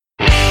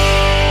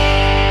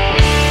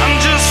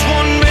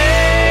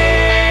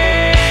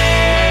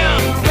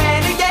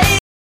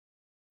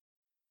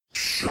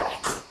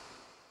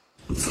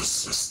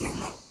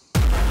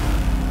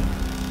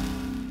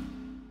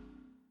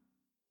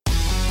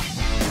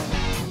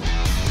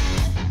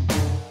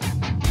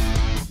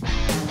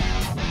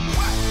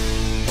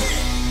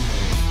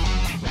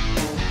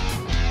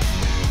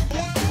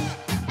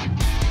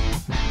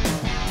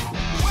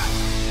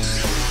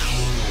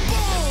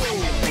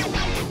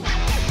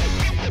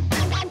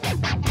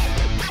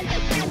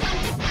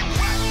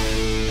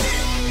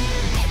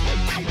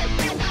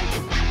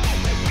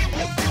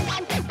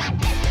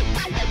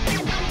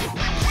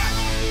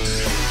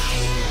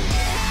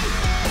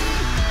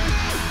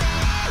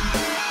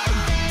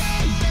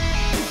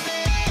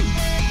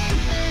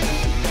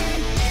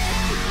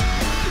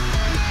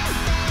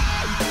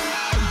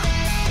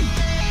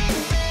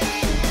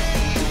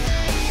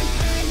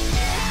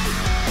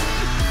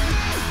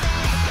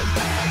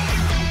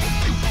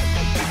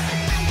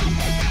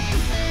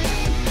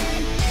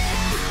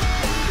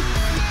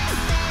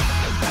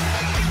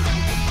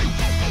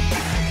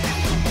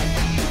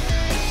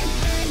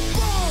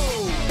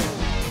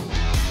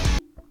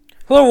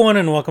Hello, everyone,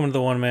 and welcome to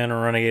the One Man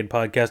Renegade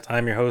podcast.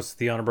 I'm your host,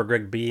 the Honorable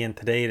Greg B., and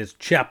today it is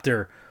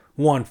chapter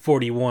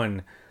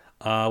 141.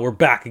 We're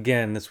back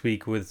again this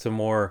week with some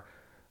more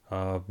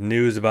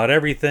news about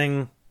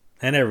everything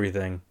and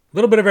everything. A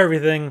little bit of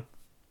everything,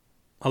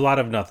 a lot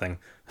of nothing.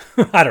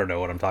 I don't know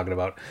what I'm talking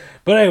about.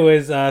 But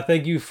anyways,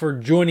 thank you for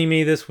joining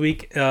me this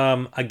week.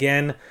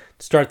 Again,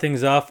 to start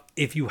things off,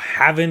 if you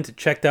haven't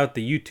checked out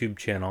the YouTube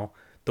channel,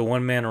 the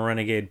One Man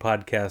Renegade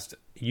podcast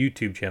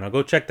YouTube channel,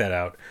 go check that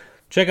out.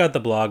 Check out the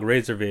blog,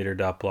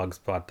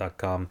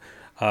 razorvader.blogspot.com.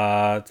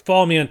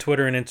 Follow me on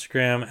Twitter and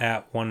Instagram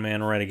at One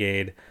Man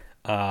Renegade.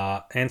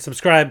 And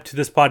subscribe to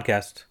this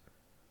podcast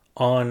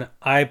on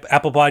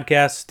Apple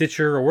Podcasts,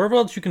 Stitcher, or wherever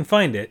else you can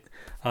find it.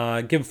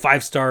 Give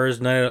 5 stars,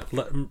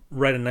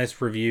 write a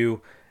nice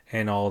review,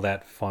 and all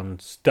that fun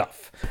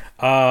stuff.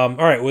 All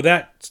right, with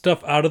that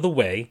stuff out of the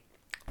way,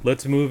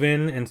 let's move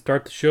in and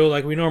start the show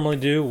like we normally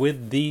do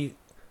with the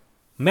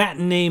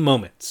matinee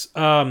moments.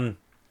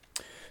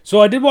 So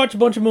I did watch a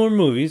bunch of more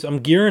movies. I'm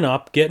gearing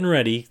up, getting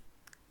ready.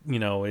 You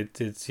know,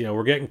 it's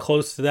we're getting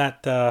close to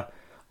that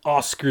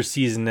Oscar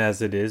season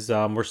as it is.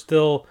 We're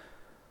still,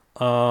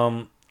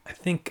 I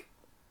think,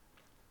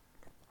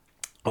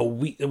 a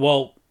week.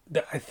 Well,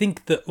 I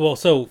think we're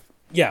still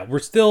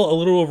a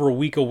little over a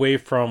week away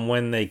from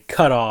when they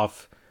cut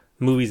off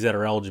movies that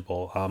are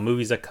eligible.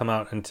 Movies that come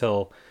out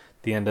until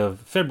the end of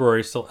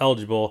February still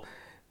eligible.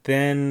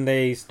 Then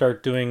they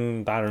start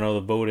doing, I don't know,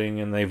 the voting,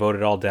 and they vote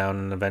it all down,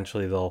 and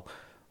eventually they'll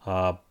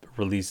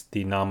release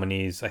the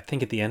nominees, I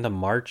think, at the end of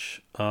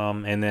March.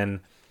 And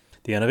then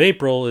the end of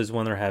April is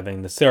when they're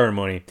having the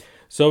ceremony.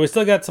 So we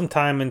still got some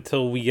time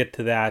until we get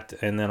to that,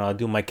 and then I'll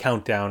do my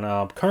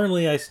countdown.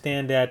 Currently, I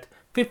stand at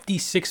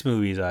 56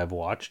 movies I've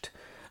watched,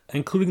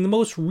 including the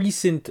most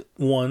recent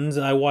ones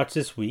I watched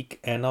this week,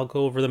 and I'll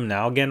go over them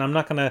now. Again, I'm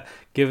not going to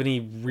give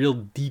any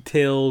real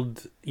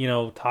detailed,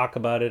 talk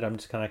about it. I'm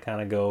just going to kind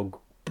of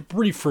go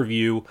brief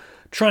review,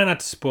 try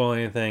not to spoil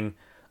anything.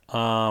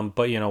 But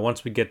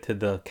once we get to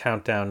the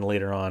countdown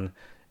later on,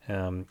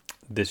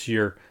 this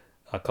year,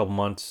 a couple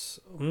months,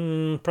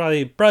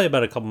 probably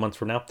about a couple months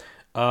from now,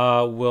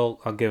 I'll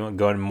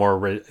go in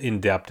more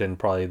in depth, and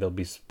probably there'll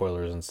be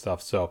spoilers and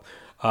stuff. So,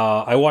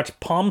 I watched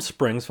Palm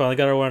Springs. Finally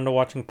got around to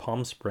watching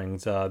Palm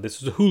Springs.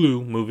 This is a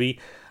Hulu movie.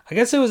 I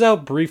guess it was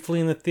out briefly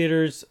in the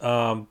theaters,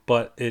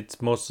 but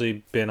it's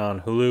mostly been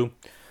on Hulu.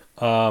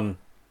 Or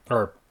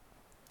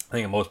I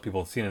think most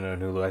people have seen it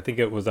on Hulu. I think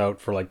it was out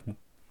for like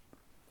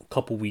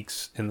couple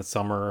weeks in the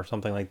summer or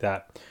something like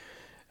that,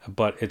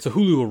 but it's a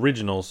Hulu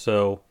original,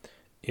 so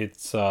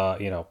it's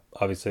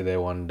obviously they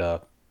wanted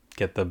to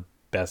get the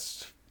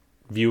best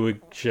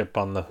viewership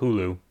on the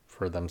Hulu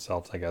for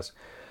themselves, I guess.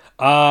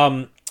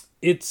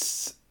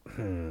 It's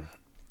the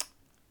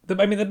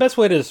best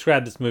way to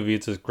describe this movie,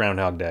 it's just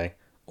Groundhog Day,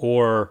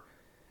 or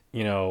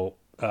any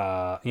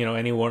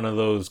one of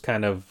those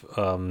kind of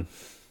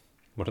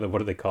what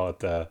do they call it,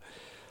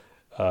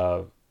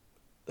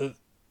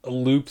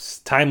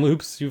 time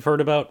loops you've heard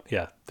about.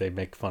 Yeah, they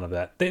make fun of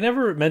that. They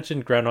never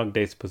mentioned Groundhog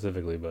Day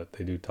specifically, but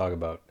they do talk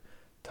about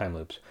time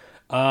loops.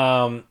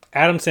 Andy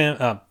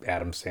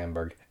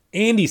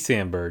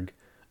Samberg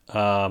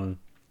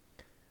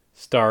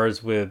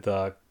stars with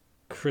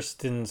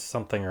Kristen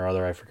something or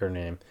other, I forget her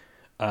name.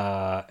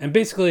 And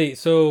basically,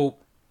 so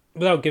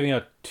without giving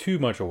out too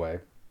much away,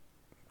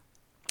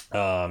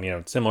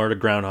 similar to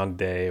Groundhog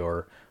Day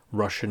or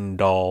Russian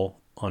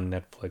Doll on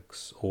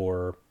Netflix,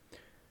 or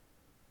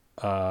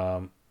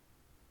yeah.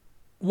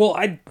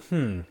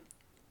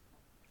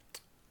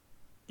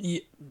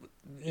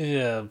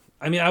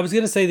 I mean, I was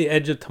gonna say The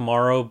Edge of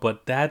Tomorrow,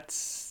 but that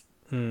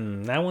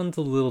one's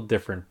a little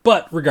different.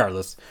 But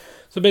regardless,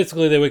 so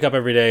basically, they wake up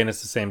every day and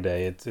it's the same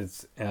day.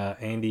 It's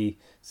Andy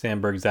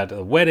Samberg's at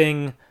a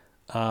wedding.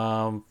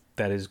 That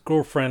his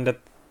girlfriend,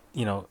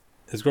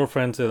 his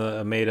girlfriend's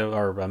a maid of,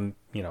 or a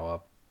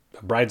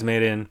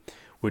bridesmaid in,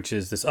 which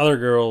is this other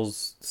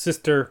girl's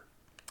sister.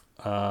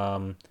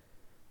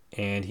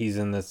 And he's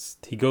in this,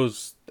 he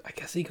goes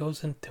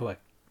into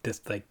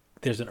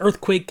there's an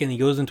earthquake, and he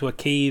goes into a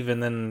cave,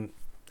 and then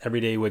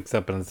every day he wakes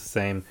up and it's the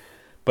same.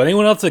 But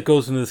anyone else that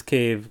goes into this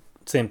cave,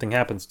 same thing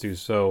happens to.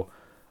 So,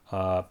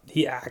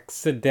 she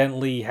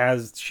accidentally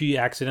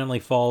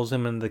falls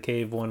him in the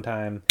cave one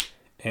time,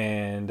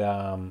 and,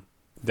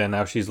 then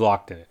now she's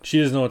locked in it. She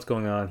doesn't know what's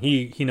going on.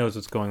 He knows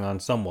what's going on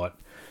somewhat.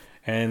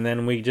 And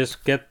then we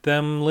just get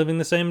them living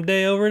the same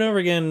day over and over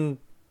again.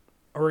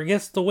 Or I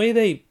guess the way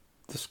they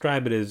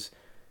describe it is,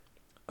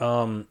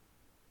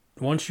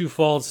 once you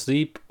fall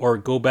asleep or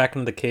go back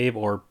into the cave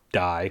or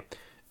die,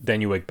 then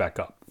you wake back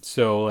up.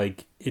 So,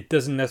 like, it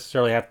doesn't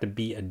necessarily have to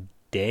be a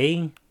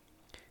day.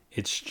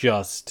 It's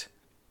just,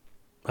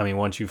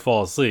 once you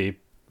fall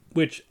asleep,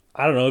 which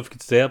I don't know if you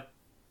could stay up.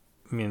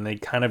 They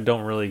kind of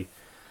don't really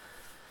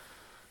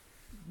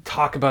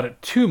talk about it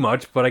too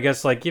much, but I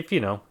guess, like, if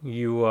you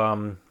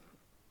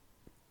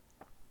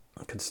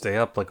could stay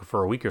up like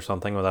for a week or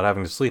something without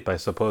having to sleep, I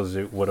suppose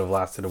it would have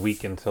lasted a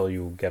week until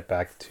you get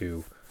back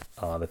to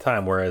the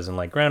time. Whereas in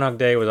like Groundhog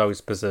Day, it was always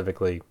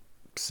specifically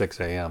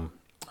 6 a.m.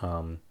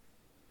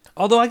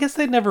 Although I guess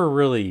they never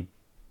really.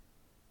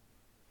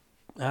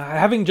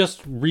 Having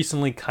just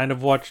recently kind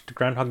of watched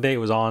Groundhog Day, it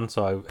was on,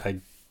 so I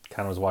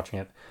kind of was watching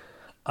it.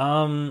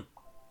 Um,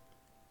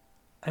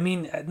 I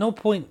mean, at no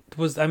point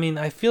was. I mean,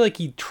 I feel like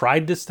he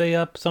tried to stay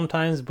up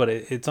sometimes, but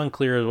it's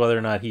unclear whether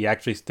or not he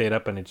actually stayed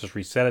up and it just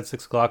reset at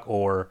 6 o'clock,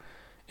 or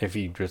if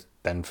he just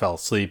then fell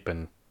asleep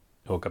and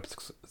woke up at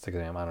 6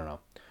 a.m. I don't know.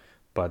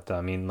 But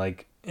I mean,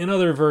 like in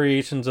other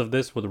variations of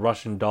this with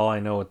Russian Doll,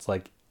 I know it's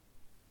like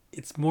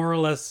it's more or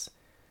less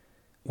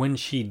when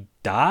she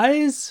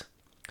dies,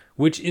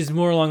 which is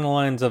more along the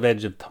lines of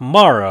Edge of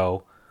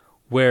Tomorrow,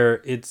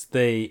 where it's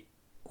they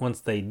once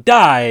they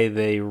die,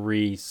 they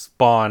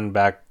respawn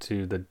back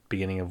to the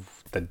beginning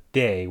of the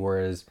day,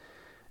 whereas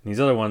in these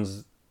other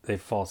ones they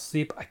fall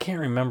asleep. I can't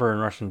remember in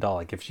Russian Doll,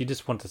 like if she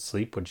just went to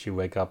sleep, would she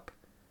wake up?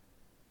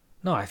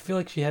 No, I feel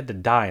like she had to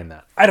die in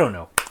that. I don't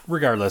know.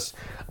 Regardless,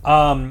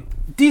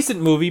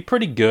 decent movie,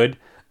 pretty good.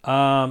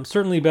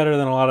 Certainly better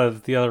than a lot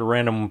of the other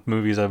random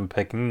movies I've been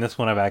picking. This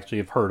one I've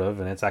actually heard of,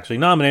 and it's actually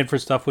nominated for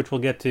stuff, which we'll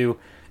get to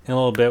in a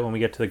little bit when we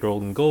get to the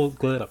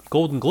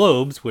Golden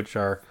Globes, which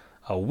are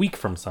a week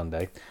from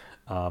Sunday.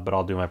 But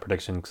I'll do my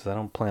prediction because I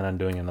don't plan on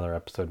doing another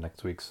episode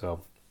next week,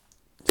 so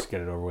let's get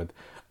it over with.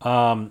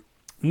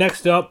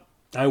 Next up,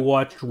 I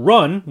watched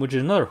Run, which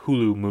is another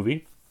Hulu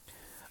movie,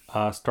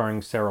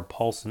 starring Sarah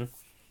Paulson.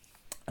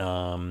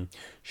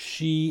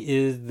 She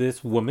is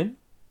this woman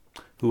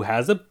who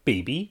has a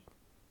baby.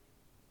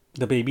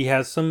 The baby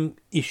has some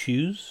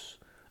issues,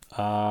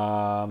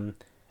 and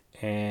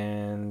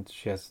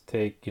she has to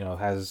take,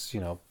 has,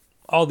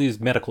 all these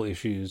medical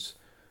issues,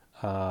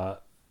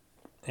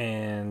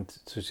 and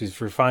so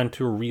she's refined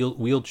to a real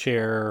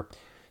wheelchair.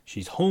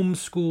 She's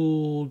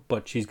homeschooled,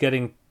 but she's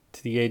getting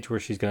to the age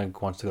where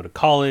wants to go to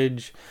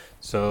college,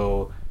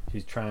 so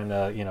she's trying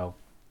to,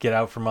 get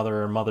out from under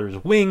her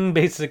mother's wing,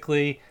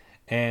 basically,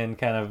 and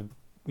kind of,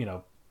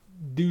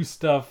 do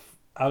stuff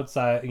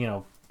outside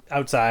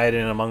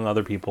and among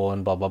other people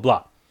and blah, blah,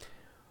 blah.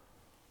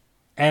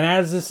 And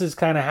as this is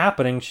kind of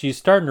happening, she's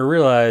starting to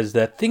realize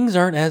that things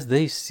aren't as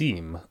they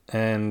seem,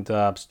 and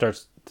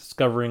starts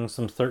discovering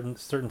some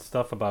certain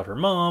stuff about her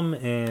mom,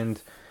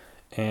 and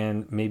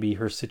maybe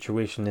her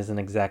situation isn't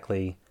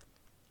exactly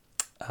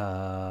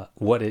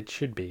what it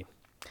should be.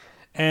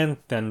 And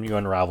then you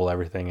unravel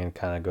everything and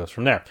kind of goes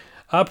from there.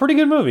 Pretty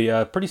good movie,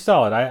 pretty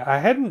solid.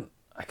 I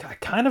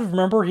kind of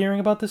remember hearing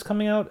about this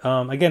coming out.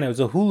 Again, it was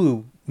a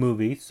Hulu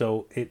movie,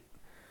 so it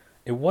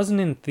wasn't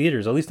in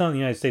theaters, at least not in the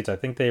United States. I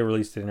think they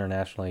released it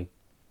internationally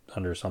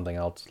under something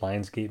else,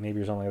 Lionsgate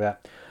maybe or something like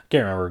that.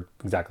 Can't remember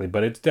exactly,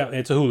 but it's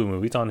a Hulu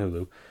movie. It's on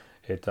Hulu.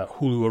 It's a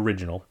Hulu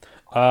original.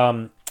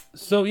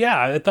 So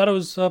yeah, I thought it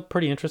was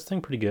pretty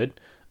interesting, pretty good.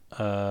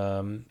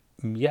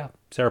 Yeah,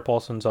 Sarah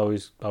Paulson's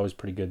always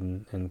pretty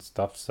good and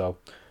stuff. So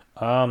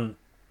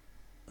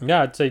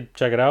yeah, I'd say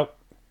check it out.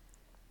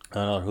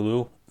 Another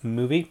Hulu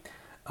movie.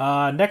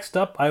 Next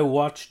up, I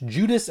watched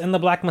Judas and the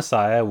Black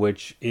Messiah,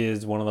 which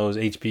is one of those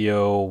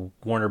HBO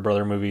Warner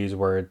Brother movies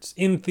where it's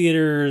in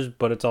theaters,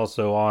 but it's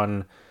also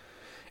on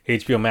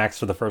HBO Max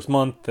for the first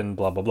month and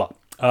blah, blah, blah.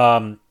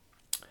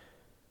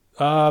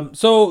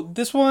 So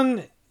this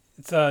one,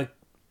 it's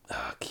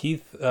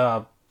Keith,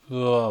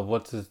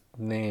 what's his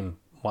name?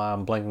 Wow,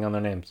 I'm blanking on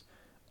their names.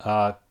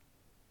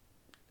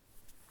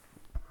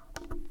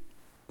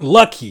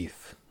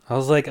 Lakeith. I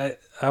was like,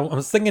 I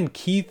was thinking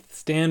Keith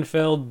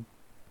Stanfield,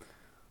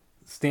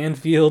 I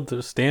don't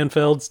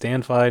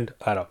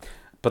know.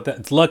 But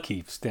it's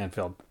Lakeith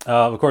Stanfield.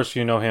 Of course,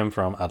 you know him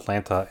from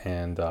Atlanta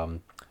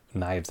and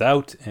Knives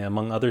Out,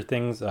 among other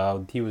things.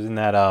 He was in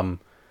that,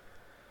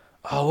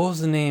 what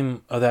was the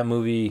name of that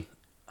movie?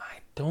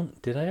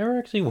 Did I ever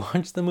actually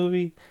watch the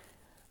movie?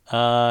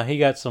 He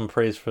got some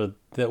praise for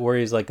that, where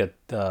he's like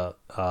a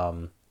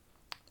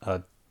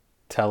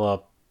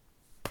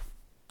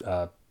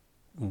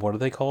what are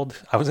they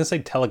called? I was gonna say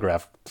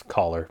telegraph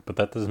caller, but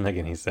that doesn't make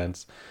any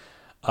sense.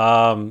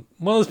 One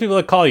of those people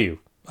that call you.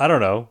 I don't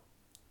know.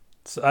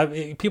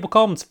 People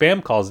call them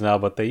spam calls now,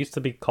 but they used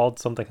to be called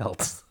something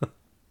else.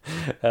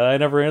 And I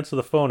never answer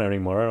the phone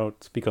anymore. I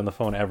don't speak on the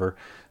phone ever,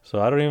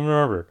 so I don't even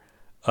remember.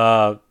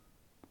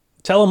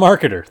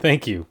 Telemarketer.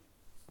 Thank you,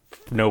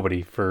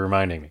 nobody, for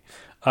reminding me.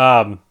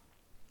 I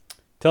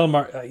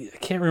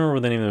can't remember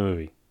the name of the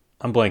movie.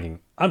 I'm blanking.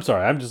 I'm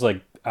sorry. I'm just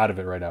like out of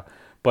it right now.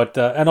 But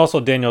and also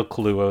Daniel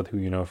Kaluuya, who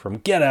you know from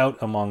Get Out,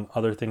 among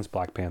other things,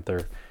 Black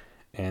Panther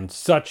and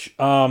such.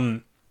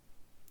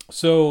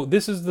 So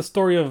this is the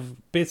story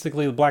of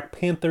basically the Black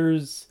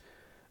Panthers,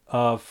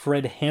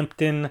 Fred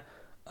Hampton,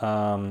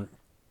 kind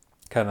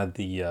of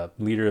the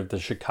leader of the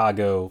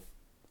Chicago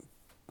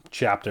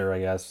chapter, I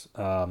guess.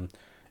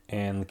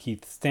 And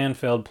Keith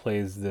Stanfield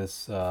plays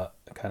this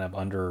kind of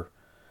under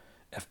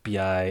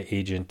FBI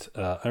agent,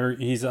 or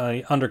he's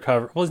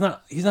undercover. Well,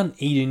 he's not an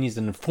agent. He's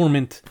an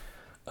informant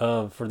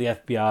for the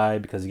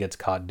FBI because he gets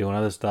caught doing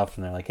other stuff,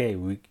 and they're like, "Hey,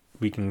 we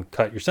can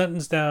cut your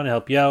sentence down and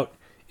help you out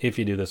if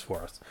you do this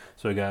for us."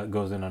 So he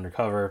goes in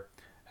undercover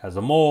as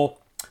a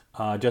mole.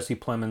 Jesse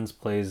Plemons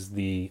plays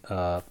the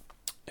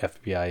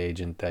FBI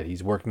agent that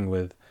he's working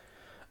with.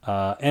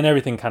 and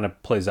everything kind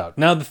of plays out.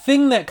 Now, the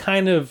thing that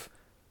kind of,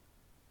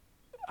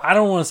 I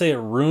don't want to say it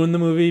ruined the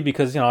movie,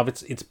 because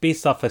it's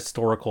based off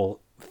historical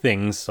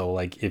things. So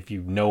like, if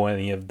you know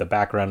any of the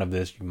background of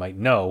this, you might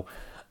know.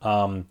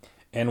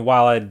 And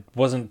while I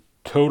wasn't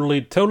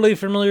totally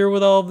familiar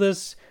with all of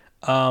this,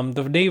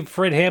 the name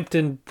Fred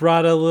Hampton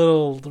brought a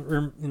little,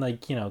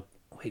 like,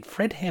 wait,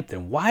 Fred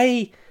Hampton,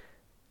 why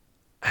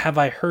have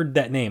I heard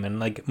that name? And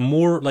like,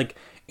 more like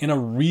in a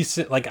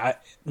recent, like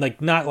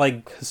not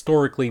like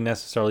historically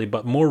necessarily,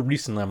 but more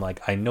recently, I'm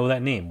like, I know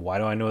that name. Why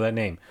do I know that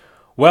name?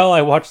 Well,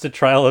 I watched the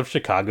trial of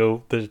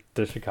Chicago, the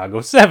Chicago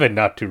 7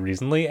 not too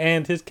recently,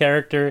 and his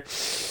character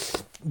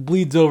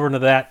bleeds over into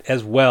that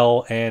as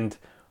well. And,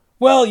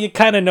 well, you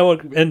kind of know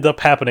what ends up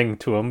happening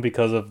to him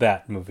because of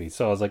that movie.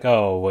 So I was like,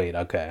 oh, wait,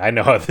 okay, I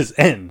know how this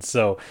ends.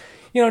 So,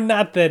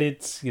 not that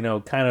it's,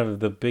 kind of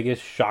the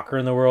biggest shocker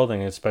in the world,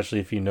 and especially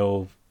if you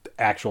know the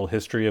actual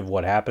history of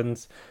what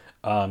happens,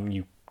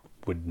 you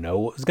would know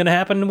what was going to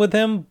happen with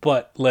him.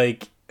 But,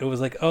 like, it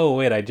was like, oh,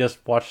 wait, I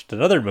just watched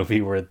another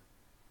movie where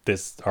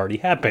this already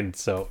happened.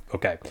 So,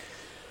 okay.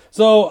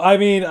 So, I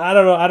mean, I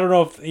don't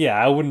know if,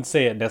 I wouldn't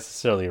say it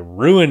necessarily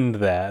ruined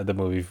the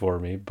movie for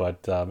me,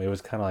 but it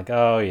was kind of like,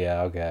 oh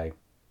yeah, okay.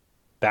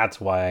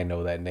 That's why I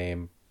know that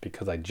name,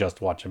 because I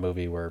just watched a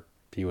movie where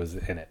he was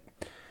in it,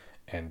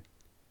 and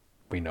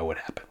we know what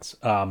happens.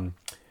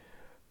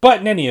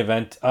 But in any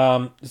event,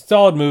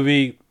 solid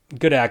movie,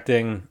 good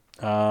acting.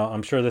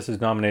 I'm sure this is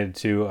nominated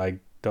too. I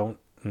don't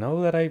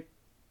know that I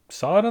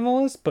saw it on the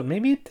list, but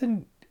maybe it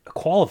didn't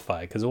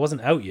qualify because it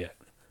wasn't out yet.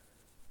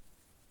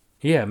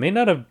 Yeah, it may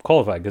not have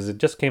qualified because it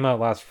just came out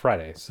last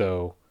Friday,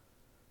 so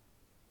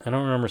I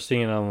don't remember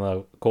seeing it on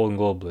the Golden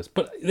Globe list.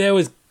 But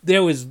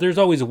there's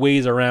always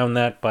ways around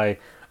that by,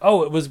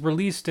 oh, it was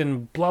released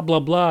in blah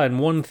blah blah in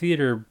one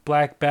theater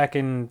back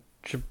in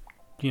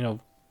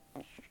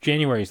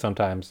January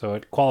sometime, so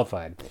it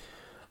qualified.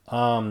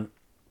 And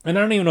I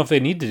don't even know if they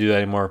need to do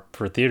that anymore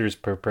for theaters,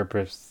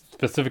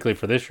 specifically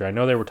for this year. I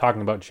know they were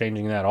talking about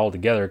changing that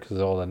altogether because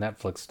of all the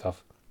Netflix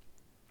stuff.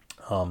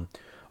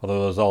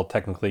 Although those all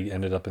technically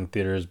ended up in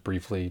theaters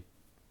briefly,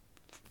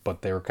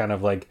 but they were kind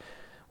of like,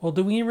 well,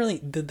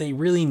 did they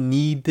really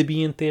need to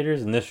be in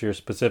theaters? And this year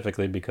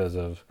specifically because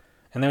of,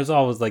 and there was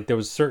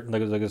a certain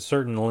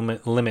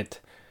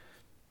limit.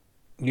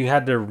 You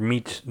had to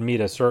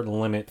meet a certain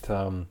limit,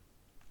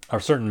 or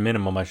certain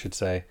minimum, I should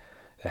say.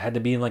 It had to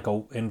be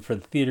in for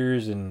the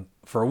theaters and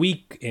for a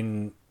week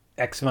in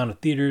X amount of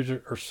theaters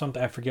or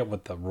something. I forget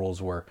what the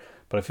rules were,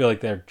 but I feel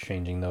like they're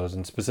changing those,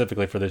 and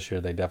specifically for this year,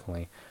 they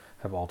definitely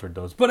have altered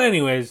those. But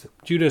anyways,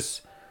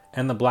 Judas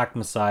and the Black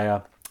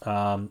Messiah. It's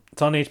on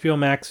HBO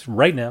Max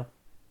right now.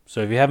 So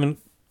if you have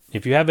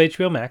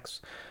HBO Max,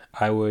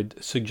 I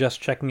would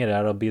suggest checking it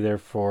out. It'll be there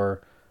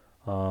for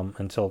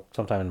until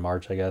sometime in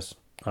March, I guess.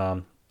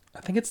 I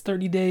think it's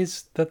 30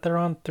 days that they're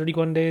on,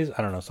 31 days.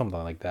 I don't know,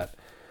 something like that.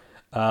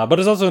 But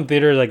it's also in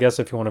theaters, I guess,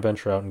 if you want to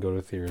venture out and go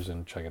to theaters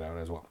and check it out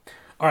as well.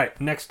 All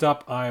right, next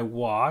up, I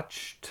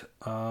watched.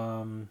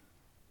 Hold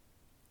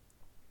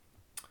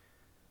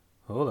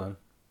on.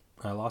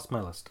 I lost my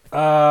list.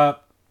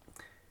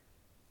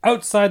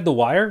 Outside the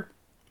Wire,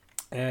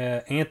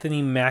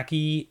 Anthony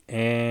Mackie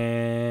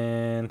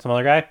and some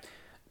other guy.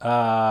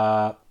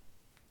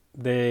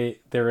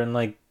 They're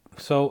in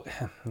so.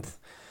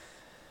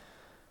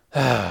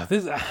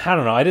 This, I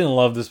don't know. I didn't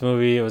love this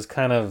movie. It was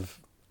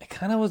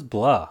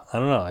blah. I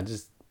don't know. I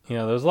just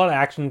there was a lot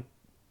of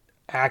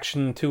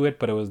action to it,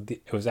 but it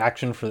was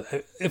action for.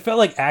 It felt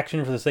like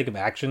action for the sake of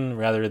action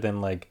rather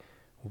than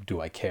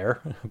do I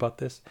care about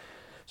this?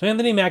 So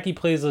Anthony Mackie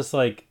plays this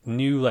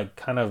new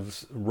kind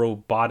of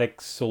robotic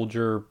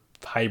soldier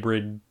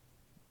hybrid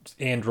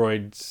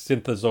android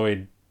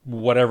synthezoid,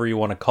 whatever you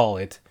want to call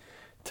it,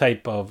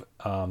 type of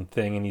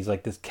thing, and he's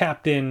this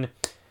captain,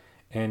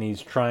 and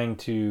he's trying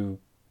to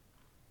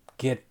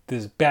get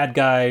this bad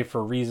guy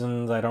for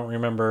reasons I don't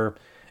remember,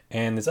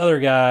 and this other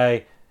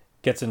guy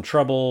gets in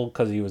trouble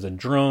because he was a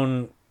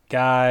drone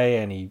guy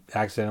and he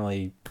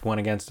accidentally went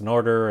against an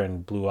order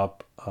and blew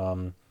up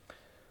an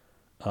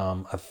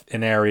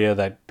area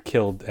that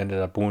ended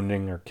up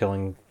wounding or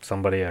killing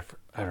somebody. I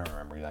don't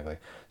remember exactly.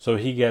 So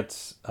he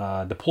gets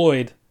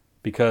deployed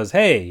because,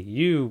 hey,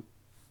 you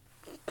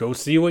go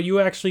see what you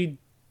actually,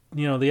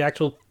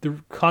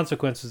 the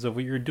consequences of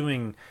what you're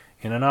doing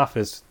in an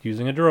office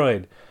using a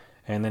droid.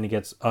 And then he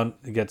gets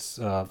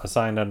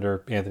assigned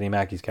under Anthony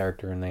Mackie's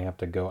character, and they have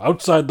to go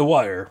outside the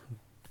wire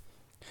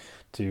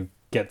to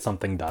get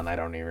something done. I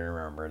don't even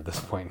remember at this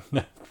point.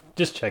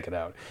 Just check it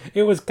out.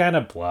 It was kind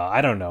of blah.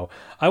 I don't know.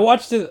 I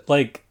watched it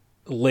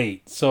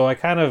late, so I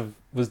kind of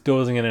was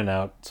dozing in and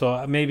out.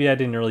 So maybe I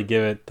didn't really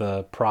give it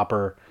the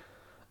proper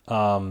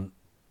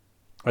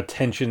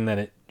attention that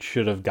it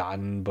should have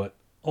gotten. But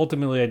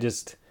ultimately, I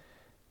just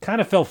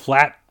kind of fell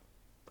flat.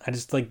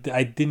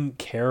 I didn't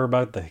care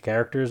about the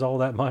characters all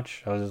that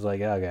much. I was just like,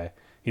 okay,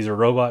 he's a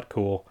robot,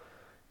 cool.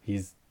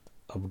 He's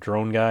a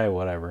drone guy,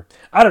 whatever.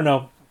 I don't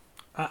know.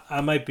 I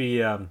might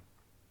be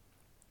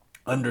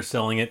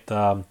underselling it,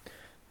 but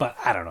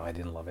I don't know. I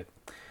didn't love it.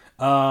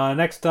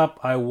 Next up,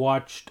 I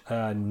watched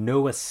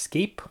No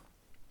Escape.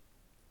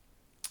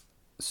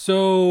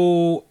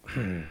 So,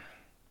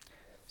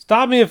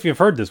 stop me if you've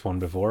heard this one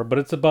before, but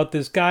it's about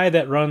this guy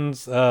that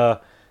runs,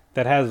 that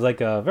has like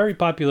a very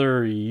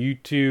popular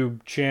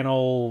YouTube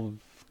channel,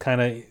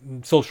 kind of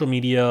social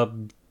media,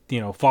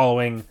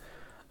 following.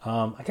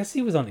 I guess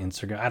he was on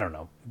Instagram. I don't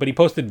know, but he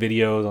posted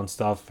videos on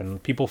stuff,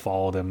 and people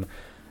followed him.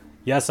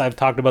 Yes, I've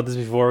talked about this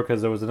before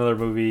because there was another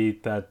movie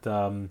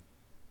that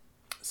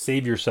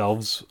Save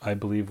Yourselves, I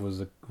believe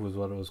was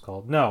what it was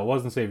called. No, it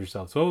wasn't Save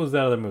Yourselves. What was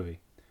that other movie?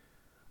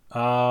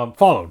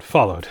 Followed.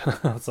 I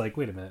was like,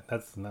 wait a minute,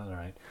 that's not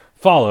right.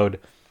 Followed.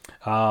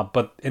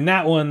 But in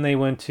that one, they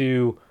went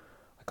to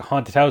like a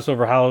haunted house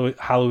over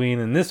Halloween.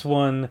 In this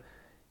one,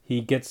 he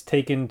gets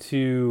taken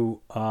to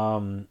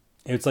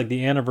it's like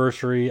the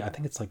anniversary. I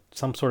think it's like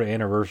some sort of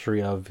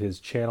anniversary of his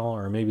channel,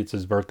 or maybe it's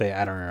his birthday.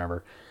 I don't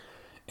remember.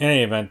 In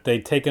any event, they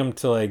take him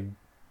to like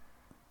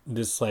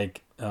this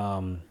like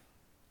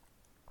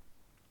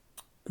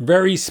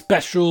very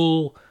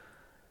special,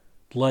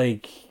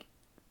 like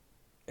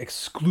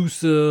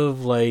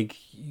exclusive, like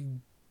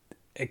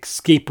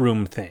escape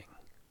room thing.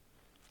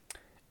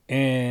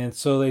 And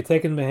so they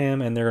take him to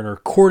him, and they're gonna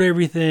record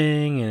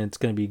everything, and it's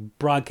gonna be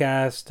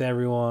broadcast to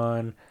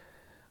everyone.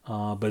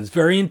 But it's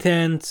very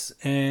intense,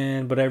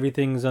 but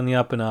everything's on the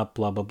up and up,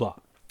 blah blah blah.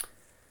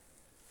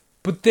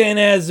 But then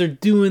as they're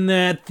doing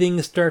that,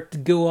 things start to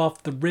go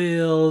off the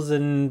rails,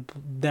 and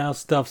now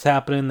stuff's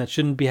happening that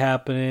shouldn't be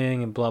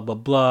happening, and blah blah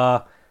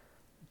blah.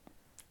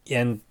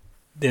 And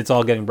it's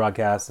all getting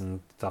broadcast,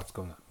 and stuff's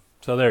going on.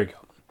 So there you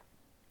go.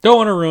 Don't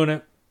want to ruin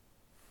it,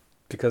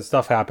 because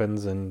stuff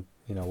happens, and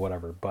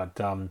whatever. But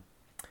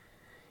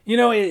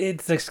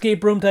it's an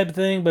escape room type of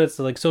thing, but it's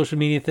like social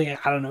media thing.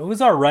 I don't know. It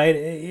was all right.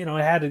 It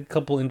had a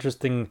couple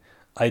interesting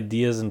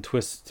ideas and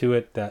twists to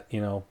it that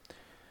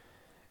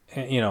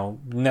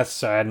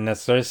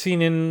necessarily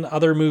seen in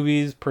other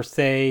movies per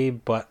se.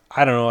 But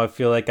I don't know. I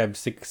feel like I've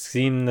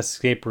seen the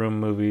escape room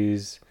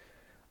movies.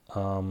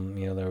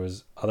 There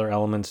was other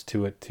elements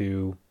to it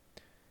too.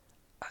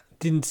 It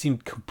didn't seem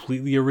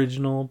completely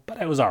original,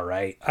 but it was all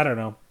right. I don't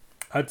know.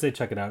 I'd say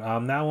check it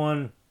out. That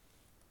one.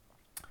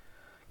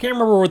 Can't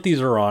remember what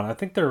these are on. I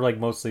think they're like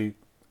mostly.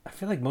 I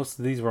feel like most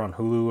of these were on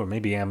Hulu or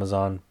maybe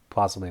Amazon,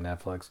 possibly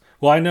Netflix.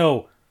 Well, I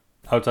know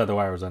Outside the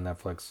Wire was on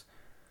Netflix.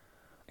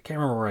 I can't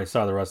remember where I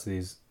saw the rest of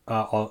these.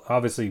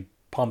 Obviously,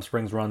 Palm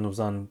Springs Run was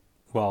on.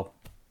 Well,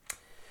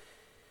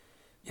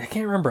 yeah, I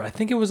can't remember. I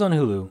think it was on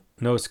Hulu.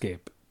 No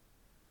Escape.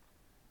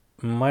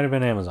 Might have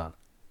been Amazon.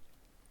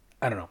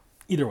 I don't know.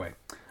 Either way.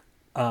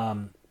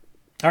 All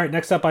right.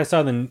 Next up, I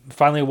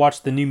finally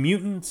watched The New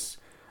Mutants.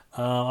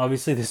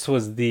 Obviously, this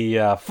was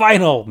the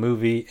final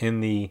movie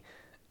in the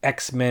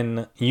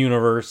X-Men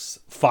universe,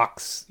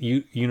 Fox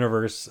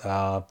universe.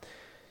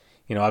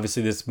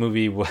 Obviously, this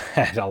movie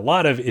had a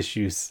lot of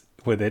issues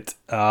with it.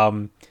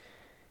 In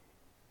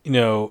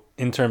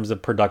terms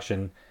of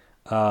production,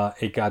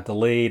 it got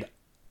delayed,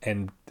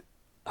 and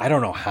I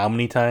don't know how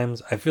many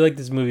times. I feel like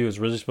this movie was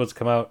really supposed to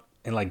come out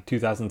in like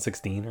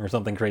 2016 or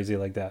something crazy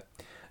like that.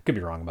 I could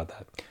be wrong about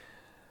that.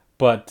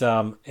 But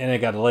and it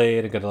got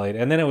delayed,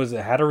 and then it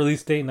had a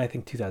release date in I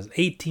think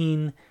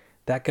 2018.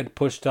 That got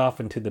pushed off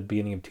into the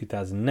beginning of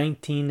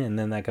 2019, and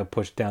then that got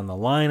pushed down the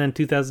line in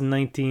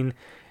 2019,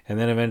 and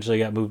then eventually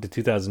got moved to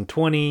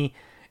 2020,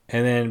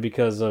 and then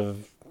because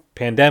of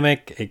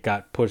pandemic, it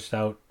got pushed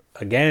out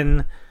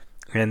again,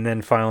 and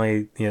then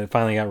finally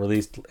got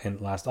released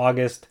in last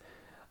August,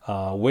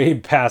 way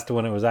past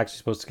when it was actually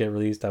supposed to get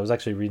released. I was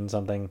actually reading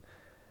something,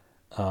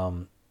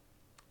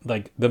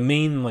 like the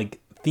main like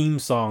theme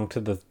song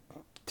to the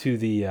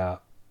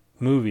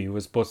movie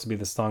was supposed to be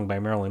the song by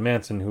Marilyn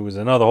Manson, who was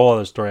another whole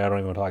other story I don't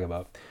even want to talk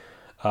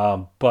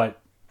about.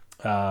 But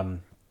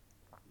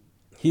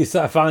he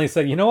finally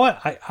said, you know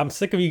what? I'm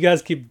sick of you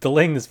guys keep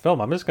delaying this film.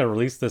 I'm just going to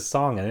release this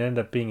song, and it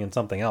ended up being in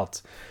something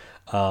else.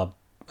 I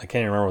can't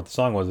even remember what the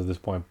song was at this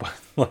point, but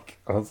like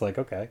I was like,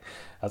 okay,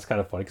 that's kind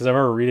of funny because I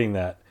remember reading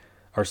that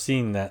or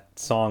seeing that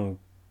song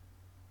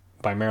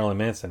by Marilyn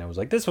Manson. It was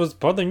like, this was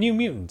for the New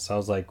Mutants. I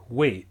was like,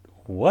 wait,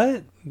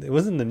 what? It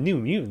wasn't the New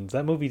Mutants.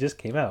 That movie just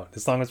came out.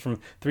 This song was from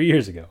 3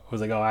 years ago. I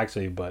was like, oh,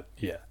 actually, but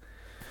yeah.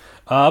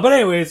 But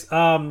anyways,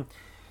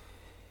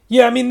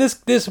 yeah, I mean,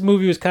 this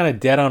movie was kind of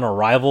dead on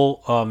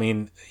arrival. I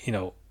mean,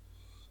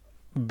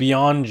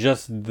 beyond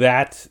just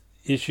that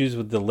issues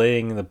with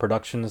delaying the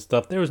production and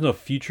stuff, there was no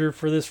future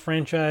for this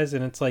franchise.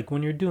 And it's like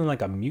when you're doing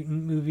like a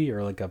mutant movie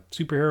or like a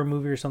superhero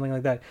movie or something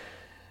like that,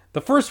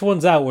 the first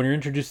one's out when you're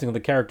introducing the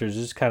characters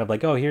is just kind of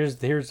like, oh, here's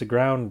the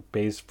ground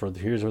base for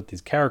here's what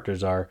these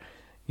characters are,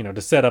 to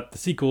set up the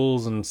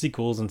sequels and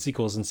sequels and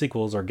sequels and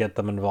sequels, or get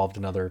them involved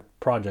in other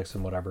projects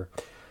and whatever.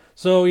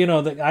 So,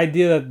 the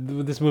idea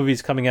that this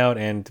movie's coming out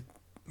and,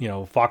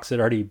 Fox had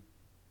already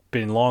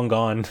been long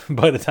gone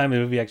by the time the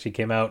movie actually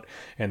came out,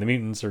 and the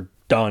mutants are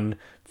done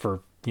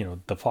for,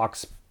 the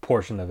Fox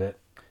portion of it.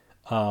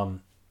 I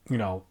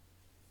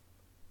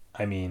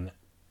mean,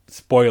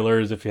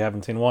 spoilers if you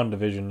haven't seen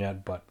WandaVision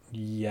yet, but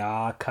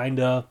yeah,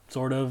 kinda,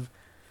 sort of.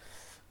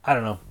 I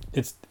don't know.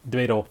 It's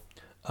debatable.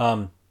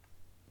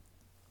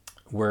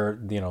 where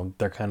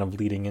they're kind of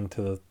leading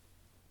into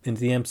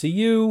the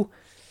MCU.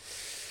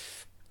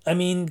 I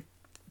mean,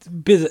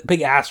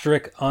 big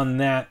asterisk on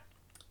that.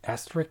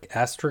 Asterisk.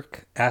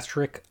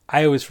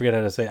 I always forget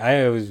how to say it.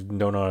 I always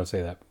don't know how to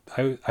say that.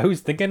 I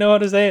always think I know how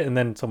to say it, and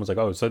then someone's like,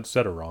 "Oh, said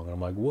it wrong," and I'm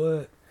like,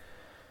 "What?"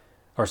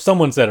 Or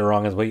someone said it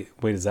wrong. I was wait,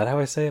 is that how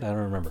I say it? I don't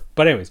remember.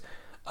 But anyways,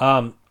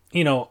 and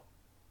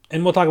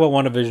we'll talk about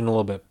WandaVision a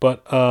little bit.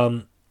 But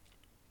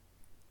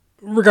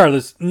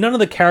regardless, none of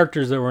the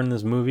characters that were in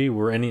this movie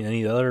were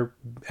any other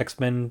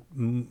X-Men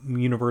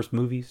universe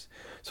movies.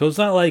 So it's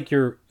not like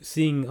you're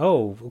seeing,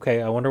 oh,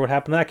 okay, I wonder what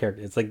happened to that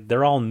character. It's like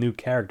they're all new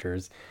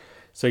characters.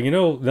 So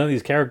none of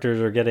these characters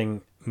are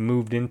getting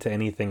moved into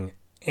anything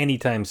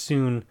anytime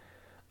soon.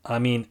 I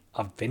mean,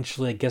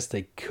 eventually I guess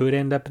they could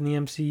end up in the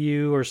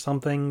MCU or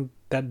something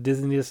that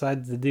Disney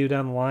decides to do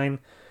down the line.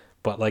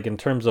 But like in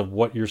terms of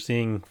what you're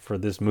seeing for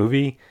this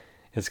movie,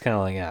 it's kind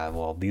of like,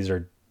 well,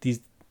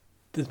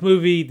 this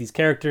movie, these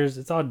characters,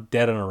 it's all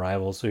dead on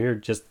arrival. So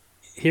here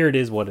it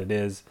is what it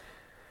is.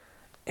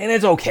 And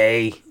it's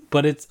okay,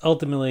 but it's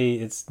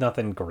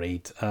nothing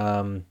great.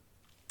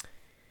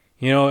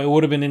 It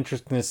would have been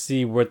interesting to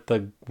see what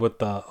the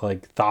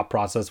like thought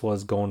process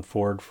was going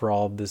forward for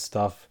all of this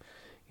stuff.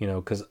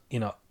 Because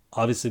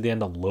obviously the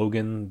end of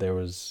Logan, there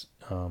was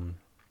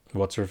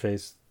what's her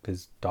face,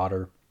 his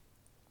daughter.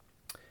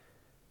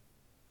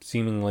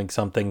 Seeming like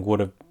something would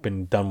have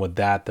been done with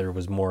that. There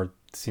was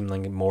seemed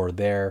like more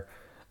there.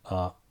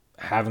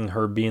 Having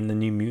her be in the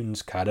New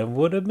Mutants kind of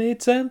would have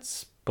made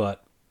sense,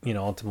 but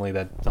ultimately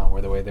that's not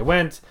where the way they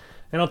went,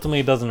 and ultimately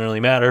it doesn't really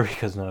matter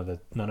because none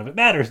of it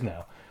matters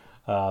now.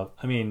 I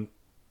mean,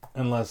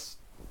 unless,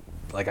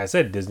 like I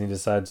said, Disney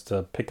decides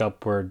to pick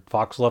up where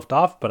Fox left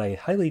off, but I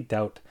highly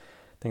think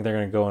they're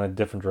going to go in a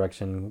different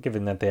direction,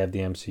 given that they have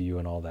the MCU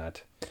and all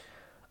that.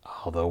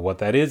 Although what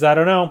that is, I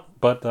don't know.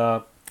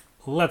 But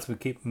let's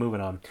keep moving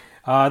on.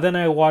 Then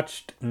I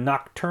watched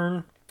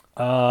Nocturne.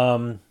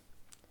 It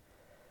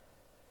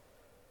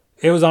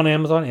was on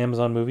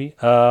Amazon movie.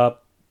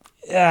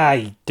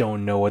 I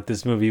don't know what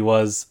this movie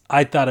was.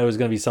 I thought it was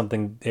going to be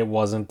something. It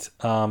wasn't.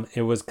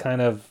 It was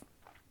kind of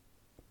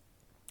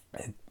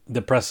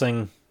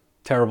depressing,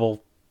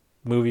 terrible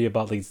movie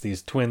about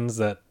these twins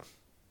that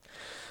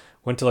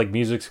went to like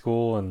music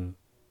school, and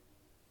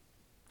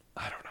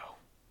I don't know.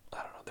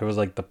 There was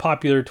like the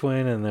popular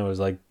twin, and there was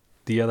like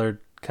the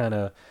other kind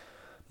of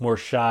more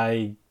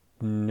shy,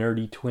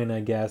 nerdy twin, I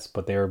guess.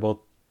 But they were both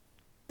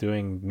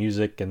doing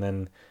music, and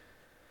then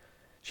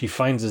she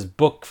finds this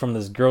book from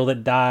this girl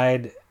that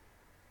died,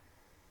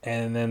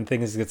 and then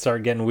things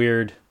start getting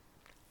weird.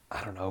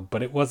 I don't know,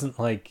 but it wasn't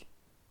like,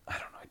 I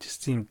don't know, it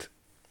just seemed,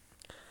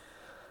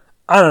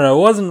 I don't know,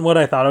 it wasn't what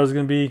I thought it was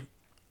going to be,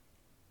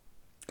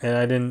 and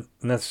I didn't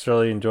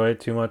necessarily enjoy it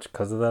too much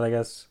because of that, I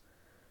guess.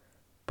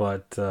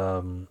 But,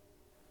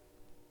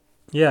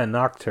 yeah,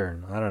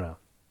 Nocturne, I don't know.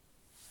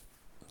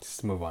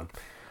 Just move on.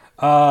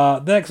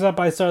 Next up,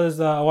 I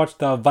watched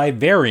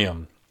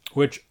Vivarium,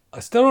 which I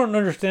still don't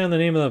understand the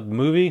name of the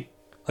movie.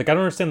 Like, I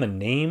don't understand the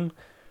name.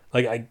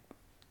 Like,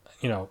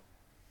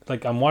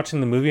 I'm watching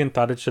the movie and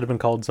thought it should have been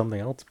called something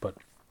else, but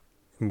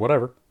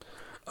whatever.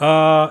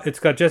 It's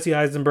got Jesse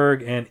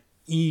Eisenberg and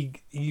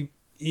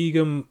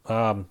Egum.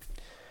 I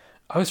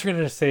always forget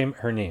how to say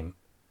her name.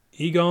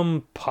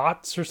 Egum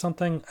Potts or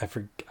something. I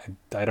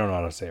don't know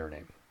how to say her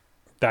name.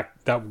 That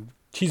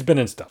she's been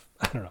in stuff.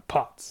 I don't know.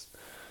 Potts.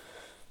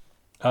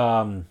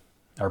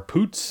 Or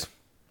Poots.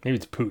 Maybe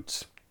it's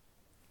Poots.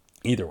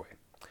 Either way.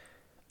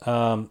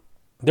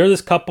 They're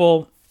this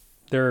couple.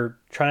 They're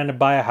trying to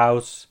buy a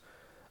house.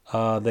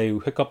 They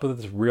hook up with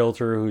this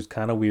realtor who's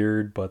kind of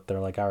weird, but they're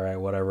like, all right,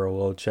 whatever,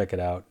 we'll check it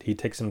out. He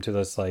takes them to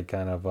this like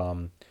kind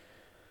of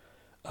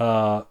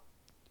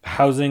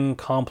housing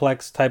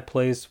complex type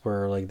place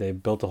where like they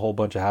built a whole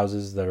bunch of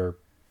houses that are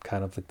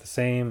kind of like the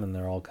same, and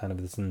they're all kind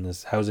of in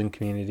this housing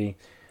community.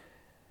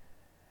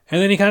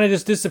 And then he kind of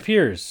just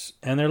disappears,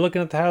 and they're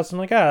looking at the house and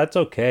like, that's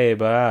okay,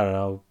 but I don't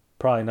know,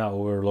 probably not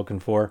what we're looking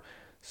for.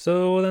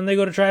 So then they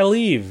go to try to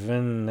leave,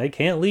 and they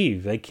can't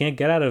leave. They can't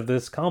get out of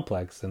this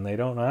complex, and they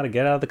don't know how to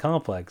get out of the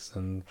complex.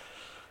 And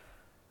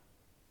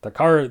the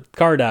car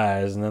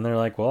dies, and then they're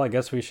like, well, I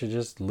guess we should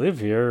just live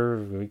here.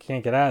 We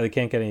can't get out. They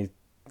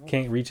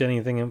can't reach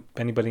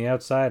anybody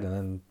outside, and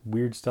then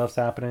weird stuff's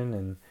happening,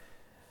 and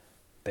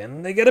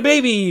then they get a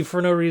baby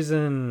for no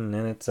reason,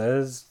 and it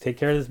says, take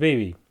care of this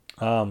baby.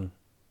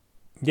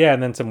 Yeah,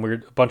 and then a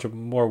bunch of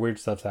more weird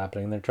stuff's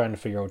happening. They're trying to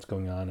figure out what's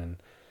going on, and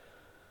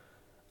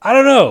I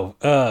don't know.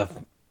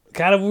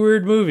 Kind of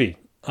weird movie.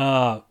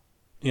 Kind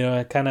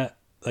of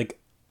like,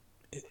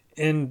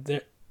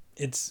 and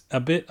it's a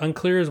bit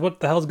unclear as what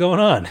the hell's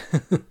going on.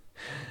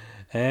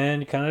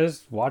 And you kind of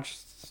just watch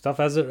stuff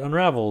as it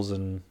unravels,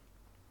 and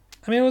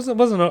I mean, it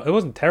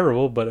wasn't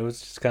terrible, but it was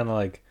just kind of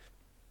like,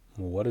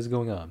 what is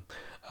going on?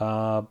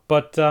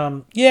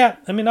 Yeah,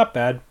 I mean, not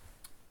bad,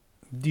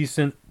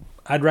 decent.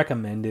 I'd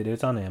recommend it.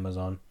 It's on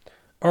Amazon,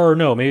 or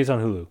no, maybe it's on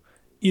Hulu.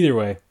 Either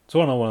way, it's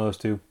one of those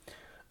two.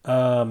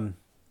 And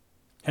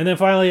then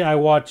finally, I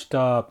watched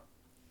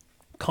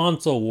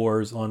Console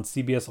Wars on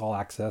CBS All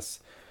Access.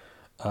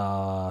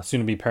 Soon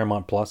to be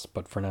Paramount Plus,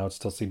 but for now it's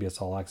still CBS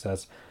All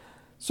Access.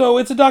 So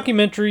it's a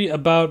documentary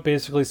about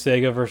basically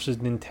Sega versus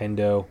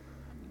Nintendo.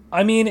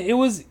 I mean, it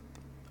was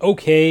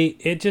okay.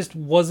 It just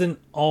wasn't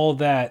all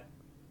that.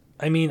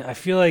 I mean, I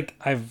feel like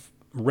I've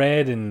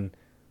read and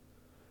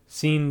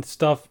seen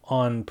stuff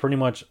on pretty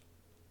much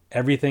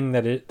everything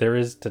that there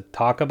is to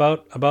talk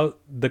about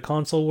the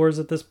console wars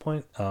at this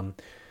point.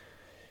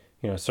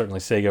 Certainly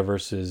Sega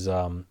versus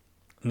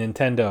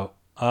Nintendo.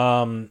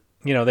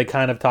 They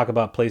kind of talk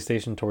about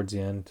PlayStation towards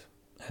the end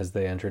as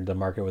they entered the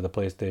market with a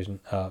PlayStation.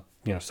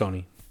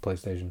 Sony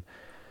PlayStation.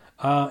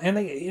 And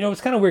they,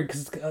 it's kind of weird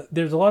because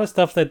there's a lot of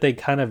stuff that they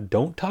kind of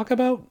don't talk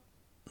about.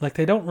 Like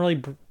they don't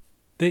really,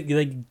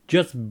 they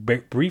just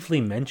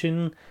briefly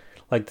mention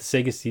like the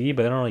Sega CD,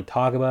 but they don't really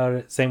talk about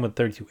it. Same with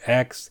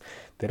 32X.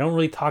 They don't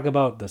really talk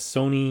about the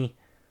Sony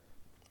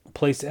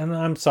place. And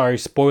I'm sorry,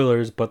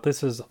 spoilers, but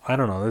this is, I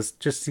don't know. This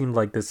just seemed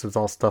like this was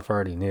all stuff I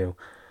already knew,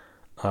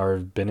 or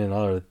been in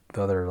other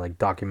like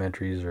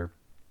documentaries or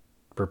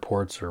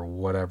reports or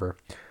whatever.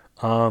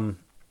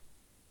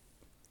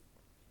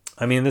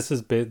 I mean, this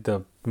is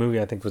the movie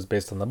I think was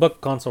based on the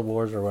book Console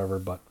Wars or whatever,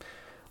 but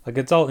like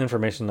it's all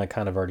information I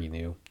kind of already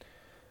knew.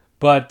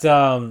 But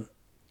it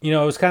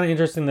was kind of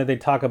interesting that they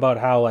talk about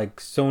how like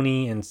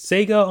Sony and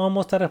Sega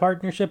almost had a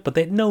partnership, but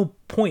they at no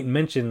point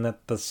mentioned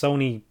that the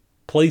Sony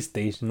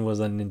PlayStation was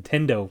a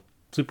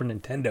Super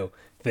Nintendo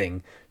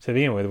thing to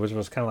begin with, which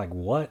was kind of like,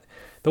 what?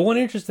 The one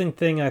interesting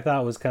thing I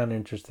thought was kind of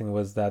interesting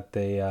was that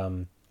they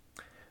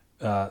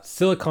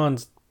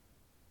Silicon's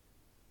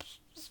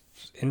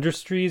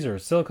Industries or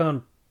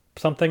Silicon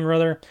something or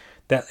other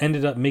that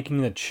ended up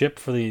making the chip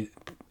for the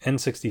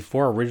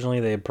N64.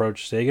 Originally they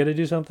approached Sega to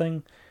do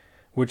something,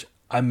 which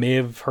I may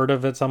have heard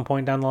of at some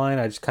point down the line.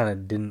 I just kind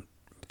of didn't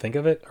think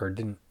of it or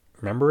didn't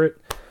remember it.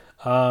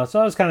 So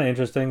that was kind of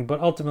interesting.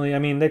 But ultimately, I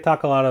mean, they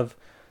talk a lot of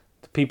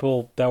the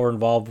people that were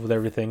involved with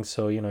everything.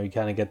 So, you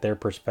kind of get their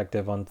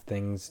perspective on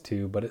things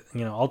too. But,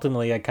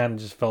 ultimately, I kind of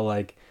just felt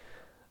like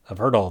I've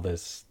heard all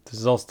this. This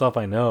is all stuff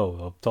I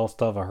know. It's all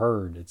stuff I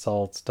heard. It's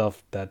all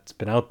stuff that's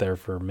been out there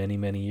for many,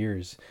 many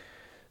years.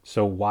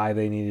 So why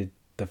they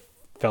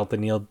felt the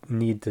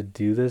need to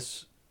do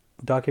this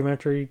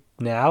documentary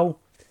now,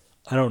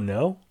 I don't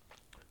know.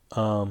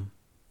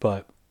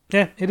 But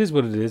yeah, it is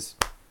what it is.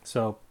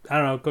 So I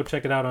don't know. Go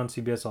check it out on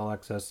CBS All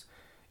Access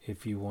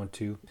if you want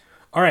to.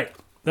 All right,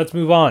 let's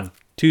move on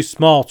to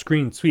small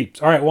screen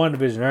sweeps. All right,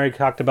 WandaVision. I already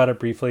talked about it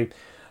briefly.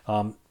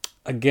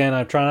 Again,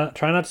 I try not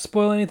to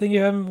spoil anything you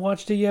haven't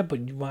watched it yet. But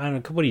I don't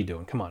know, what are you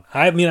doing? Come on.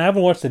 I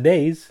haven't watched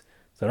today's,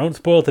 so don't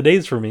spoil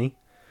today's for me.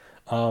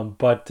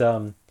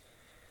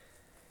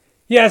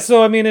 Yeah.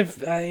 So I mean,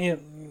 if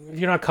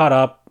you're not caught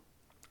up,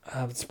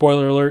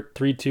 spoiler alert.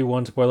 3, 2,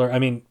 1. Spoiler. I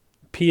mean,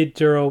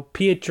 Pietro,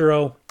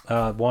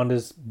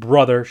 Wanda's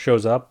brother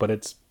shows up, but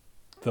it's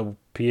the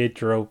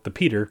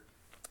Peter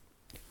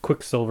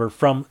Quicksilver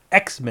from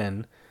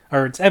X-Men,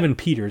 or it's Evan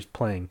Peters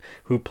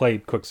who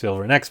played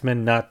Quicksilver in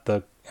X-Men, not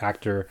the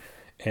actor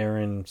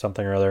Aaron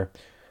something or other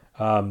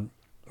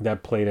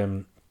that played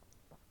him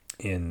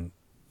in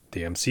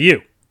the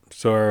MCU.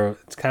 So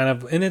it's kind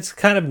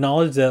of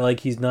knowledge that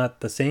like he's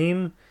not the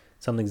same,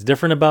 something's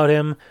different about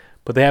him,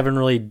 but they haven't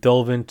really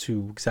delved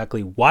into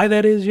exactly why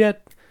that is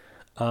yet.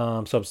 So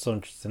I'm still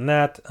interested in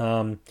that.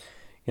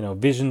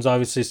 Vision's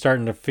obviously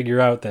starting to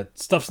figure out that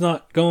stuff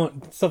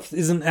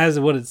isn't as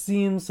what it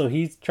seems, so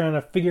he's trying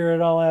to figure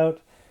it all out.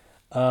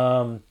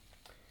 And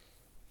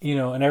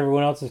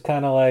everyone else is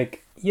kind of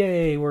like,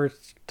 yay, we're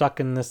stuck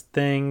in this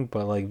thing,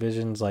 but like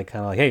Vision's like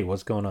kind of like, hey,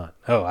 what's going on?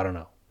 Oh, I don't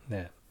know.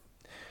 Yeah.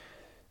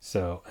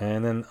 So,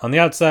 and then on the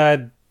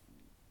outside,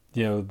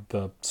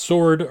 the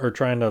Sword are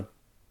trying to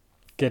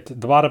get to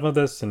the bottom of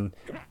this and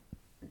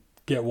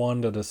get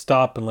Wanda to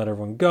stop and let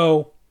everyone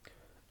go.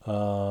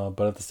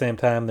 But at the same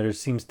time, there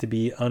seems to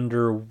be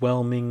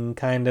underwhelming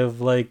kind of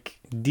like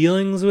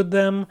dealings with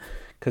them,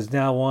 because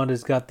now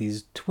Wanda's got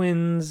these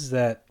twins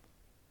that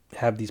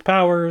have these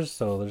powers,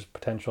 so there's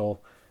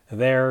potential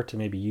there to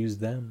maybe use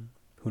them.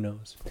 Who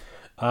knows?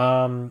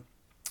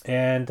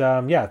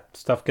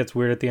 Stuff gets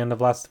weird at the end of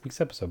last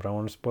week's episode, but I don't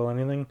want to spoil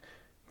anything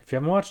if you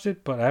haven't watched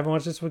it. But I haven't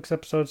watched this week's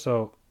episode,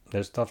 so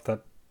there's stuff that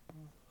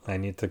I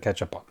need to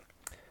catch up on.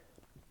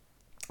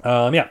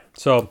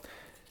 So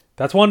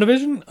that's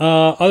WandaVision.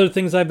 Other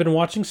things I've been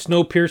watching: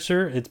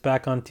 Snowpiercer. It's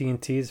back on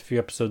TNT. It's a few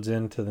episodes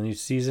into the new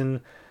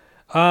season.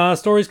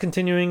 Story's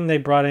continuing. They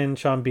brought in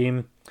Sean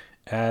Bean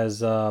as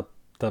the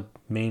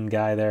main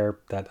guy there.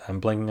 That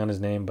I'm blanking on his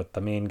name, but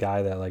the main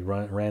guy that like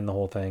ran the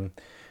whole thing.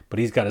 But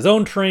he's got his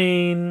own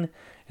train,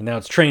 and now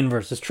it's train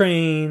versus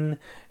train,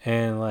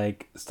 and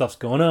like stuff's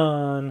going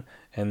on.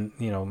 And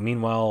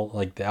meanwhile,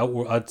 like the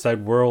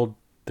outside world,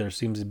 there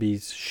seems to be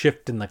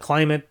shift in the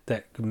climate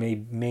that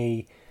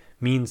may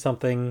mean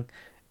something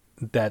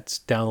that's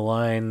down the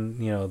line.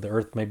 The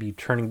Earth may be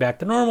turning back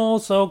to normal,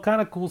 so kind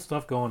of cool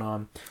stuff going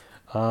on.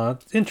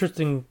 It's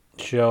interesting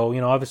show.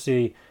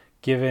 Obviously,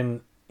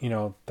 given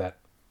that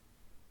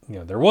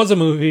there was a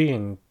movie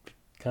and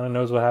kind of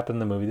knows what happened in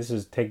the movie. This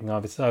is taking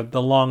obviously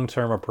the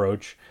long-term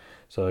approach,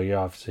 so you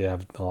obviously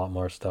have a lot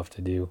more stuff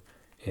to do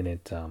in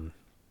it.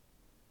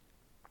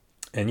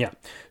 And yeah,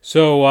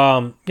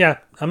 so yeah,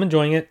 I'm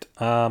enjoying it.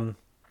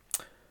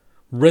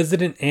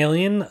 Resident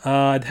Alien.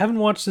 I haven't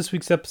watched this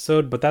week's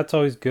episode, but that's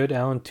always good.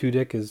 Alan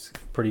Tudyk is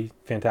pretty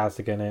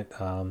fantastic in it. It's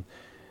a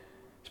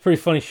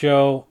pretty funny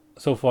show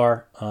so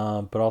far,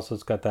 but also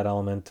it's got that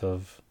element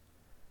of,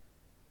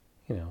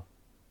 I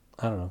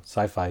don't know,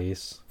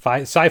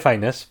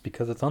 sci-fi-ness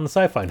because it's on the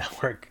Sci-Fi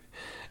Network.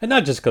 And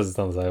not just because it's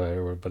on the Sci-Fi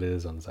Network, but it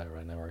is on the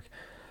Sci-Fi Network.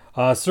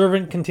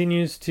 Servant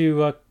continues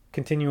to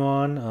continue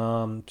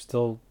on.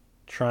 Still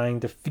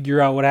trying to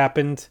figure out what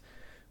happened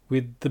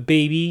with the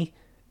baby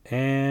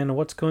and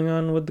what's going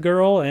on with the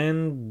girl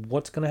and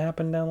what's going to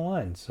happen down the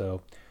line.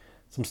 So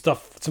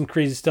some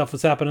crazy stuff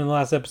was happening in the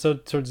last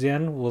episode towards the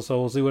end. We'll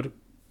see what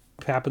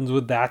happens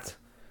with that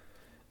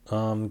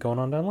going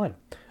on down the line.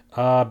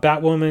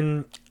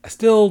 Batwoman,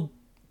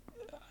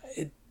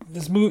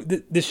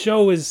 this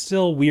show is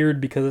still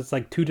weird because it's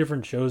like two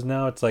different shows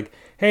now. It's like,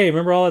 hey,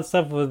 remember all that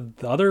stuff with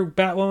the other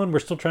Batwoman? We're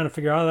still trying to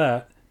figure all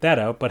that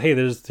out. But hey,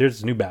 here's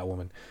this new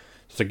Batwoman.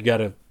 It's like you got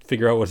to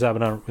figure out what's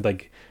happening with,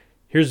 like,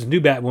 here's new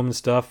Batwoman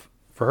stuff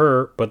for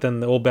her, but then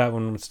the old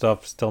Batwoman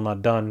stuff still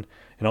not done,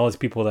 and all these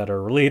people that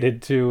are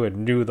related to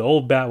and knew the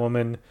old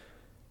Batwoman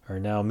are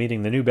now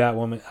meeting the new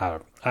Batwoman. I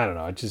don't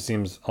know. It just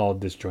seems all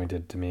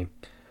disjointed to me.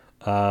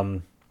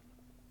 And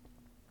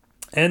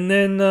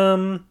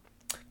then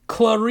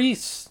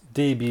Clarice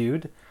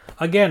debuted.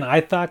 Again,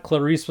 I thought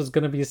Clarice was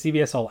going to be a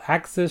CBS All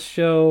Access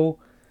show.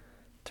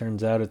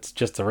 Turns out it's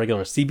just a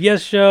regular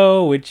CBS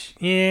show, which,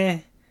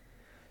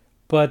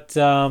 But,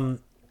 for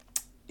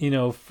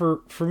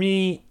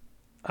me,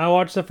 I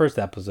watched the first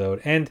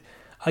episode. And,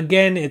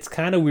 again, it's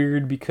kind of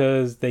weird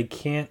because they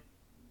can't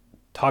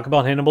talk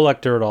about Hannibal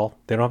Lecter at all.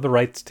 They don't have the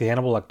rights to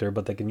Hannibal Lecter,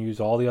 but they can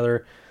use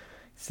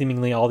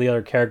seemingly all the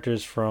other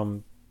characters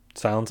from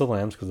Silence of the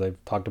Lambs, because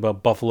they've talked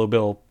about Buffalo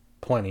Bill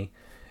plenty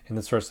in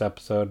this first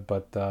episode.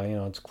 But,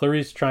 it's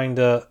Clarice trying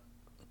to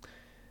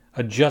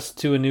adjust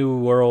to a new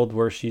world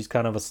where she's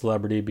kind of a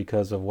celebrity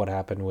because of what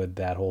happened with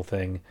that whole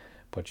thing.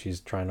 But she's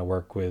trying to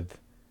work with,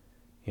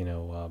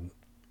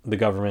 the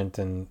government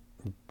and,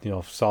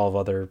 solve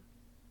other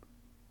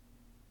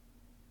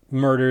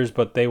murders.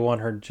 But they want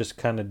her just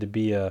kind of to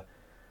be a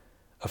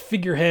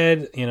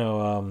figurehead,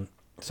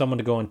 someone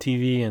to go on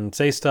TV and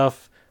say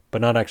stuff, but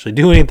not actually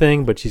do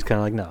anything. But she's kind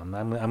of like, no,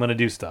 I'm going to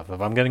do stuff.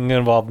 If I'm getting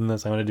involved in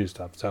this, I'm going to do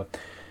stuff. So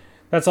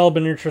that's all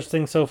been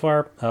interesting so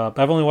far.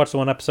 I've only watched the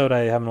one episode. I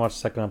haven't watched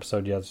the second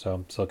episode yet, so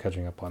I'm still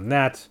catching up on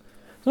that.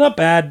 It's not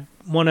bad.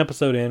 One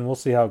episode in. We'll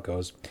see how it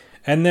goes.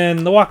 And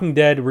then The Walking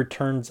Dead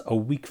returns a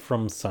week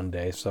from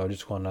Sunday. So I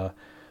just want to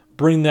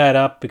bring that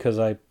up because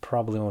I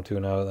probably won't do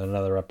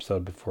another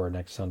episode before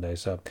next Sunday.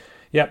 So,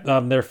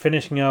 they're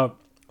finishing out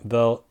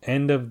the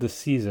end of the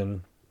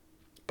season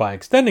by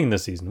extending the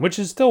season, which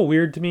is still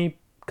weird to me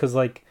because,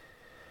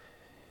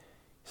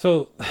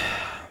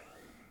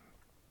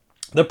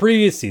 the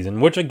previous season,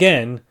 which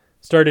again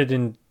started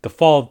in the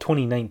fall of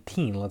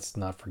 2019, let's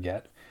not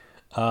forget,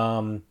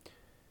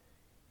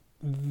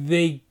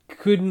 they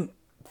couldn't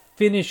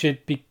finish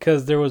it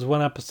because there was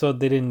one episode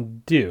they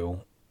didn't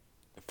do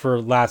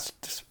for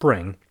last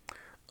spring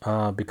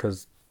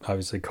because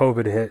obviously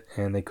COVID hit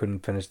and they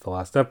couldn't finish the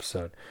last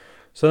episode.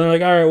 So they're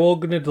like, all right, we're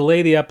going to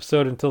delay the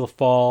episode until the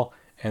fall,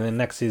 and then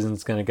next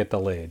season's going to get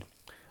delayed.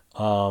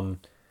 So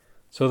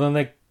then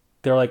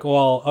they're like,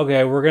 well,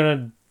 okay, we're going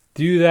to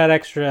do that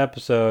extra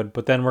episode,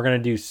 but then we're going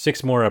to do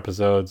 6 more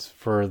episodes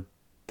for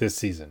this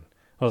season.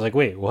 I was like,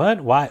 wait,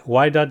 what?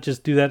 Why not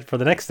just do that for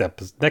the next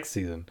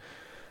season?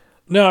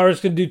 No, we're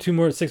just going to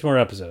do 6 more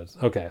episodes.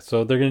 Okay,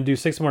 so they're going to do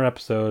 6 more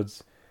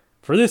episodes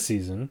for this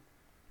season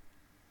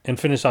and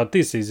finish out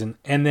this season.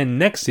 And then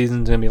next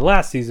season's going to be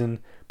last season,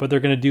 but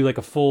they're going to do like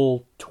a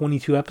full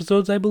 22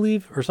 episodes, I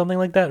believe, or something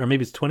like that. Or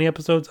maybe it's 20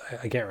 episodes.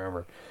 I can't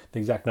remember the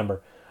exact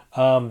number.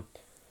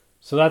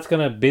 So that's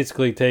going to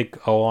basically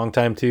take a long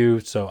time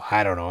too. So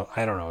I don't know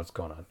what's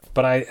going on.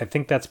 But I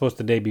think that's supposed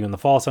to debut in the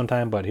fall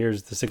sometime. But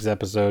here's the 6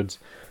 episodes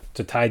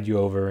to tide you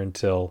over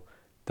until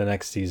the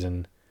next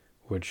season,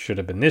 which should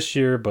have been this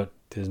year, but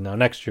is now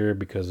next year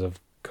because of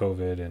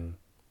COVID. And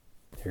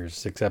here's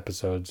 6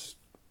 episodes.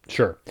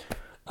 Sure.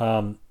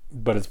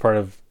 But it's part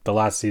of the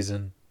last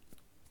season,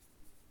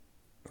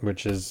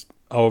 which is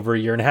over a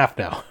year and a half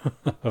now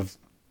of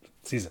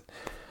season.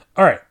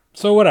 All right.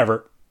 So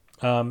whatever.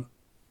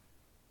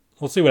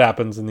 We'll see what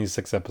happens in these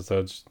 6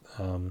 episodes.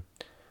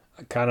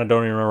 I kind of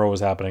don't even remember what was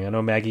happening. I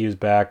know Maggie was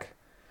back.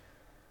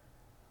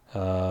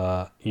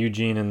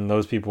 Eugene and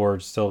those people were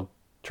still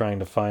trying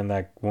to find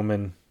that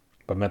woman,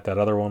 but met that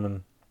other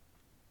woman.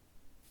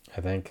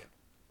 I think.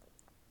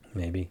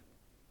 Maybe.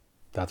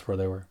 That's where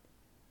they were.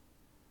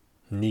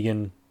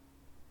 Negan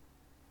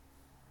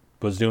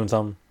was doing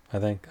something, I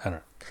think. I don't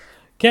know.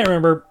 Can't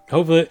remember.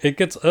 Hopefully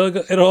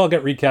it'll all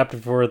get recapped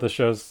before the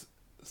shows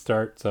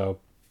start, so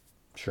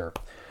sure.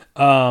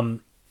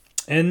 And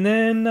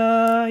then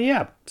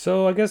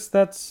so I guess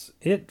that's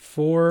it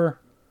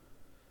for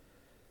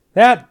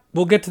that.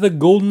 we'll get to the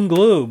Golden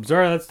Globes. All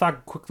right, let's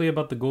talk quickly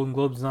about the Golden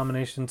Globes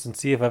nominations and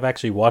see if I've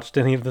actually watched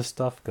any of this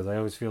stuff, because I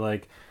always feel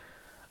like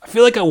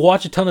I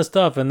watch a ton of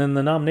stuff, and then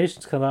the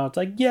nominations come out. It's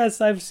like,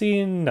 yes, I've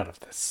seen none of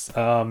this.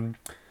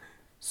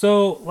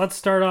 So let's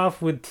start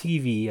off with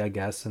TV, I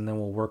guess, and then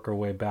we'll work our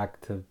way back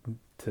to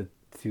the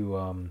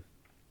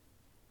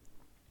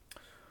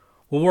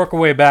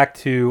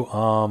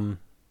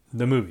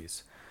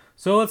movies.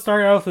 So let's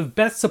start off with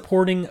Best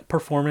Supporting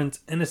Performance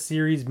in a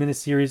Series,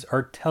 Miniseries,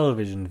 or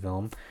Television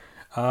Film.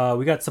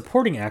 We got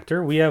Supporting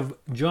Actor. We have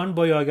John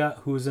Boyega,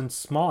 who was in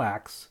Small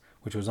Axe,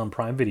 which was on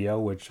Prime Video,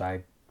 which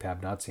I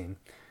have not seen,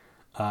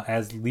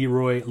 as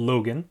Leroy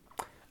Logan.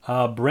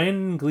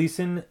 Brandon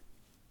Gleeson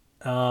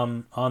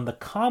on The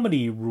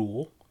Comedy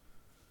Rule,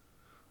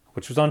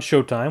 which was on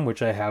Showtime,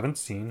 which I haven't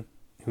seen.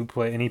 He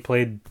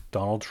played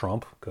Donald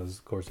Trump, because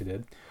of course he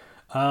did.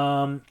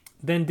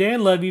 Then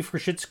Dan Levy for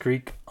Schitt's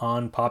Creek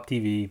on Pop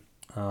TV,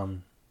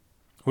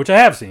 which I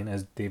have seen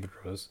as David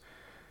Rose.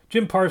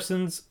 Jim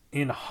Parsons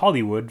in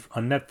Hollywood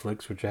on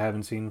Netflix, which I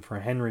haven't seen, for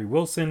Henry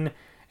Wilson.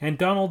 And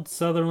Donald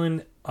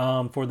Sutherland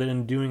for The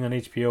Undoing on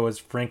HBO as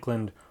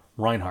Franklin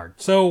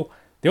Reinhardt. So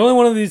the only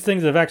one of these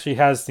things I've actually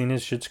has seen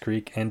is Schitt's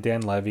Creek and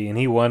Dan Levy, and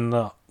he won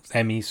the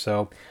Emmy.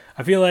 So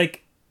I feel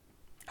like,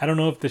 I don't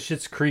know if the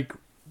Schitt's Creek,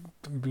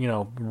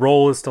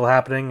 role is still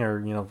happening, or,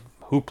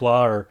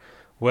 hoopla or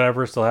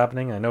whatever is still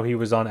happening. I know he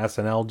was on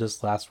SNL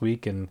just last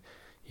week, and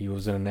he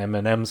was in an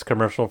M&M's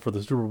commercial for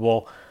the Super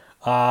Bowl.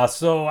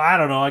 So I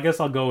don't know. I guess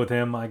I'll go with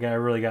him. I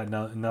really got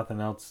nothing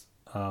else.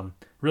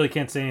 Really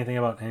can't say anything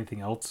about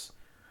anything else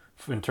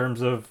in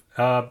terms of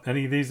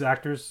any of these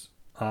actors.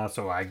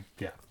 So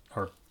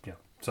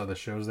the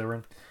shows they were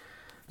in.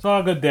 So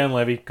I'll go Dan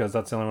Levy, because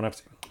that's the only one I've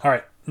seen. All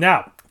right,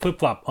 now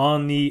flip-flop.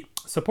 On the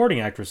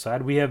supporting actress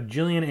side, we have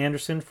Gillian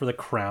Anderson for The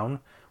Crown,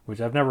 which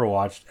I've never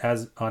watched,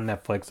 as on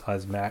Netflix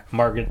as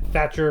Margaret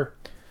Thatcher.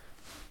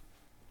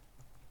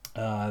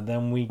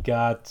 Then we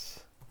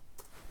got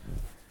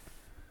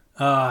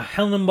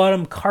Helen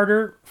Bonham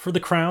Carter for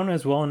The Crown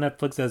as well on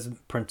Netflix as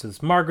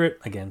Princess Margaret.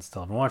 Again,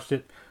 still haven't watched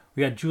it.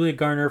 We got Julia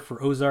Garner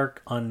for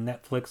Ozark on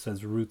Netflix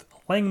as Ruth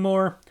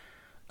Langmore.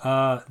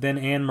 Then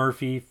Anne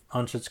Murphy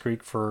on Schitt's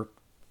Creek for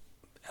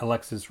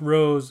Alexis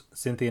Rose.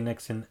 Cynthia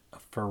Nixon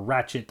for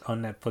Ratchet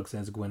on Netflix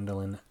as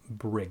Gwendolyn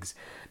Briggs.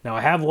 Now,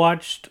 I have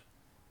watched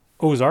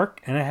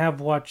Ozark and I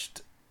have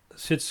watched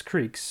Schitt's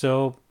Creek,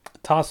 so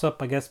toss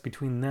up, I guess,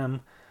 between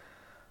them.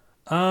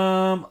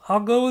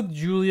 I'll go with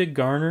Julia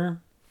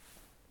Garner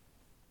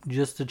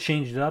just to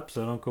change it up,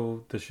 so I don't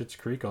go the Schitt's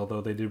Creek,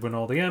 although they did win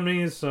all the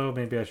Emmys, so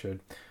maybe I should.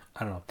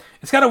 I don't know.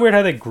 It's kind of weird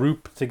how they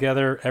group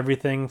together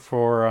everything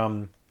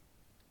for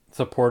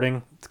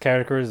supporting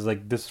categories.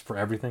 Like, this is for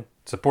everything.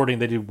 Supporting,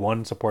 they do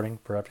one supporting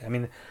for everything. I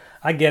mean,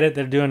 I get it.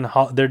 They're doing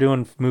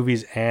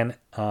movies and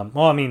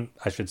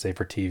I should say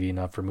for TV,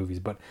 not for movies,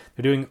 but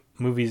they're doing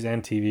movies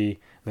and TV,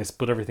 and they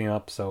split everything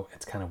up, so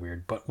it's kind of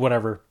weird. But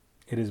whatever,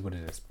 it is what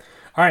it is.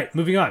 All right,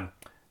 moving on.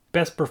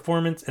 Best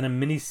performance in a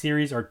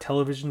miniseries or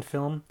television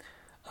film.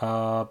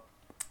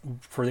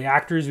 For the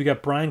actors, we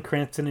got Bryan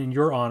Cranston in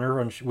Your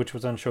Honor, which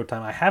was on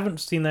Showtime. I haven't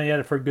seen that yet.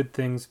 I've heard good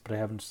things, but I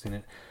haven't seen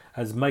it.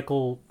 As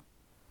Michael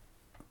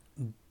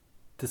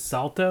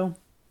DeSalto.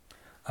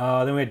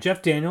 Then we had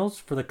Jeff Daniels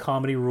for The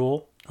Comedy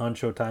Rule on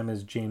Showtime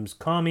as James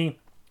Comey.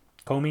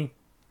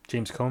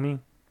 James Comey?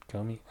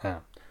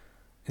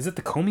 Is it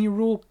The Comey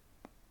Rule?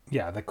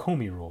 Yeah, The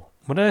Comey Rule.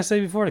 What did I say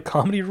before? The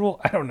Comedy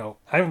Rule? I don't know.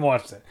 I haven't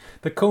watched it.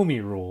 The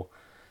Comey Rule.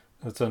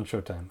 It's on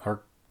Showtime.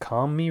 Or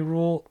Comey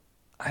Rule?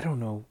 I don't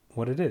know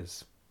what it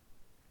is.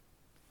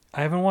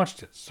 I haven't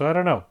watched it, so I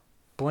don't know.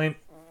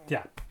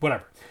 Yeah,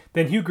 whatever.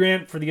 Then Hugh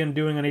Grant for The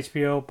Undoing on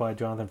HBO by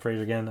Jonathan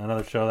Fraser. Again,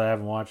 another show that I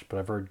haven't watched, but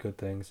I've heard good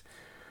things.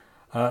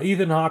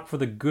 Ethan Hawke for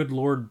The Good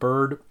Lord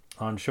Bird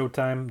on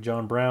Showtime.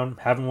 John Brown,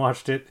 haven't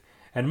watched it.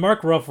 And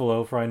Mark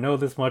Ruffalo for I Know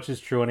This Much Is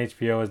True on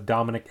HBO as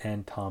Dominic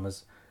and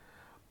Thomas.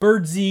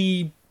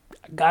 Birdsey,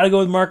 gotta go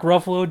with Mark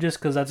Ruffalo just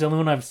because that's the only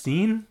one I've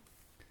seen.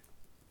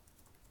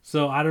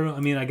 So I don't know.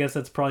 I mean, I guess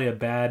that's probably a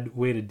bad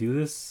way to do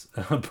this,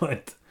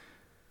 but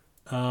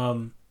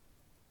you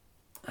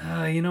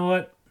know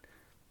what?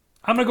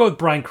 I'm gonna go with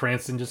Bryan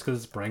Cranston just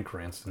because it's Bryan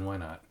Cranston. Why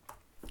not?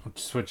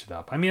 Let's switch it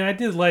up. I mean, I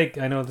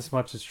Know This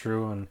Much Is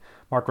True, and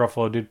Mark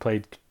Ruffalo did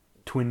play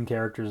twin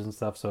characters and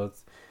stuff, so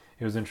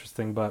it was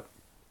interesting. But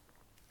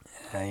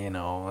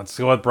let's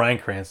go with Bryan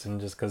Cranston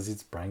just because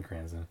he's Bryan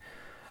Cranston.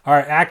 All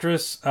right,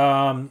 actress.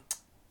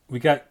 We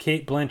got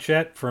Cate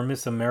Blanchett for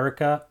Mrs.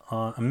 America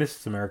on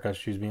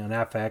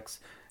FX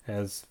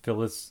as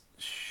Phyllis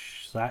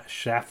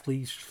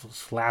Schlafly.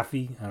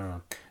 I don't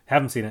know.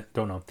 Haven't seen it.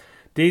 Don't know.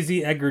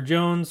 Daisy Edgar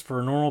Jones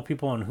for Normal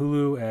People on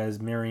Hulu as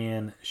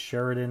Marianne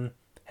Sheridan.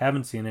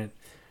 Haven't seen it.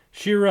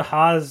 Shira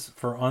Haas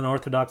for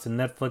Unorthodox on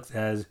Netflix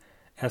as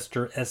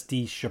Esther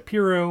S.D.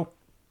 Shapiro.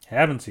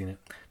 Haven't seen it.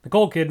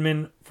 Nicole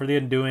Kidman for The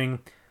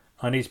Undoing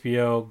on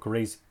HBO.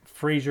 Grace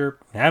Fraser.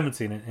 Haven't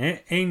seen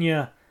it.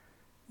 Anya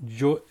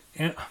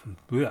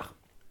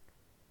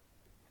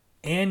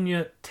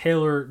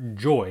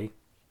Taylor-Joy.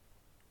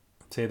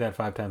 Say that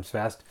 5 times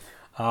fast.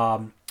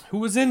 Who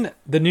was in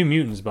the New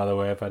Mutants, by the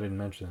way, if I didn't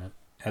mention it,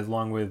 as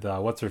along with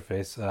what's her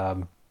face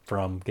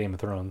from Game of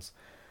Thrones.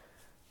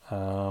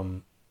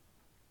 Arya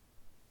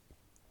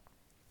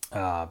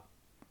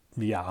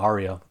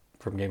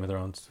from Game of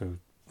Thrones, who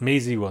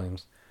Maisie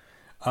Williams.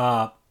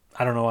 I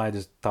don't know why I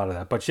just thought of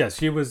that, but yes,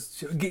 she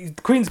was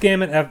Queen's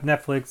Gambit at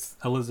Netflix.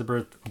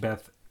 Elizabeth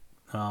Beth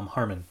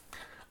Harmon.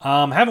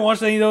 Haven't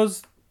watched any of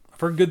those. I've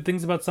heard good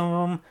things about some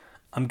of them.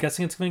 I'm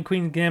guessing it's going to be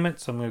Queen's Gambit,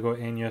 so I'm going to go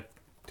Anya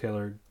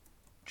Taylor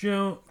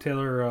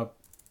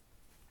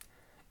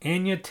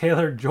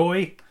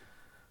Joy.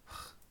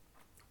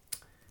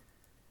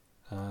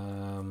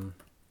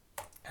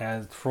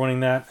 As for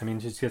winning that, I mean,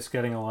 she's just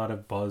getting a lot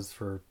of buzz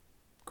for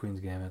Queen's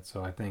Gambit,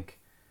 so I think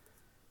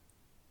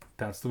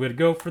that's the way to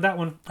go for that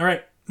one. All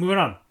right, moving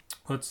on.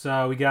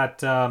 We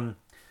got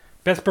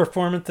best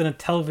performance in a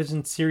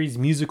television series,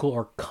 musical,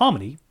 or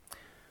comedy.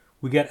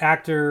 We got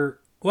actor.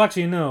 Well,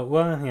 actually, no.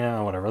 Well, yeah,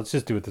 whatever. Let's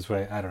just do it this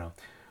way. I don't know.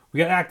 We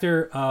got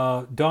actor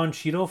Don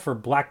Cheadle for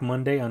Black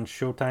Monday on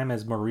Showtime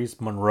as Maurice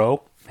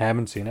Monroe.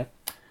 Haven't seen it.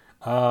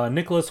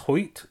 Nicholas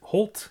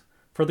Holt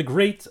for The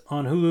Great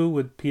on Hulu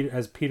with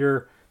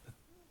Peter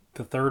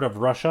the Third of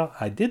Russia.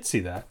 I did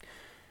see that.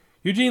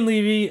 Eugene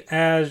Levy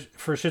as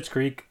for Schitt's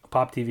Creek,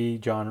 Pop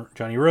TV,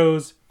 Johnny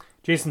Rose.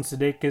 Jason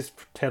Sudeikis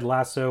for Ted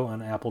Lasso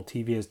on Apple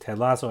TV as Ted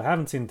Lasso. I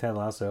haven't seen Ted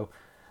Lasso.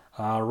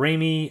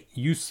 Rami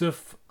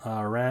Youssef,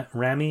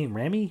 Rami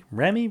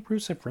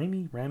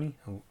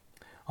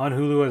on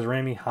Hulu as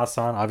Rami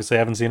Hassan. Obviously, I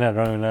haven't seen it. I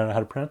don't even know how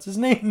to pronounce his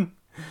name.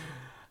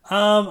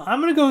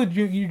 I'm gonna go with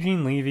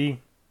Eugene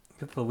Levy.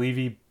 Get the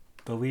Levy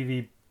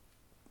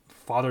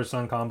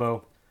father-son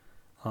combo.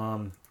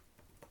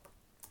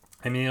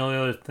 I mean, the only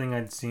other thing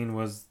I'd seen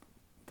was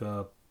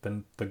the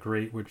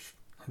Great, which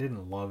I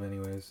didn't love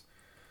anyways.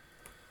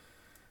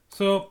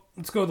 So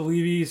let's go with the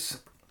Levys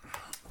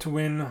to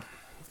win.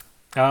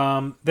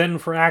 Then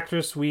for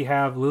actress, we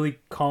have Lily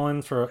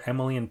Collins for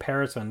Emily in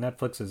Paris on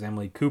Netflix as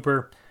Emily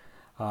Cooper.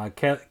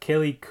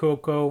 Kaylee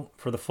Cuoco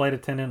for The Flight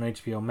Attendant on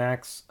HBO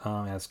Max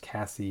as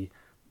Cassie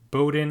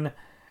Bowden.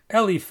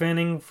 Ellie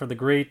Fanning for The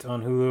Great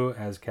on Hulu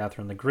as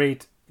Catherine the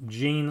Great.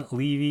 Jane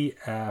Levy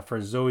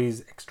for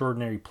Zoe's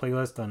Extraordinary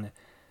Playlist on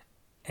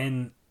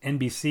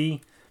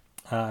NBC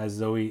as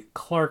Zoe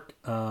Clark.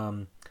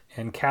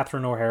 And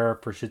Catherine O'Hara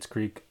for Schitt's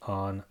Creek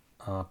on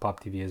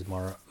Pop TV as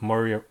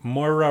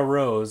Moira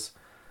Rose.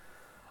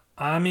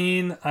 I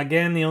mean,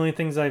 again, the only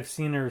things I've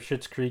seen are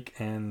Schitt's Creek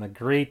and The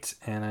Great,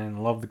 and I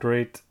love The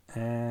Great,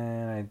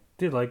 and I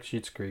did like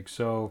Schitt's Creek,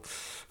 so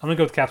I'm gonna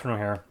go with Catherine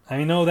O'Hara.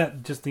 I know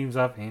that just leaves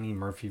off Annie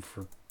Murphy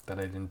for that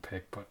I didn't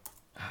pick, but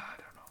I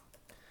don't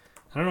know.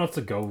 I don't know what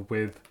to go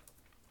with.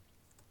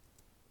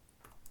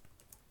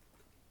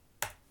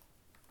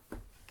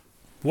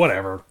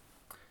 Whatever.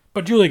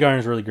 But Julia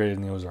Garner's really great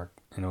in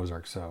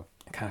Ozark, so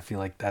I kind of feel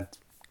like that's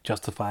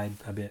justified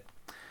a bit.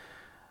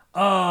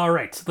 All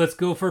right, let's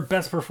go for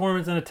best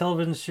performance in a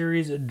television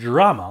series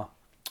drama.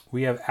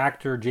 We have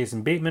actor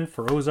Jason Bateman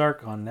for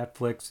Ozark on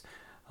Netflix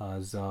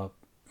as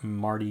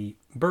Marty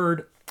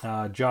Bird.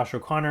 Josh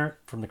O'Connor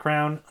from The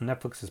Crown on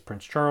Netflix as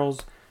Prince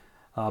Charles.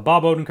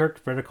 Bob Odenkirk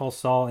for Better Call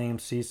Saul,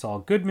 AMC, Saul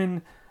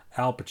Goodman.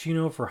 Al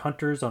Pacino for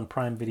Hunters on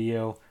Prime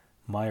Video,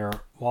 Meyer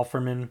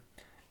Walferman.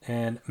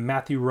 And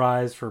Matthew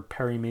Rise for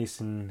Perry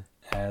Mason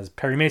as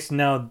Perry Mason.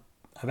 Now,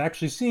 I've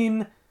actually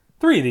seen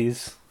 3 of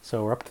these,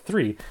 so we're up to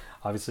 3.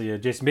 Obviously,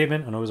 Jason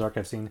Bateman on Ozark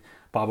I've seen.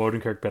 Bob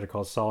Odenkirk, Better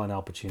Call Saul, and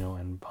Al Pacino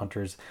and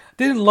Hunters.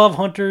 Didn't love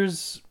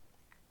Hunters,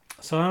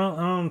 so I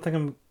don't think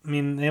I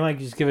mean, they might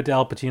just give it to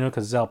Al Pacino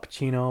because it's Al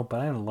Pacino,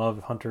 but I didn't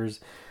love Hunters.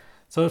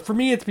 So for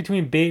me, it's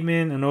between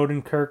Bateman and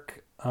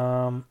Odenkirk.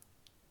 And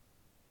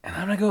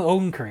I'm going to go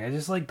Odenkirk. I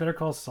just like Better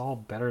Call Saul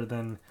better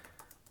than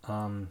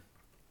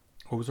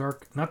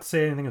Ozark. Not to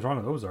say anything is wrong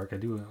with Ozark. I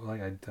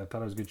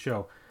thought it was a good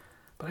show.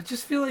 But I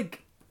just feel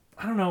like,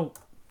 I don't know,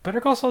 Better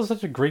Call Saul is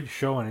such a great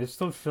show, and I just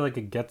don't feel like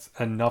it gets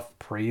enough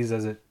praise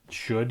as it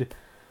should.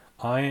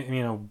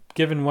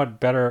 Given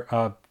what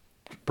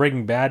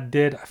Breaking Bad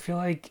did, I feel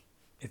like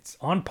it's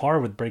on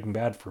par with Breaking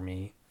Bad for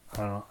me. I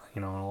don't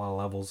know, on a lot of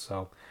levels.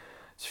 So I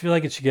just feel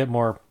like it should get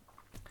more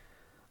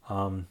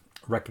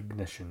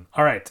recognition.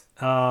 All right.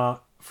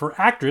 For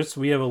actress,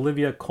 we have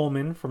Olivia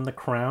Colman from The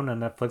Crown on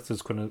Netflix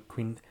as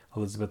Queen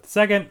Elizabeth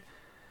II.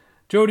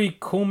 Jodie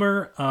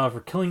Comer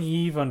for Killing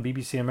Eve on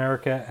BBC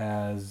America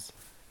as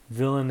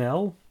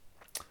Villanelle.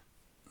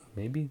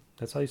 Maybe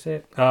that's how you say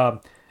it.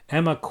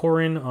 Emma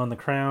Corrin on The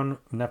Crown,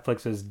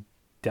 Netflix as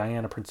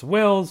Diana, Prince of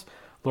Wales.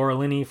 Laura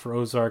Linney for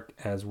Ozark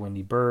as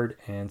Wendy Bird.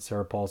 And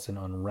Sarah Paulson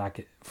on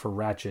Ratchet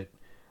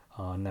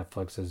on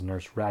Netflix as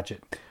Nurse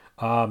Ratchet.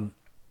 The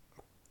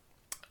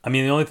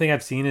only thing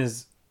I've seen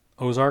is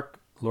Ozark,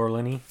 Laura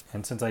Linney.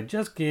 And since I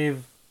just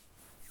gave...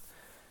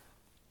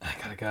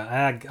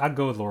 I'd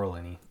go with Laura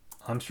Linney.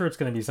 I'm sure it's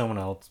going to be someone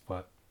else,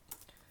 but...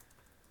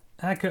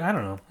 I don't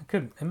know. I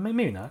could.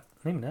 Maybe not.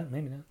 Maybe not. I'm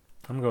going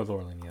to go with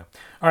Laura Linney, yeah.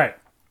 All right.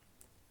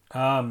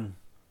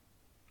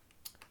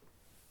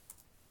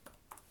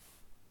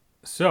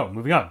 So,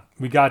 moving on.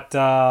 We got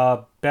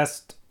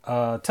best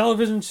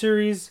television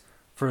series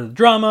For the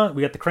drama,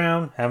 we got The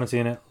Crown. Haven't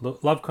seen it.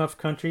 Lovecraft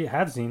Country,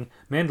 have seen.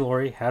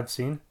 Mandalorian, have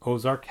seen.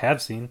 Ozark, have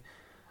seen.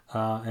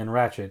 And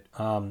Ratchet,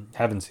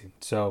 haven't seen.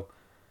 So,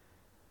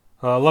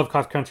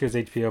 Lovecraft Country is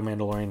HBO,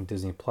 Mandalorian,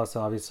 Disney Plus,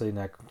 obviously.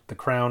 The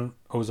Crown,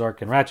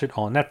 Ozark, and Ratchet,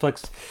 all on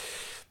Netflix.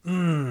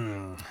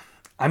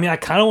 I mean, I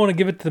kind of want to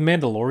give it to The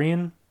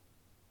Mandalorian,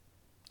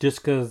 just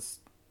because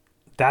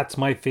that's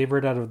my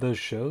favorite out of those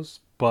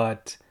shows.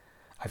 But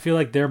I feel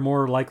like they're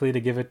more likely to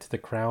give it to The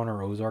Crown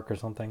or Ozark or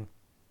something.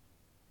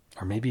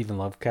 Or maybe even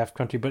Lovecraft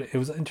Country. But it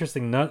was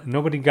interesting.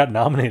 Nobody got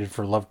nominated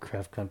for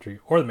Lovecraft Country,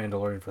 or The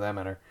Mandalorian for that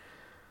matter.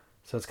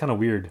 So it's kind of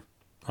weird.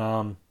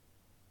 I'm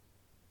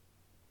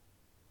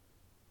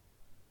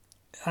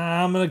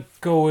going to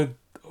go with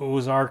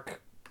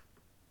Ozark.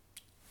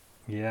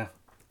 Yeah.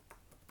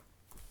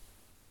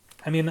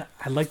 I mean,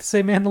 I'd like to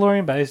say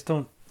Mandalorian, but I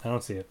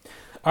don't see it.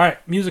 All right,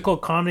 musical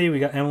comedy. We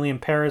got Emily in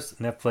Paris,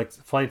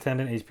 Netflix, Flight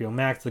Attendant, HBO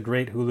Max, The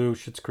Great, Hulu,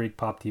 Schitt's Creek,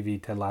 Pop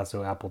TV, Ted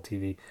Lasso, Apple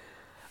TV.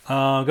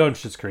 Go in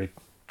Schitt's Creek.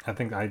 I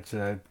think I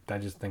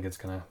just think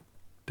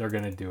they're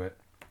gonna do it.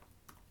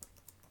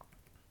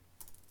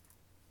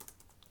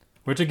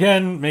 Which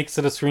again makes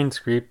it a screen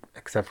sweep,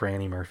 except for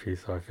Annie Murphy,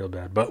 so I feel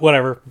bad. But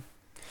whatever.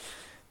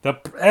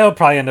 It'll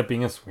probably end up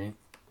being a sweep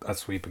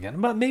again.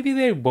 But maybe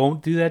they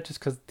won't do that just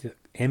because the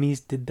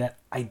Emmys did that.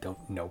 I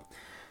don't know.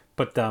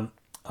 But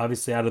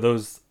obviously, out of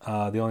those,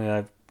 the only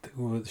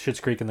Schitt's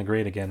Creek and The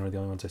Great again were the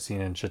only ones I've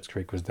seen, and Schitt's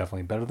Creek was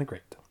definitely better than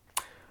Great.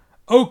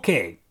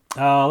 Okay,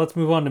 let's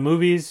move on to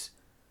movies.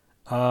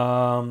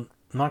 I'm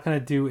not gonna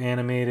do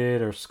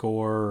animated or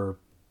score or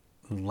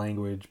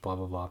language, blah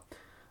blah blah.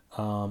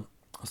 I'll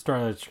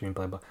start with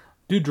screenplay, but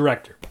do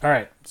director. All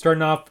right,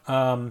 starting off.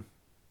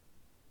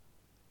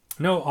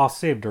 No, I'll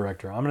save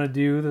director. I'm gonna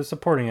do the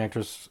supporting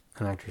actress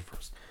and actress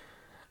first.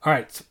 All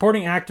right,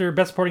 supporting actor,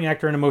 best supporting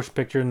actor in a motion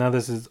picture. Now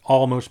this is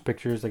all motion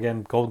pictures.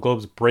 Again, Golden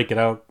Globes break it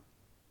out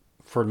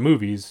for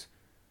movies,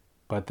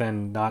 but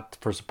then not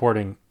for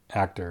supporting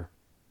actor.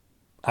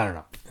 I don't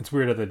know. It's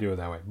weird that they do it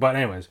that way. But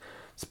anyways,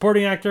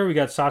 supporting actor, we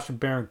got Sacha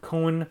Baron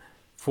Cohen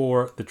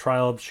for The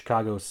Trial of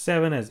Chicago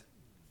 7 as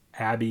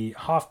Abby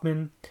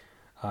Hoffman.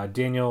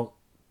 Daniel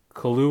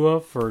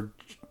Kaluuya for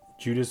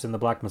Judas and the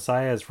Black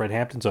Messiah as Fred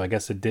Hampton. So I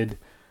guess it did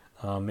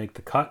make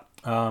the cut.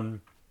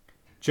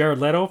 Jared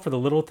Leto for The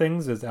Little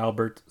Things as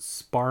Albert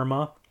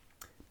Sparma.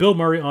 Bill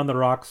Murray on the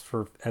Rocks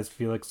as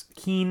Felix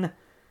Keene.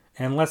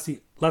 And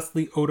Leslie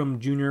Odom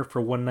Jr.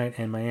 for One Night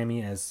in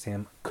Miami as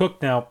Sam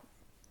Cooke. Now,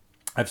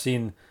 I've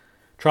seen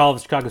Trial of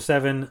Chicago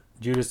 7,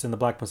 Judas and the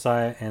Black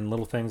Messiah, and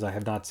Little Things. I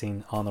have not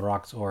seen On the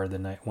Rocks or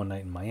One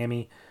Night in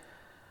Miami.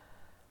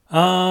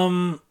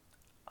 I'm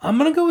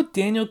going to go with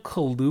Daniel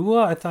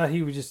Kaluuya. I thought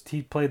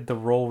he played the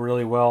role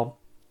really well.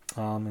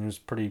 And he was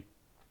pretty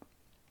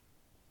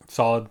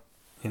solid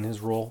in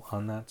his role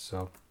on that,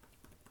 so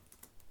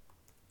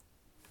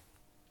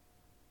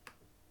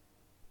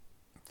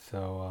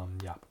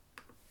yeah.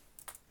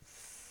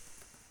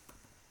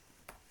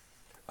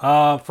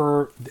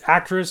 For the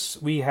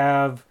actress, we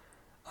have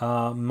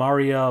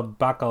Maria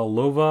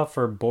Bakalova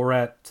for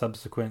Borat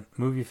subsequent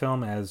movie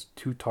film as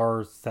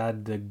Tutar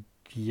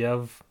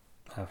Sadegiev.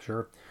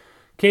 Sure.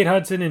 Kate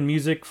Hudson in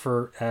music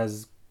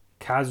as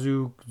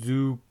Kazu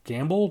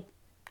Gamble.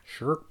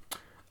 Sure.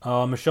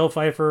 Michelle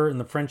Pfeiffer in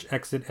The French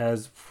Exit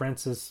as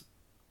Frances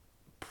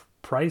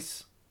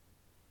Price.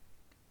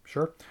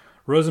 Sure.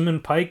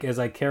 Rosamund Pike as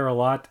I Care a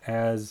Lot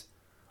as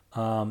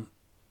Marla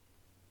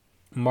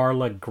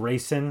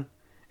Grayson.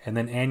 And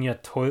then Anya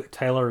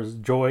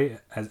Taylor-Joy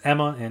as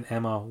Emma and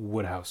Emma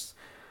Woodhouse.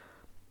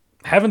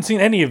 Haven't seen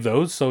any of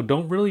those, so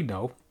don't really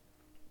know.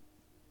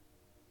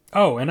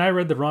 Oh, and I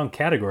read the wrong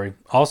category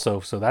also,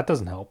 so that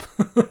doesn't help.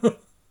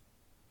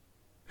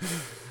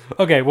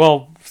 Okay,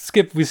 well,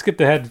 we skipped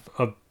ahead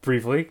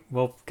briefly.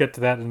 We'll get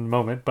to that in a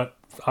moment, but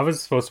I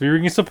was supposed to be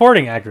reading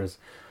supporting actress.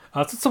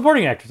 It's a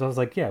supporting actress. I was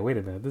like, yeah, wait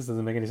a minute. This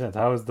doesn't make any sense.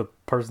 How is the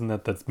person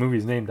that movie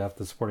is named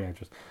after the supporting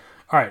actress?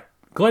 All right.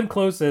 Glenn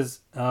Close as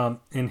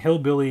in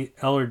Hillbilly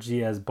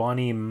Elegy as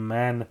Bonnie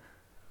Marna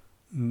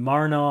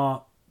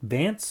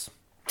Vance.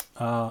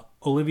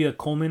 Olivia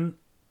Colman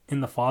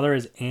in The Father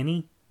as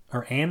Anne,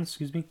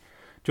 excuse me.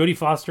 Jodie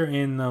Foster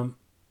in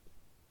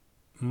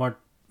what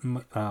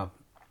the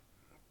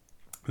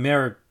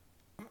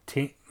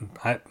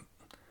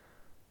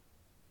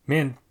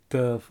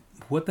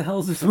hell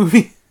is this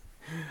movie?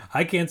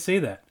 I can't say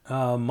that.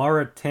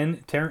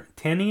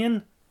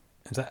 Mauritanian?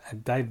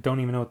 I don't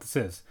even know what this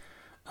is.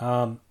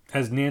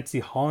 As Nancy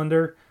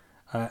Hollander.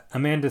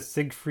 Amanda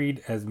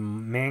Siegfried as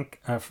Mank,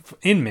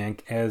 in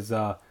Mank as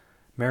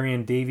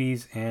Marion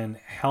Davies, and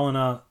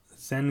Helena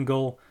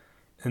Zengel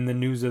in The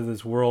News of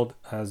This World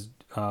as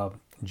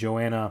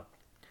Joanna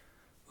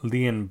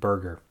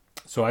Leonberger.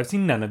 So I've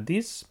seen none of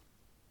these.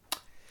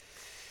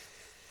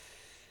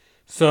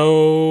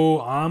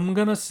 So I'm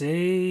going to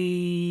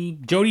say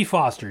Jodie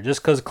Foster,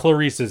 just because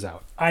Clarice is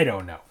out. I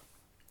don't know.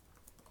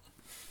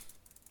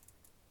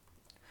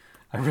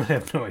 I really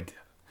have no idea.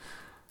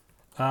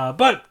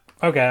 But,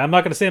 okay, I'm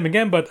not going to say them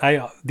again, but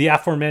the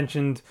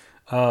aforementioned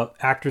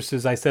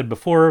Actresses I said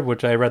before,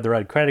 which I read the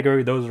right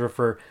category, those were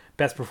for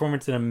Best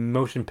Performance in a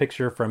Motion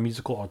Picture for a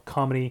Musical or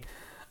Comedy.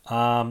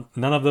 None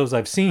of those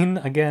I've seen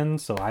again,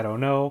 so I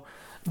don't know.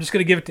 I'm just going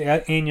to give it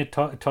to Anya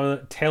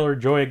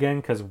Taylor-Joy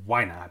again, because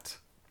why not?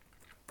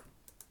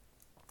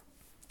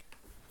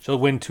 She'll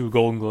win 2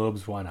 Golden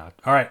Globes, why not?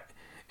 All right,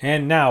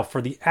 and now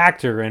for the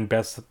actor in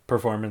Best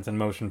Performance in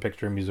Motion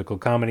Picture and Musical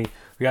Comedy,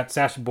 we got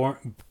Sacha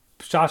Baron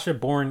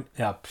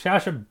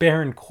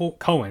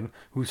Cohen,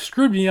 who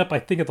screwed me up, I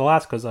think, at the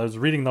last because I was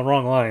reading the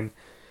wrong line.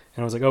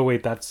 And I was like, oh,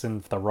 wait, that's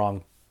in the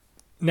wrong...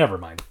 Never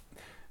mind.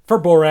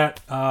 For Borat,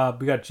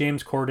 we got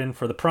James Corden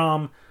for The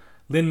Prom,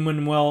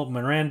 Lin-Manuel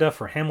Miranda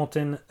for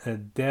Hamilton,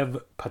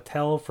 Dev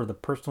Patel for The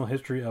Personal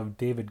History of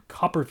David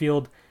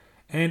Copperfield,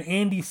 and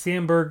Andy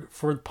Samberg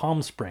for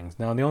Palm Springs.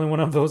 Now, the only one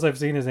of those I've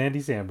seen is Andy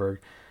Samberg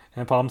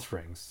and Palm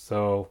Springs.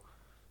 So,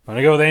 I'm going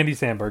to go with Andy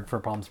Samberg for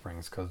Palm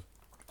Springs because,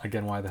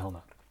 again, why the hell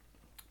not?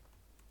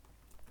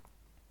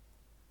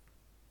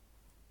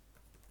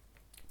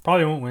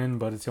 Probably won't win,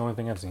 but it's the only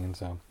thing I've seen,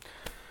 so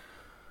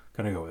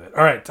gonna go with it.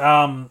 All right,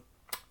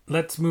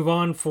 let's move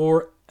on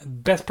for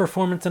Best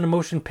Performance in a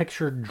Motion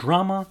Picture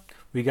Drama.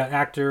 We got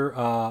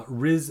actor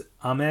Riz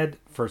Ahmed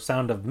for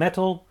Sound of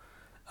Metal,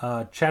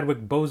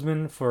 Chadwick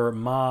Boseman for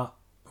Ma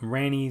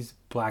Rainey's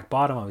Black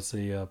Bottom,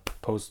 obviously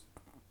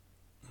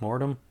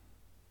post-mortem.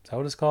 Is that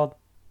what it's called?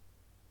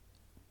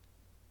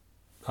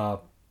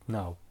 No.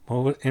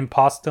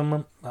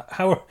 Impostum?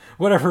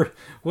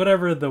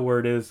 Whatever the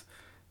word is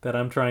that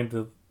I'm trying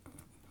to...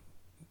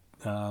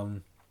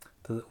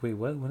 wait,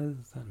 what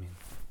does that mean?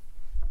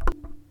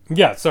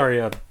 Yeah, sorry.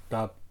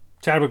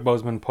 Chadwick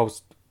Boseman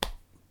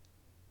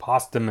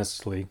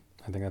posthumously,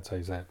 I think that's how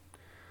you say it.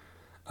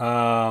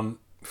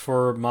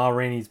 For Ma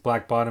Rainey's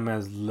Black Bottom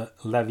as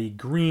Levy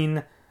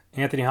Green,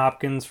 Anthony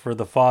Hopkins for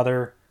The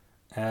Father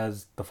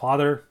as the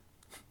father,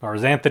 or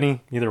as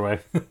Anthony, either way.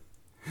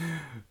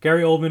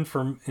 Gary Oldman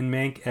in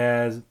Mank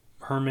as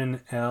Herman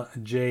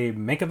J.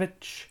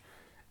 Mankiewicz,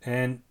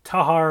 and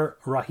Tahar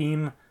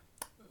Rahim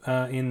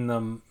in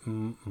the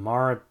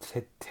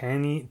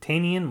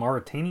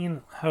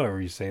Mauritanian,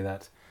 however you say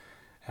that,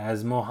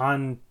 as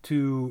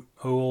Mohantu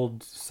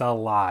Old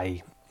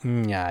Salai.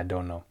 Yeah, I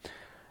don't know.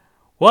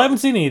 Well, I haven't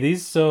seen any of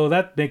these, so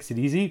that makes it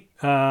easy.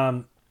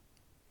 Gary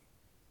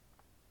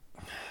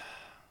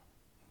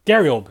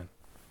Oldman.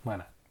 Why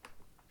not?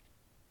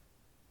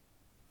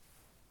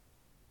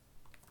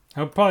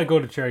 I would probably go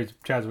to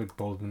Chadwick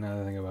Boseman now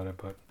that I think about it,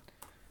 but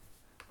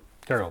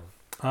Gary Oldman.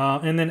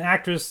 And then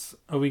actress,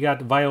 we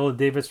got Viola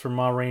Davis from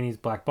Ma Rainey's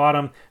Black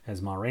Bottom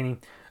as Ma Rainey.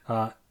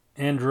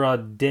 Andra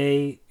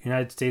Day,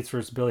 United States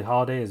vs. Billie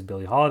Holiday as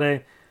Billie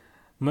Holiday.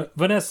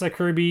 Vanessa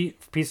Kirby,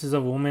 Pieces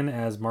of Woman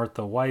as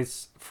Martha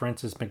Weiss.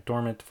 Frances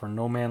McDormand for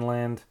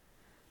Nomadland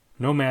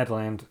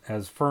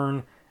as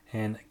Fern.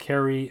 And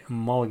Carey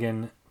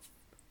Mulligan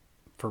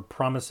for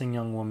Promising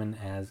Young Woman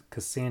as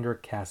Cassandra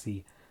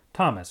Cassie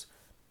Thomas.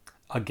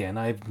 Again,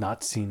 I've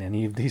not seen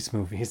any of these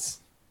movies.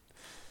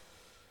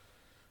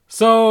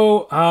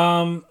 So,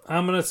 I'm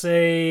going to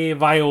say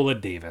Viola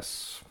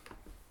Davis.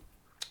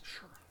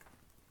 Sure.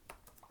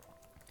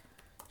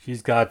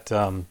 She's got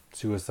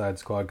Suicide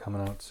Squad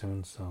coming out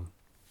soon, so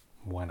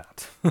why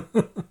not?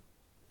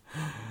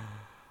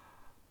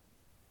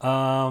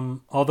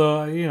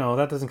 Although,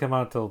 that doesn't come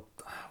out till...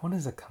 When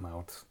does it come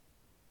out?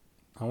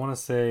 I want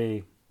to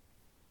say...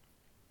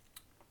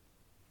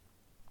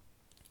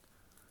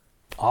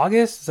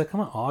 August? Does that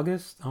come out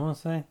August? I want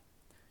to say.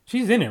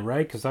 She's in it,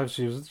 right? Because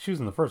she was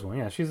in the first one.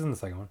 Yeah, she's in the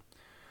second one.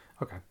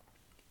 Okay.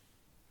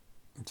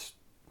 Just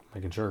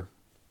making sure.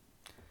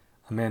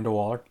 Amanda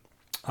Waller.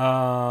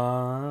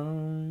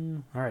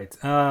 All right.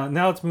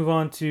 Now let's move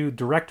on to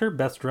director.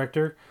 Best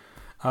director.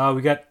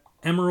 We got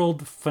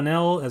Emerald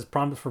Fennell as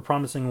for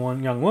Promising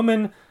Young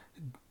Woman.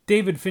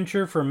 David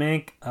Fincher for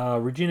Mank.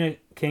 Regina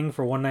King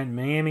for One Night in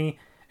Miami.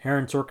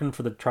 Aaron Sorkin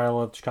for The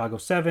Trial of Chicago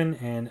 7.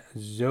 And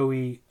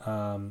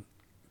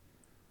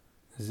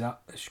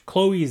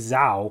Chloe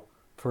Zhao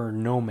for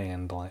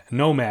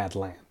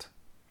Nomadland.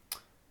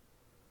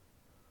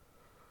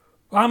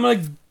 I'm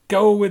going to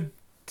go with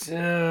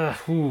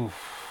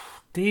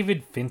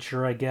David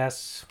Fincher, I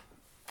guess.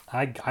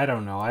 I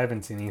don't know. I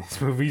haven't seen any of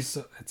these movies.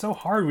 It's so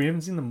hard. We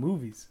haven't seen the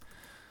movies.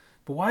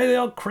 But why are they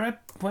all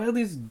crap? Why are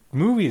these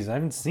movies I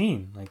haven't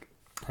seen? Like,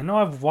 I know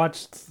I've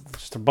watched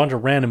just a bunch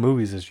of random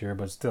movies this year,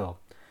 but still.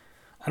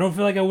 I don't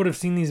feel like I would have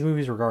seen these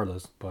movies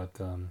regardless, but...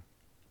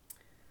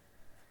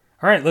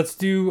 All right, let's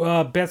do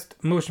Best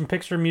Motion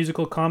Picture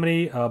Musical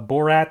Comedy,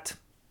 Borat,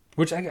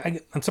 which I'm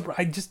surprised,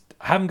 I just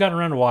haven't gotten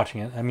around to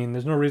watching it. I mean,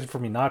 there's no reason for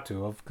me not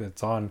to.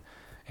 It's on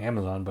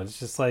Amazon, but it's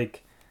just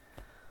like,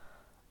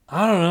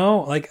 I don't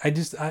know. Like,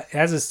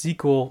 as a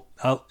sequel,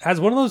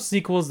 as one of those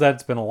sequels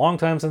that's been a long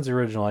time since the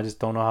original, I just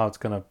don't know how it's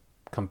going to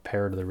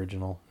compare to the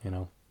original,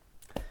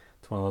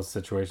 It's one of those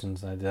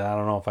situations. I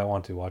don't know if I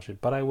want to watch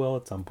it, but I will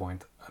at some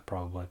point,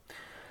 probably.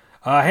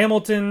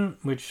 Hamilton,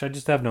 which I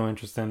just have no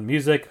interest in.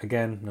 Music,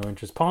 again, no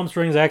interest. Palm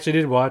Springs, I actually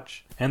did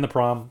watch. And The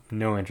Prom,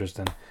 no interest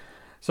in.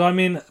 So, I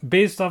mean,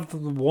 based off the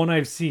one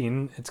I've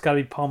seen, it's got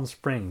to be Palm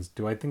Springs.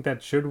 Do I think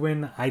that should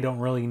win? I don't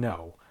really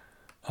know.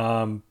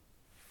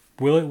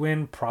 Will it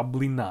win?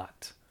 Probably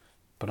not.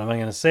 But am I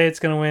going to say it's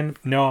going to win?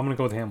 No, I'm going to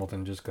go with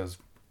Hamilton just because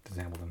it's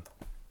Hamilton.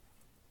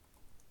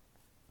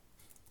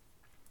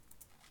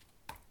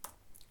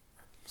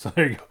 So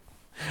there you go.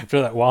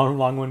 After that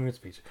long-winded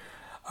speech.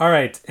 All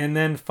right, and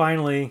then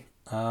finally,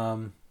 did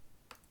I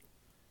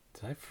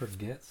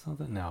forget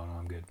something? No,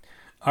 I'm good.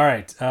 All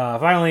right,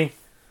 finally,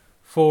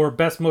 for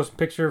Best Motion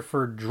Picture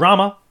for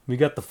Drama, we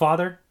got The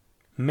Father,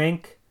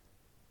 Mank,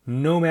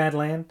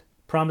 Nomadland,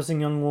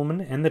 Promising Young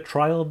Woman, and The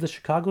Trial of the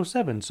Chicago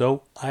 7.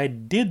 So I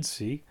did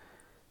see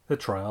The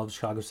Trial of the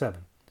Chicago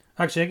 7.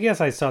 Actually, I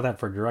guess I saw that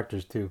for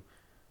directors too.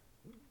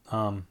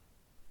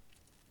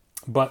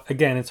 But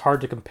again, it's hard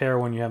to compare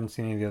when you haven't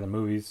seen any of the other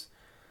movies.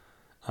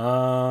 Do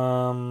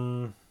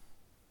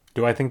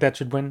I think that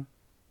should win?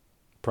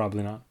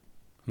 Probably not.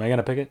 Am I going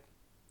to pick it?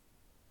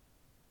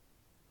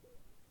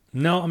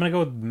 No, I'm going to go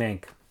with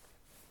Mank.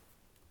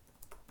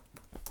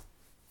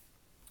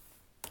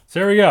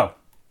 So there we go.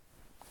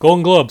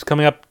 Golden Globes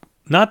coming up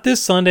not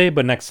this Sunday,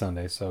 but next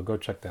Sunday. So go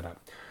check that out.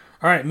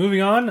 All right,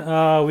 moving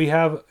on. We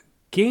have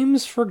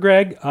games for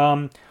Greg.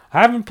 I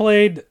haven't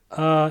played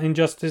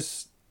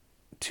Injustice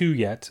 2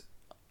 yet.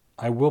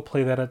 I will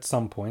play that at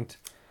some point.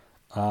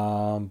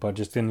 But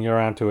just didn't get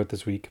around to it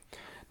this week.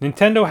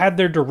 Nintendo had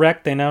their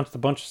Direct. They announced a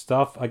bunch of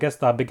stuff. I guess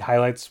the big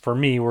highlights for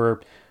me were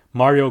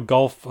Mario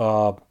Golf,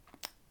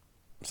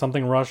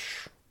 something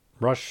Rush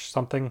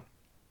something.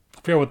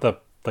 I forget what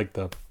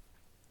the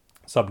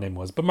sub name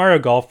was, but Mario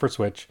Golf for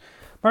Switch.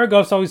 Mario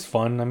Golf's always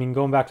fun. I mean,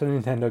 going back to the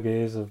Nintendo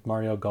days of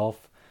Mario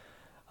Golf.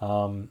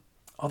 Although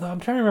I'm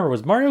trying to remember,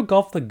 was Mario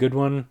Golf the good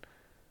one?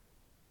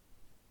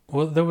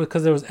 Well, there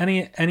was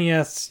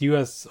NES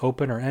US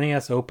Open or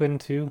NES Open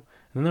too, and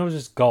then there was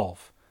just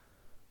Golf.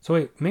 So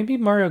wait, maybe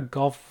Mario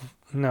Golf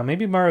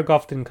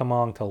didn't come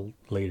along till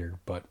later,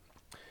 but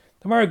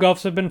the Mario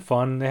Golfs have been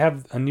fun. They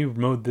have a new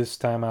mode this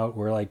time out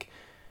where like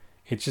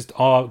it's just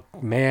all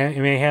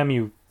mayhem.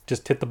 You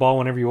just hit the ball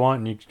whenever you want,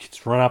 and you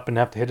just run up and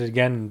have to hit it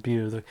again and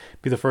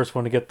be the first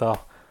one to get the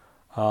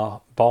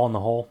ball in the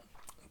hole.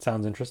 It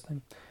sounds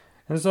interesting.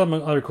 And there's some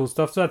other cool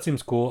stuff, so that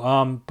seems cool.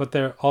 But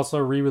they're also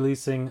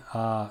re-releasing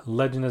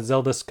Legend of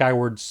Zelda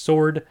Skyward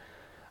Sword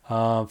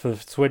for the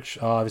Switch.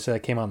 Obviously,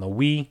 that came on the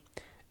Wii,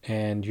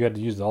 and you had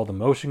to use all the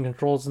motion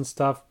controls and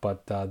stuff.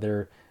 But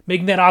they're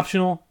making that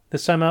optional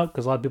this time out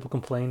because a lot of people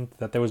complained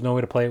that there was no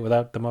way to play it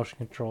without the motion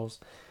controls,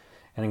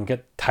 and it can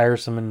get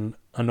tiresome and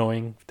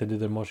annoying to do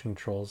the motion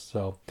controls.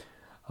 So,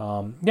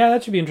 yeah,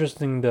 that should be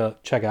interesting to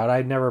check out.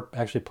 I'd never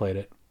actually played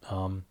it.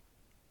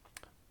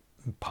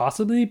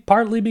 Possibly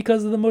partly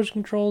because of the motion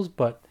controls,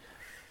 but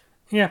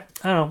yeah,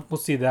 I don't know. We'll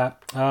see that.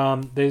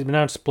 They've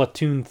announced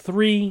Splatoon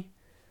 3.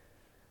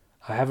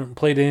 I haven't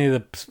played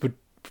Splatoon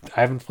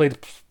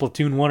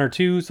 1 or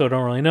 2, so I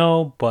don't really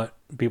know, but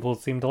people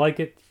seem to like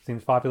it.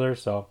 Seems popular,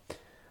 so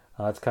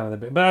that's kind of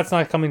the big, but that's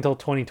not coming until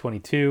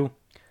 2022.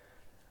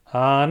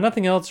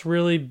 Nothing else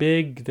really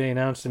big. They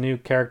announced a new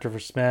character for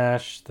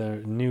Smash, the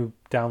new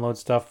download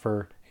stuff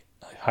for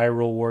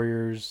Hyrule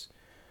Warriors.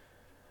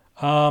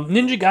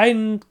 Ninja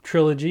Gaiden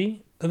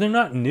trilogy. They're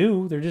not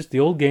new. They're just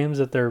the old games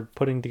that they're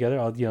putting together.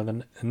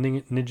 The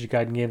Ninja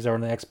Gaiden games are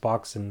on the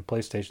Xbox and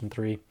PlayStation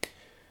 3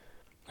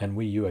 and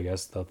Wii U, I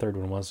guess. The third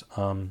one was.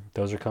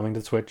 Those are coming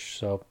to Switch.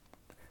 So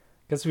I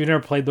guess if you've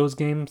never played those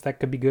games,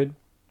 that could be good.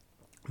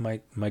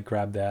 Might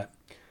grab that.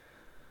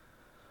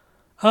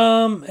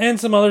 And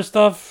some other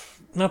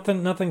stuff.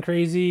 Nothing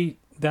crazy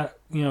that,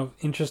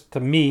 interest to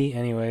me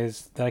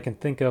anyways, that I can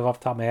think of off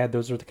the top of my head.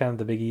 Those are kind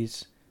of the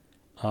biggies.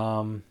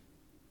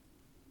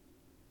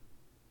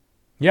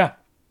 Yeah.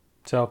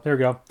 So there we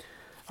go. All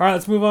right,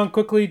 let's move on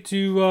quickly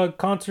to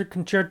Concert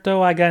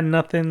Concerto. I got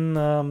nothing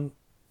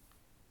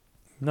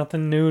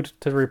new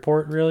to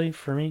report really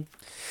for me.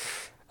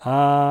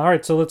 All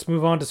right, so let's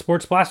move on to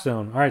Sports Blast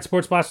Zone. All right,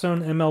 Sports Blast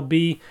Zone,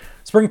 MLB.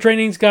 Spring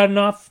training's gotten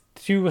off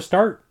to a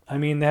start. I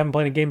mean, they haven't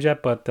played any games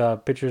yet, but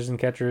pitchers and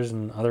catchers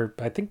and other,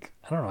 I think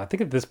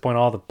at this point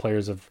all the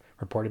players have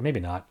reported. Maybe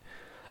not.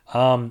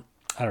 I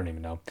don't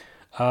even know.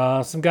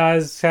 Some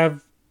guys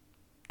have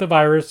the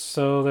virus,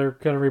 so they're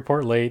going to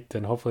report late,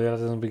 and hopefully that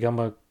doesn't become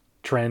a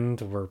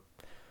trend or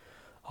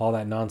all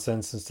that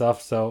nonsense and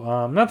stuff.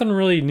 So nothing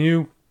really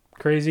new,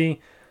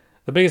 crazy.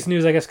 The biggest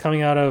news, I guess,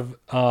 coming out of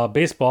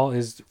baseball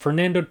is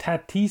Fernando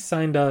Tatis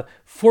signed a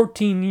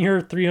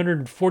 14-year,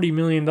 $340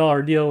 million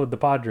deal with the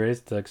Padres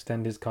to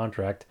extend his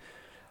contract.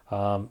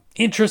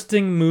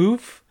 Interesting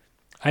move.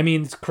 I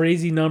mean, it's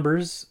crazy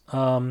numbers,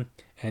 and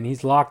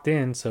he's locked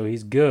in, so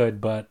he's good,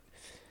 but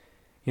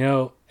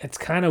it's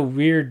kind of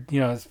weird,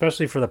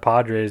 especially for the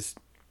Padres.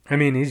 I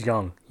mean, he's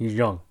young. You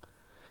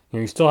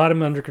still had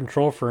him under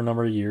control for a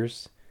number of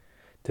years.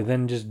 To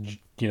then just,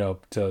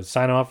 to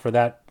sign him up for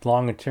that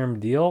long-term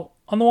deal,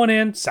 on the one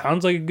hand,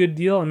 sounds like a good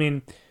deal. I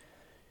mean,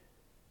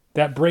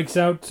 that breaks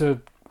out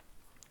to,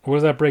 what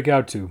does that break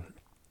out to?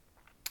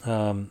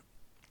 I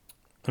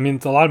mean,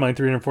 it's a lot of money,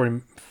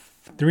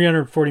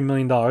 $340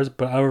 million,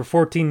 but over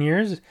 14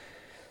 years,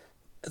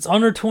 It's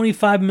under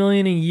 25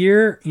 million a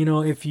year.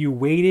 If you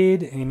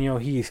waited and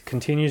he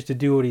continues to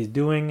do what he's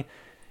doing,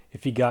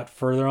 if he got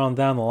further on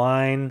down the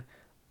line,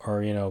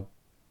 or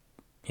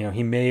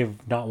he may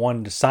have not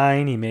wanted to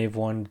sign. He may have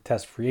wanted to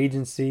test free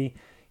agency.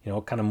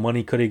 What kind of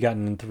money could he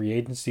gotten in free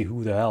agency?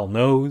 Who the hell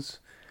knows?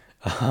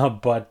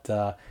 But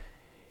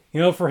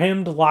for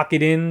him to lock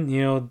it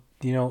in,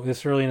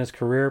 this early in his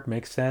career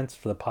makes sense.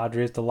 For the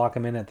Padres to lock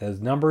him in at those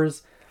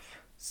numbers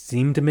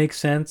seem to make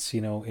sense.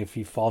 If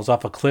he falls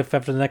off a cliff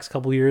after the next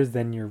couple of years,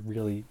 then you're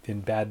really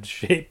in bad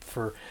shape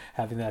for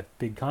having that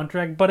big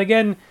contract. But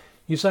again,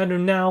 you signed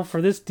him now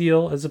for this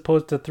deal as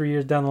opposed to 3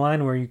 years down the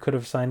line where you could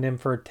have signed him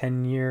for a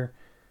 10-year,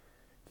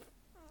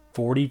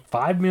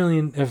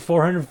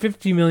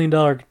 $450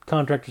 million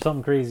contract or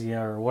something crazy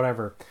or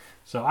whatever.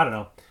 So I don't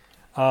know.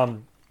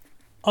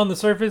 On the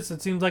surface,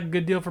 it seems like a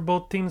good deal for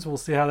both teams. We'll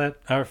see how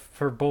that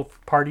for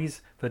both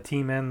parties, the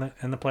team and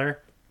the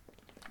player.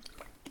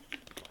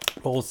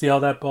 But we'll see how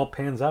that all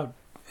pans out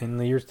in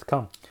the years to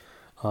come.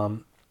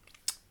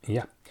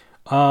 Yeah.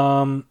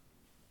 The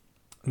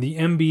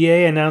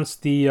NBA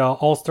announced the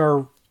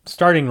All-Star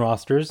starting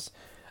rosters.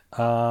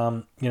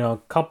 A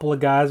couple of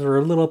guys were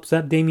a little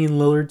upset. Damian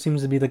Lillard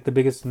seems to be like the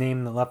biggest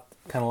name that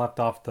left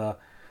off the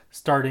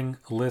starting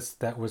list.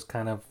 That was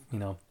kind of,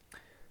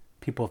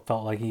 people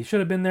felt like he should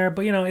have been there.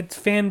 But, it's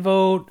fan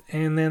vote,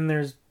 and then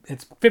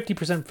it's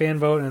 50% fan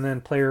vote, and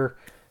then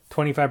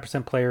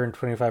 25% player, and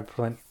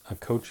 25% a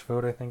coach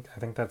vote, I think. I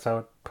think that's how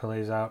it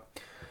plays out.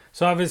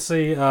 So,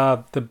 obviously,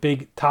 the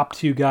big top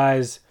two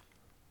guys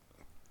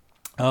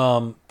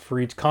for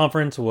each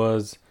conference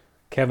was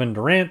Kevin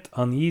Durant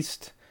on the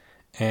East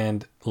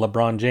and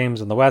LeBron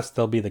James on the West.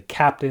 They'll be the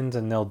captains,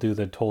 and they'll do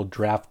the whole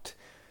draft.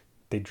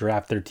 They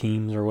draft their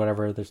teams or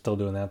whatever. They're still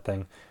doing that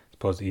thing, as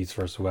opposed to East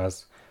versus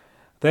West.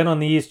 Then on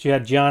the East, you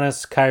had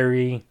Giannis,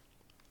 Kyrie,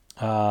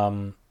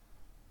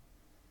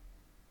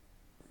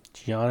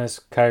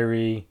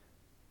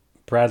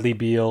 Bradley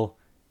Beal,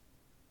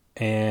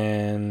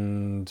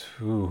 and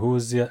who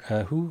was the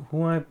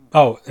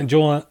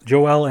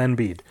Joel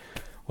Embiid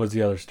was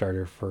the other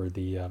starter for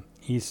the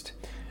East.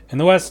 In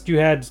the West, you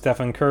had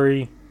Stephen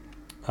Curry,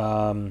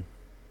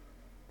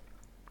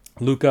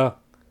 Luka,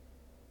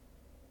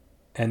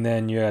 and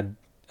then you had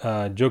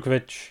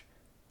Djokovic,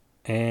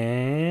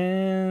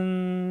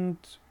 and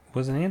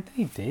was it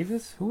Anthony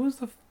Davis? Who was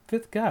the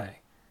fifth guy?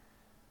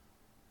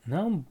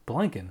 Now I'm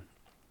blanking.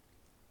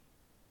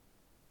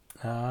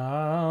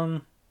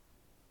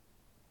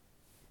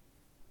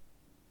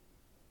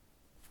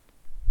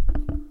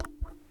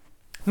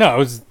 No, it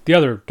was the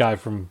other guy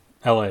from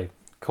LA,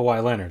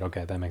 Kawhi Leonard.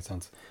 Okay, that makes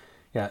sense.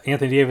 Yeah,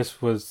 Anthony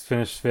Davis was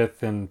finished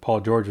fifth, and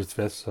Paul George was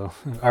fifth. So,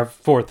 or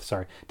fourth.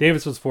 Sorry,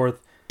 Davis was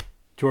fourth.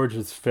 George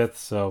was fifth,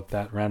 so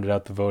that rounded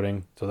out the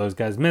voting. So those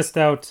guys missed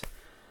out.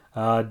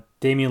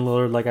 Damian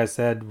Lillard, like I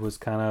said, was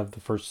kind of the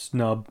first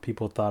snub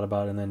people thought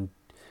about, and then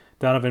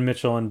Donovan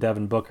Mitchell and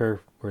Devin Booker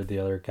were the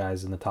other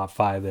guys in the top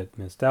five that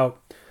missed out.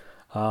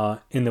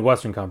 In the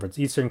Western Conference.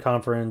 Eastern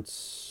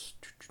Conference,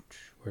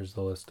 where's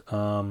the list?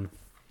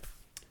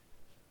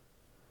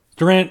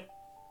 Durant,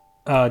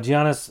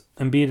 Giannis,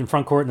 Embiid in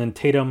front court, and then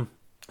Tatum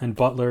and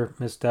Butler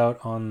missed out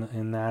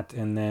in that,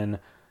 and then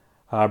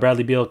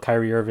Bradley Beal,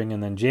 Kyrie Irving,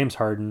 and then James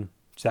Harden,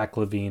 Zach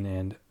LaVine,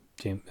 and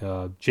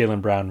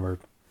Jaylen Brown were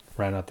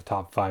round out the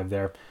top five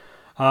there.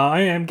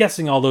 I'm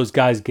guessing all those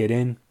guys get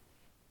in.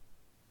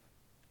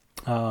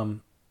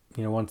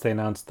 Once they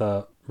announce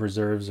the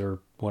reserves or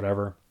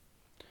whatever.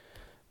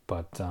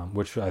 But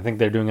which I think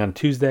they're doing on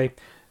Tuesday.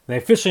 They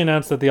officially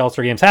announced that the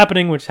All-Star Game's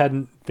happening, which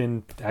hadn't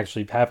been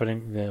actually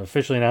happening. They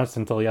officially announced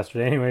until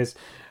yesterday anyways.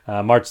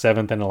 March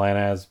 7th in Atlanta,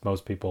 as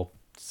most people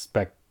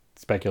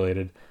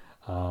speculated.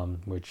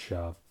 Which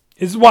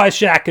is why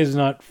Shaq is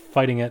not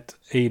fighting at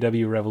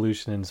AEW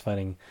Revolution and is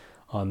fighting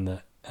on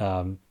the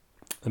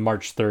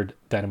March 3rd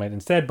Dynamite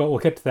instead. But we'll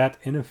get to that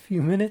in a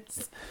few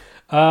minutes.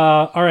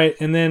 All right,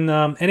 and then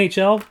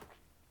NHL,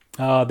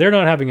 they're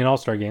not having an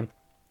All-Star game.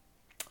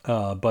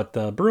 But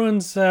the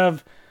Bruins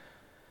have...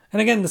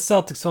 And again, the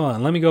Celtics, hold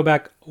on, let me go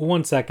back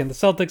 1 second. The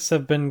Celtics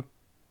have been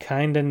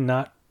kind of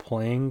not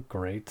playing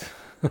great.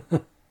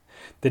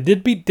 They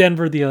did beat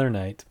Denver the other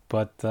night,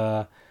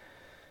 but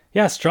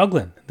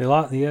struggling.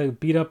 They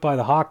beat up by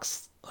the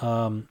Hawks,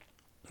 on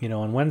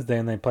Wednesday,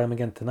 and they play them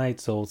again tonight,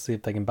 so we'll see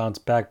if they can bounce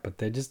back, but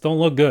they just don't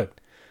look good.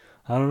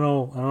 I don't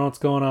know what's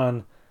going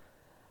on.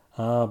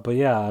 But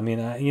yeah, I mean,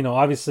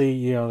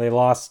 obviously, they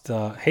lost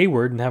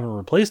Hayward and haven't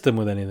replaced him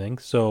with anything,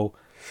 so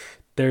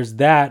there's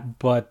that,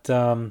 but...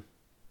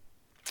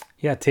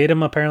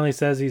 Tatum apparently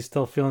says he's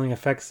still feeling the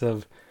effects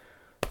of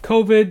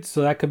COVID,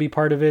 so that could be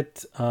part of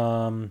it.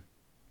 Jaylen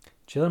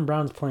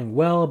Brown's playing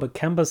well, but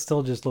Kemba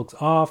still just looks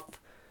off.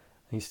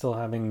 He's still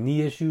having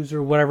knee issues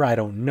or whatever. I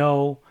don't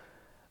know.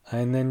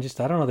 And then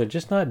I don't know. They're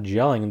just not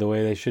gelling the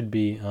way they should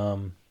be. They're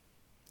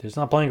just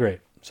not playing great.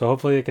 So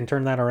hopefully they can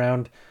turn that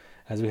around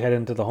as we head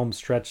into the home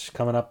stretch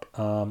coming up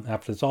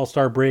after this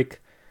All-Star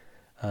break.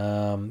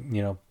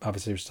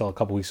 Obviously we're still a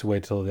couple weeks away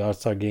till the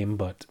All-Star game,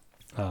 but,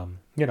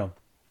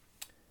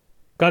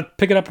 got to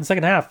pick it up in the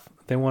second half.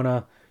 They want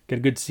to get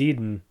a good seed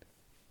and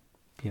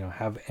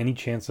have any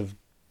chance of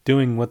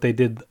doing what they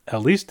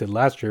at least did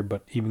last year,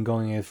 but even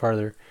going any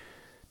farther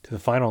to the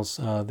finals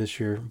this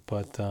year.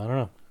 But I don't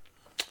know.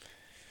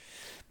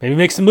 Maybe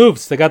make some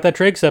moves. They got that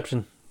trade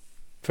exception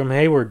from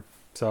Hayward,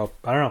 so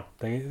I don't know.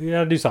 They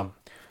got to do something.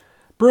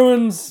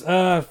 Bruins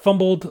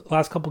fumbled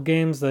last couple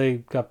games. They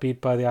got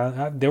beat by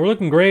they were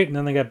looking great, and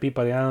then they got beat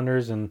by the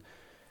Islanders and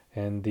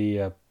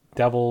the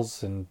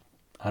Devils, and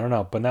I don't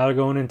know. But now they're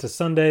going into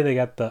Sunday. They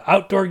got the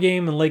outdoor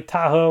game in Lake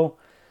Tahoe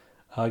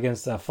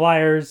against the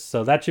Flyers,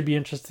 so that should be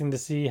interesting to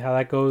see how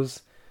that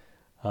goes.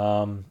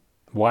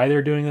 Why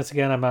they're doing this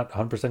again, I'm not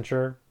 100%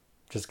 sure.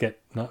 Just get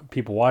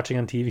people watching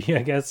on TV,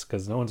 I guess,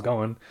 because no one's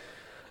going.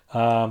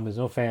 There's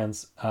no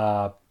fans.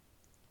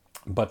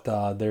 But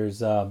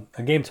there's a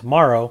game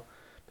tomorrow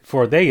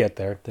before they get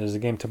there. There's a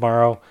game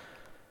tomorrow,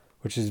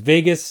 which is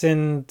Vegas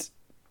and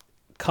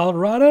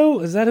Colorado.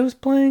 Is that who's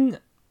playing?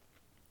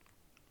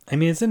 I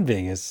mean, it's in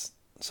Vegas,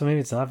 so maybe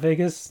it's not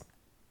Vegas.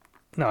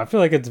 No, I feel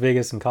like it's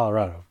Vegas and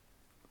Colorado,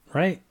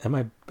 right? Am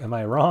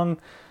I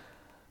wrong?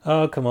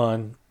 Oh, come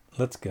on,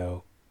 let's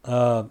go.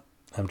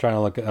 I'm trying to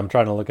look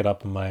it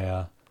up on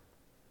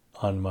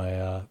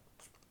my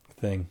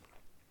thing.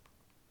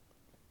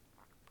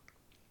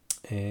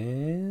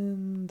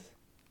 And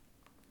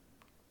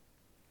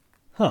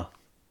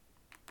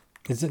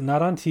is it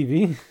not on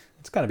TV?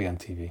 It's got to be on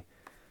TV.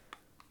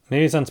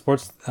 Maybe it's on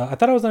sports. I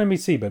thought it was on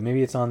NBC, but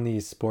maybe it's on the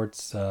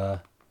sports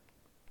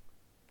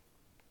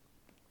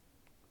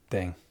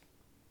thing.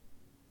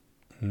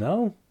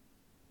 No?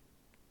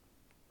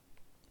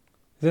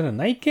 Is it a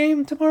night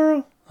game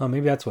tomorrow? Oh,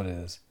 maybe that's what it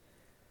is.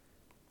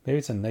 Maybe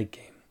it's a night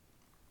game.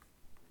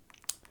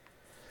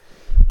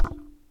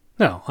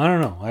 No, I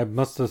don't know. I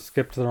must have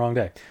skipped to the wrong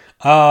day.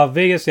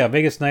 Vegas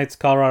Knights,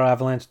 Colorado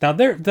Avalanche.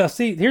 Now,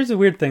 see, here's the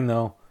weird thing,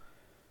 though.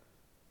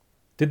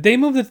 Did they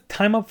move the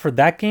time up for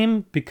that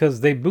game?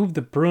 Because they moved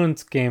the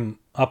Bruins game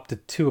up to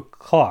 2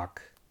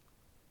 o'clock.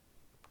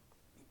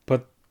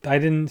 But I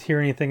didn't hear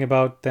anything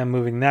about them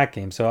moving that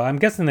game. So I'm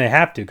guessing they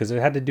have to, because it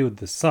had to do with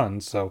the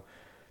sun. So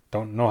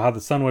don't know how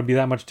the sun would be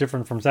that much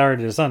different from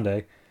Saturday to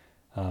Sunday.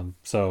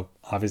 So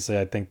obviously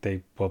I think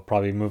they will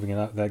probably be moving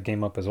that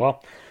game up as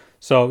well.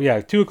 So yeah,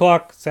 2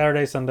 o'clock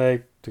Saturday,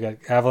 Sunday to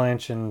get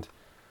Avalanche and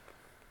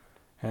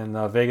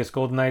Vegas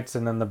Golden Knights,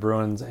 and then the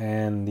Bruins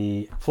and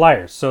the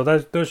Flyers. So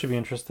those should be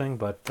interesting.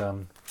 But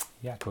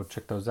yeah, go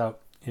check those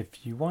out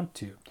if you want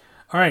to.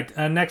 All right,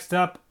 next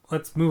up,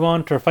 let's move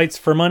on to Fights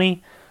for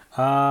Money.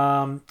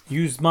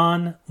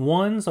 Usman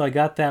won, so I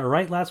got that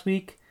right last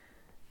week.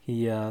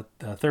 He the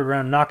third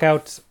round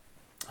knockout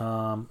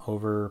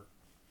over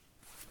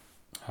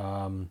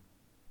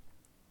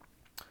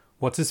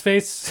what's his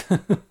face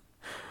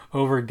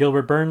over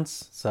Gilbert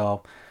Burns.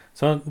 So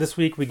this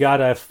week we got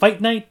a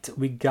fight night.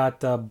 We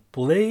got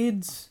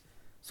Blades,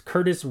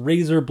 Curtis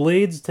Razor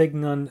Blades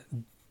taking on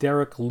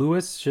Derek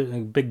Lewis. A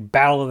big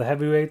battle of the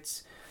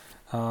heavyweights.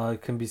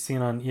 It can be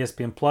seen on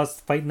ESPN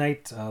Plus. Fight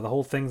night. The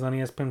whole thing's on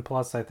ESPN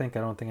Plus. I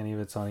don't think any of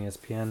it's on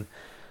ESPN,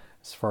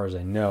 as far as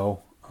I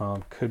know.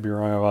 Could be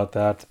wrong about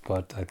that,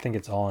 but I think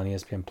it's all on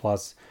ESPN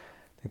Plus.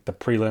 I think the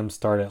prelims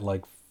start at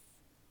like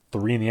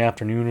 3 in the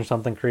afternoon or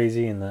something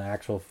crazy, and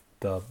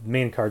the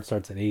main card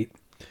starts at 8.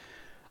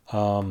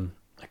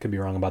 I could be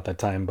wrong about that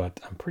time, but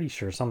I'm pretty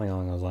sure something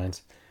along those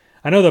lines.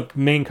 I know the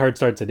main card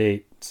starts at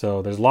 8,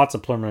 so there's lots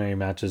of preliminary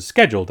matches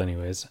scheduled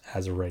anyways,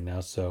 as of right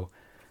now. So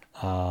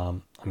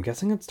I'm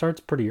guessing it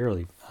starts pretty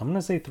early. I'm going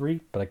to say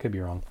 3, but I could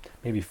be wrong.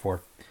 Maybe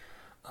 4.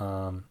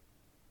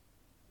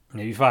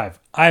 Maybe 5.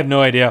 I have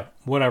no idea.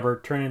 Whatever.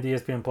 Turn into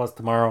ESPN Plus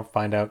tomorrow.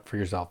 Find out for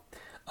yourself.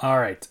 All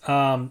right. Who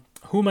am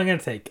I going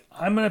to take?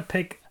 I'm going to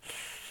pick...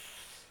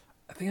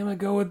 I think I'm going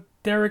to go with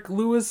Derek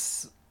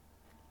Lewis.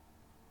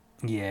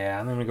 Yeah,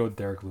 I'm going to go with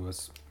Derek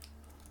Lewis.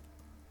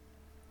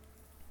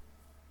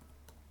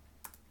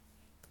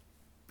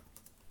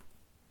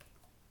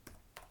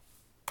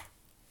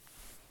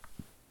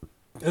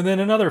 And then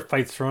another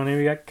Fights for Money.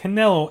 We got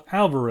Canelo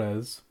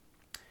Alvarez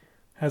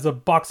has a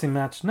boxing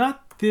match,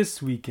 not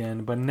this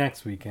weekend, but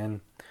next weekend.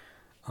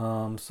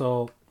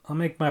 So I'll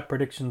make my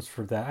predictions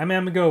for that. I think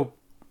I'm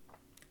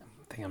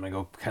going to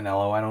go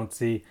Canelo. I don't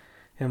see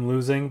him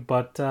losing,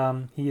 but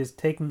he is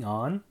taking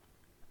on...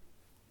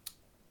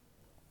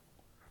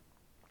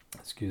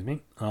 Excuse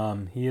me.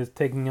 He is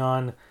taking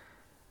on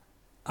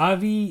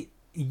Avi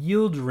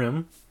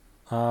Yildirim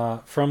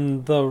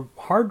from the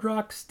Hard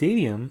Rock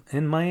Stadium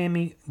in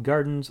Miami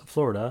Gardens,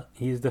 Florida.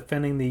 He is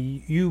defending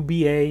the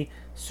UBA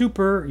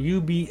Super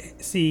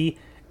UBC.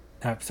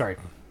 Sorry,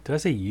 did I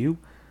say U?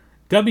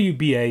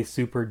 WBA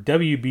Super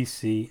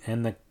WBC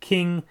and the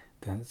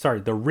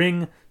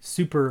Ring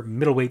Super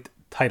Middleweight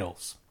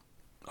titles.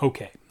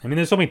 Okay. I mean,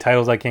 there's so many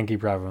titles I can't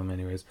keep track of them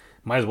anyways.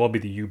 Might as well be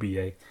the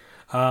UBA.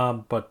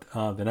 But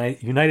the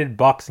United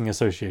Boxing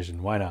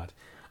Association. Why not?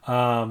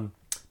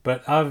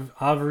 But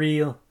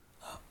Avni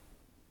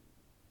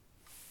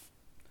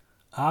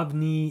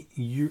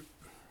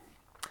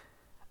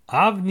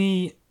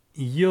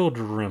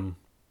Yildirim.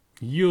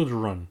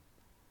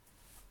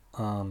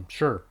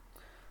 Sure.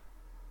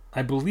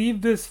 I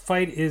believe this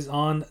fight is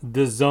on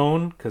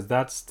DAZN because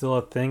that's still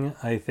a thing.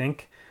 I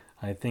think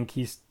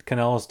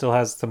Canelo still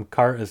has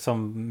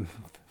some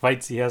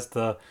fights he has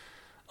to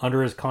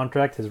under his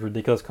contract, his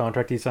ridiculous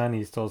contract he signed.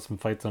 He still has some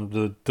fights on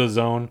the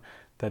DAZN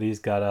that he's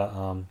got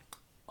to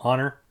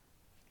honor.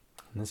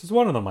 And this is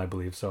one of them, I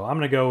believe. So I'm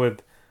gonna go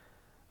with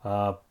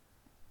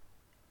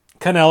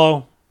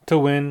Canelo to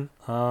win.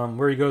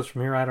 Where he goes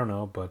from here, I don't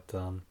know, but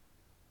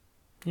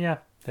yeah,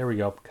 there we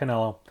go.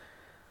 Canelo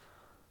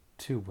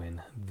to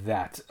win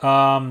that.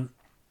 And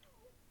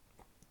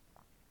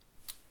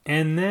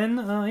then,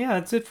 yeah,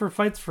 that's it for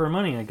fights for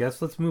money, I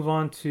guess. Let's move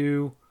on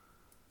to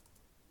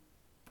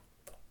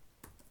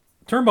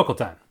turnbuckle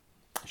time,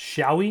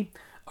 shall we?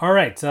 All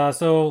right,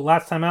 so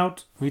last time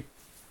out, we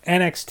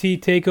NXT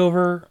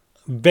TakeOver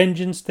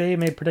Vengeance Day,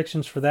 made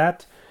predictions for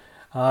that.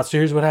 So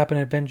here's what happened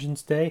at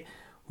Vengeance Day.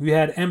 We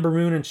had Ember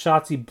Moon and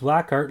Shotzi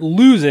Blackheart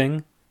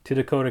losing to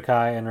Dakota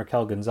Kai and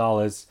Raquel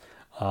Gonzalez.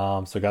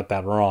 So got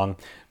that wrong.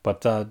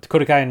 But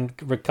Dakota Kai and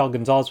Raquel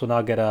Gonzalez will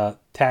now get a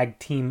tag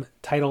team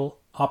title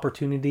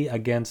opportunity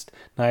against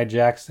Nia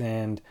Jax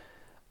and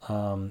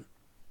Shayna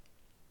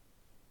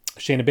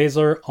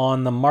Baszler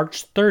on the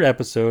March 3rd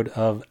episode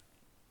of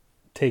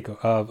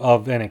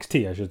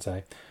NXT, I should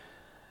say.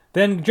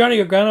 Then Johnny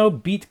Gargano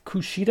beat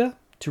Kushida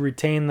to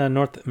retain the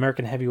North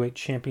American Heavyweight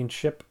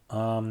Championship.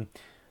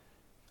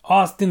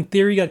 Austin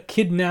Theory got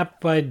kidnapped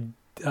by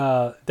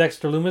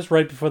Dexter Lumis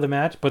right before the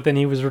match, but then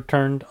he was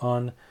returned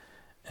on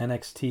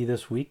NXT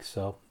this week,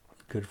 so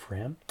good for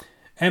him.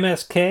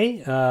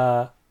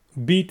 MSK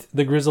beat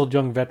the Grizzled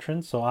Young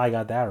Veterans, so I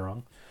got that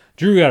wrong.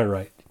 Drew got it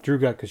right. Drew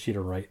got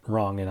Kushida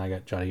wrong, and I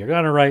got Johnny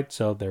Gargano right,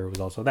 so there was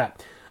also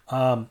that.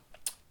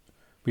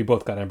 We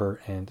both got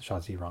Ember and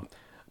Shotzi wrong.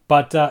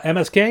 But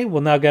MSK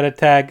will now get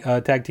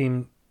a tag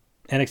team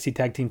NXT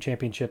Tag Team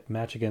Championship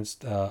match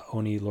against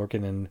Oni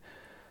Lorcan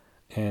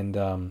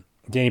and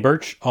Danny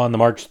Burch on the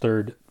March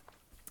 3rd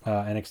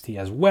NXT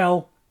as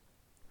well.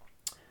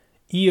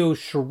 Io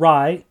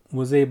Shirai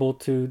was able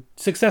to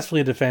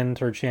successfully defend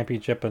her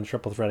championship in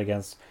triple threat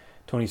against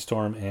Toni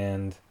Storm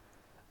and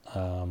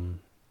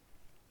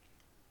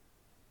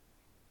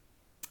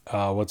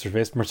what's her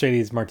face?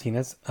 Mercedes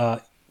Martinez.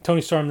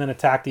 Toni Storm then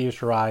attacked Io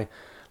Shirai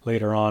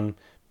later on,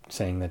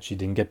 saying that she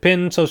didn't get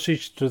pinned, so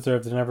she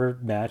deserved another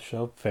match,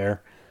 so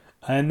fair.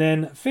 And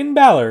then Finn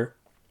Balor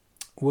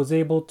was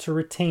able to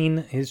retain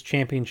his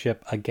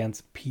championship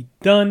against Pete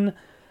Dunne.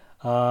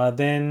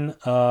 Then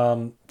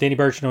Danny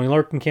Burch and Oney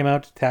Lorcan came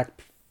out to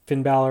attack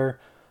Finn Balor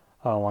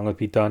along with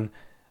Pete Dunne.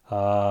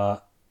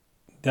 The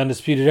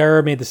Undisputed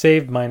Era made the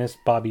save minus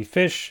Bobby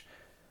Fish.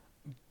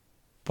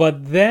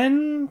 But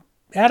then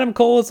Adam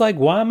Cole was like,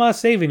 why am I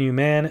saving you,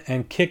 man?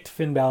 And kicked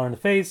Finn Balor in the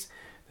face.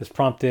 This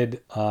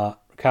prompted Kyle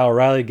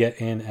O'Reilly to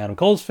get in Adam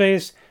Cole's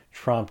face.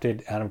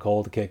 Prompted Adam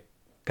Cole to kick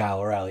Kyle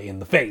O'Reilly in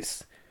the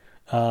face.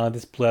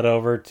 This bled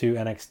over to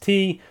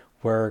NXT,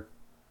 where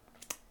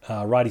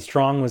Roddy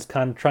Strong was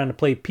kind of trying to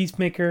play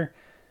peacemaker.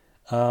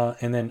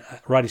 And then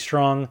Roddy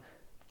Strong,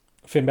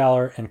 Finn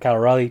Balor, and Kyle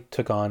O'Reilly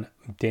took on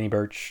Danny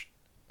Burch,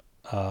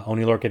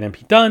 Oney Lorcan, and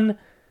Pete Dunne.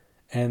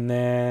 And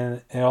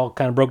then it all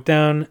kind of broke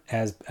down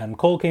as Adam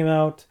Cole came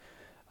out,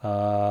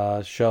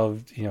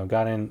 shoved,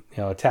 got in,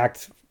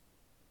 attacked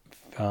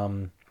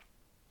Kyle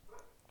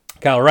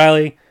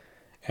O'Reilly,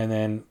 and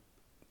then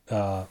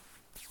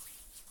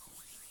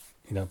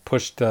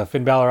pushed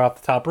Finn Balor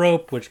off the top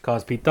rope, which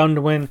caused Pete Dunne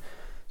to win.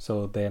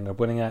 So they ended up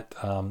winning it.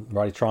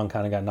 Roddy Strong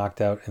kind of got knocked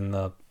out in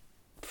the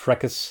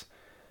fracas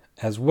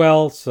as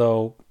well.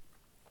 So,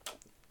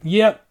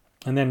 yep.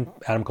 And then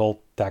Adam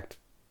Cole attacked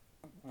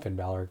Finn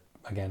Balor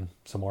again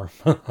some more,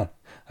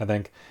 I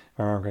think, if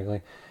I remember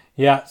correctly.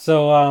 Yeah,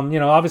 so,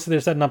 obviously they're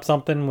setting up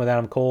something with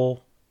Adam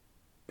Cole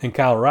and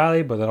Kyle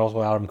O'Reilly, but then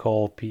also Adam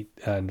Cole, Pete,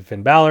 and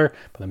Finn Balor.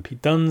 But then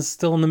Pete Dunne's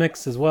still in the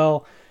mix as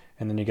well.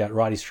 And then you got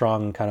Roddy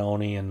Strong and kind of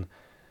Oni and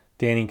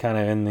Danny kind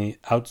of in the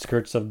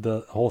outskirts of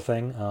the whole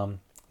thing.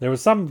 There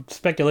was some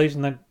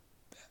speculation that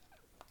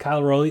Kyle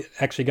O'Reilly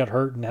actually got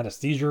hurt and had a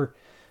seizure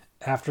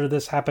after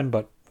this happened,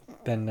 but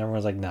then everyone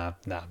was like, nah,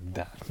 that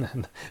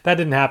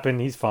didn't happen.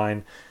 He's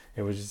fine.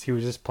 He was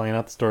just playing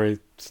out the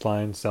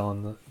storyline,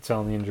 selling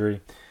the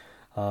injury.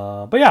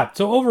 But yeah,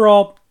 so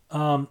overall,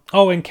 and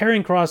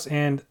Karrion Kross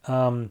and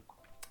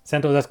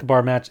Santos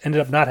Escobar match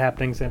ended up not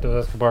happening.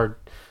 Santos Escobar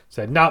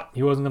said, nope,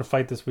 he wasn't going to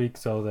fight this week,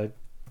 so that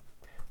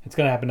it's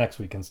going to happen next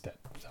week instead.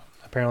 So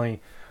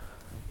apparently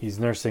he's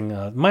nursing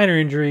a minor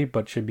injury,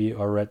 but should be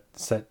already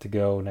set to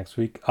go next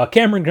week.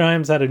 Cameron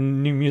Grimes had a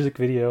new music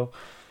video,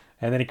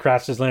 and then he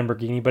crashed his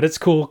Lamborghini, but it's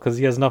cool because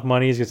he has enough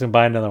money. He's just going to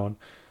buy another one.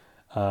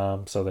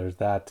 So there's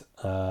that.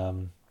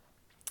 Xia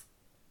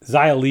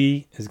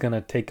Li is going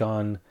to take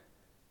on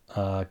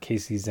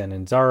Casey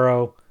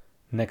Catanzaro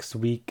next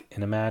week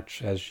in a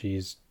match, as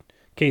she's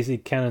Casey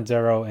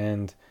Catanzaro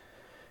and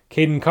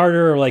Caden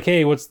Carter are like,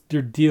 hey, what's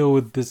your deal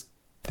with this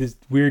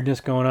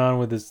weirdness going on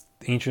with this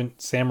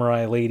ancient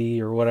samurai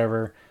lady or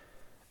whatever,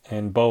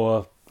 and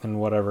Boa and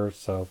whatever.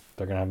 So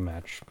they're going to have a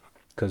match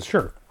because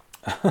sure.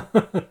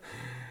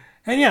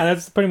 And yeah,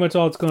 that's pretty much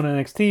all that's going on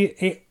in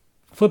NXT.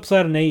 Flip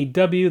side on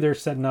AEW, they're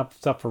setting up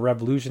stuff for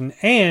Revolution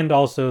and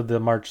also the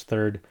March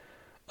 3rd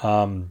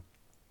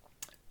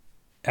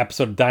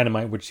episode of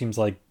Dynamite, which seems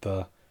like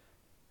the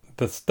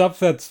stuff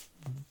that's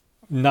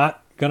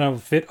not gonna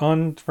fit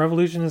on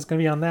Revolution is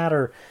gonna be on that.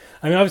 Or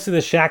I mean, obviously the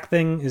Shaq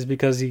thing is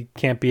because he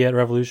can't be at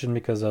Revolution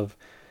because of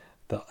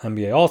the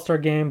NBA All-Star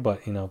game,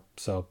 but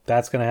so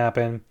that's gonna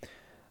happen.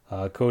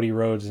 Cody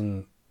Rhodes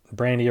and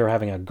Brandy are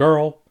having a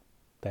girl.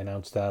 They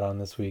announced that on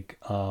this week.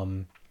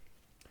 And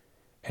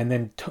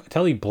then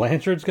Tully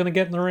Blanchard's gonna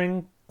get in the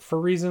ring for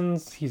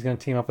reasons. He's gonna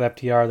team up with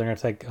FTR. They're gonna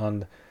take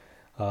on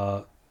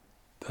the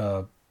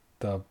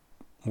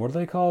what are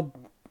they called?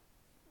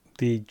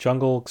 The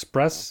Jungle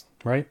Express,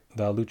 right?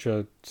 The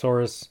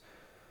Luchasaurus,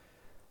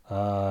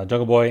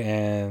 Jungle Boy,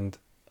 and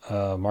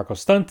Marco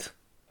Stunt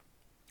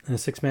in a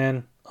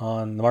 6-man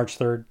on the March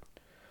 3rd.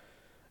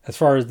 As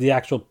far as the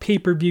actual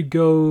pay-per-view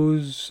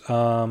goes,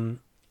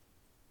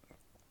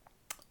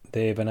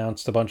 they've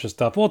announced a bunch of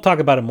stuff. We'll talk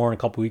about it more in a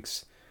couple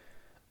weeks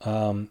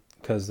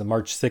because the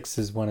March 6th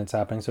is when it's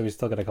happening. So we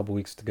still got a couple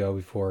weeks to go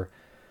before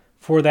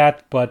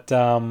that. But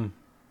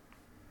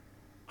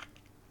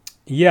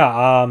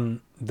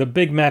the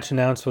big match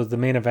announced was the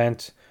main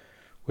event,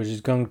 which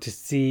is going to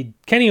see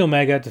Kenny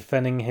Omega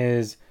defending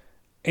his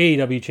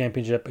AEW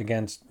championship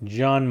against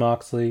Jon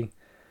Moxley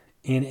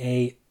in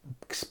a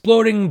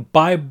exploding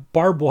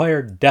barbed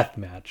wire death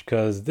match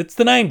because it's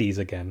the 90s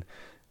again.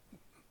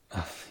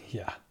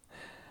 Yeah.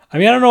 I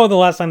mean, I don't know when the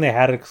last time they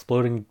had an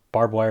exploding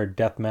barbed wire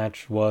death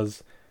match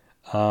was.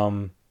 But,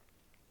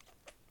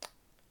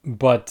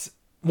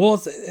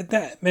 well,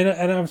 and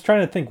I was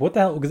trying to think, what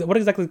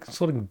exactly is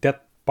exploding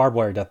barbed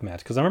wire death match?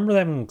 Because I remember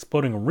them having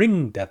exploding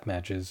ring death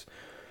matches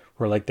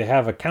where, like, they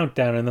have a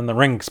countdown and then the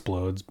ring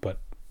explodes. But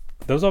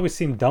those always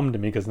seem dumb to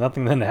me because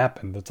nothing then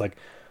happened. It's like,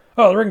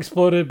 oh, the ring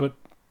exploded, but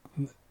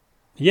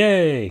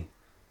yay.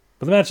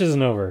 But the match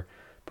isn't over.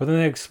 But then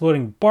they have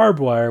exploding barbed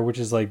wire, which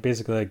is like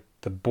basically like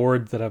the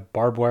boards that have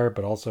barbed wire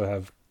but also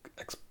have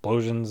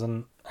explosions,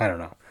 and I don't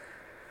know.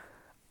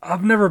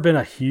 I've never been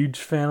a huge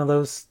fan of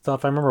those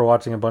stuff. I remember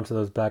watching a bunch of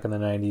those back in the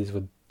 90s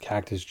with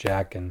Cactus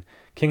Jack and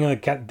King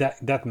of the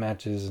Death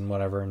matches and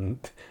whatever, and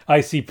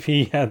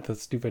ICP had the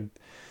stupid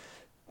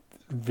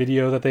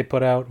video that they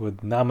put out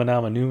with Nama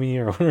Nama Numi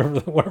or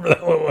whatever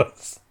that one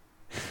was,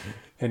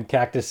 and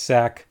Cactus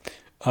Sack.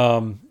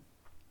 Don't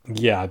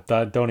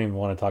even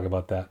want to talk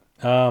about that.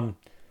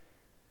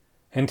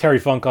 And Terry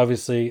Funk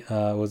obviously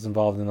was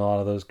involved in a lot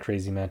of those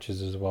crazy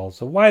matches as well.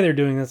 So why they're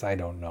doing this, I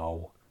don't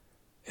know.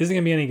 Is it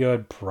going to be any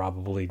good?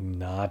 Probably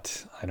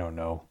not. I don't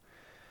know.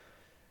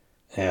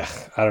 I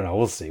don't know.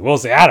 We'll see.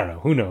 I don't know.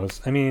 Who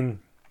knows? I mean,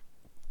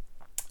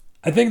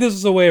 I think this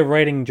is a way of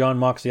writing Jon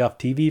Moxley off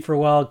TV for a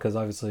while because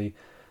obviously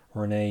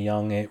Renee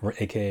Young,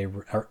 aka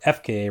or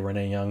FKA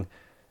Renee Young,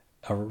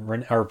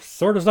 or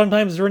sort of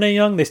sometimes Renee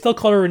Young. They still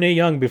call her Renee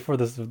Young before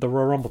the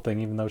Royal Rumble thing,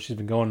 even though she's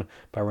been going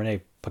by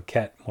Renee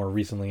Paquette more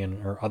recently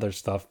in her other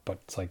stuff. But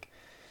it's like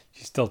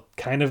she's still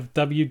kind of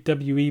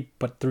WWE,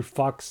 but through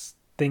Fox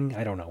thing.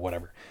 I don't know,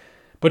 whatever.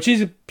 But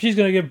she's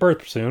gonna give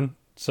birth soon,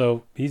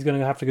 so he's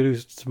gonna have to go do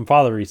some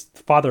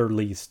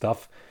fatherly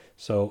stuff.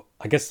 So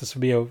I guess this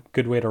would be a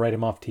good way to write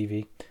him off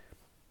TV.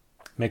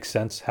 Makes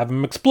sense. Have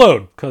him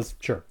explode, because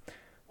sure,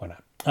 why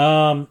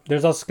not?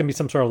 There's also gonna be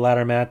some sort of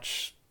ladder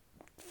match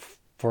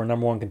for a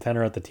number one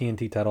contender at the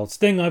TNT title.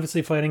 Sting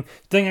obviously fighting.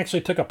 Sting actually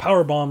took a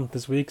power bomb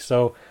this week,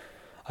 so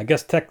I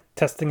guess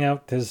testing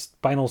out his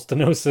spinal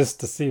stenosis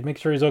to make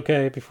sure he's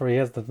okay before he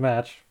has the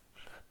match.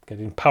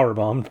 Getting power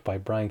bombed by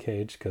Brian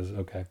Cage, because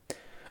okay.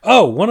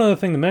 Oh, one other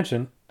thing to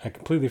mention, I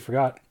completely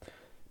forgot.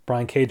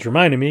 Brian Cage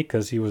reminded me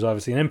because he was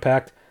obviously an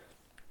Impact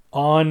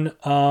on,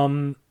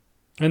 and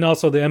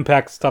also the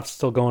Impact stuff's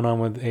still going on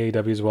with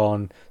AEW as well,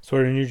 and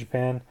sort of New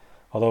Japan.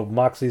 Although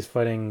Moxley's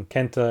fighting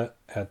Kenta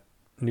at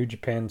New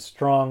Japan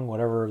Strong,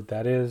 whatever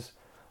that is.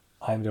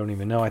 I don't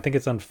even know. I think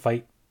it's on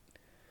Fight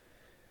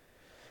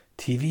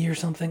TV or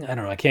something. I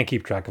don't know. I can't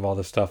keep track of all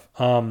this stuff.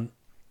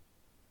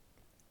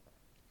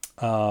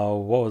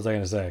 What was I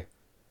going to say?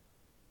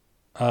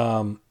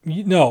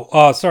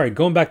 Sorry.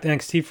 Going back to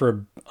NXT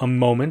for a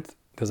moment,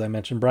 because I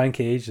mentioned Brian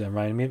Cage. That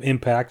reminded me of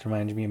Impact.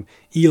 Reminded me of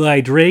Eli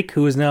Drake,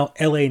 who is now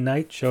LA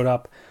Knight, showed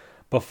up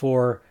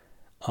before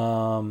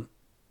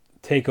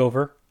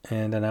TakeOver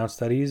and announced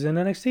that he's in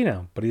NXT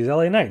now. But he's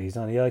LA Knight. He's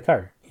not Eli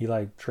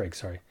Drake,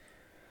 sorry.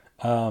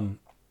 So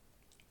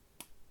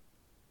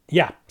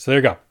there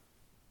you go.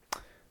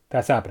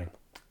 That's happening.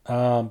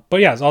 But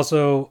yeah, it's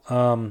also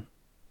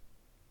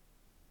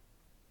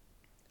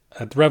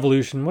at the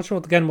Revolution, which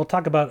we'll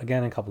talk about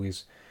again in a couple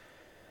weeks.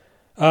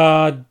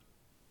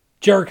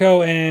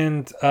 Jericho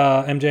and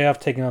MJF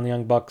taking on the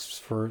Young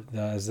Bucks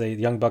as the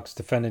Young Bucks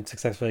defended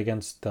successfully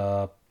against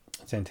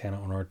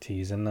Santana and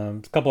Ortiz, and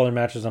a couple other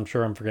matches I'm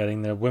sure I'm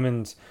forgetting. The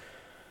women's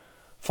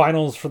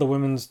finals for the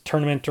women's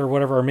tournament or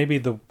whatever, or maybe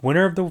the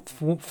winner of the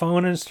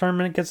women's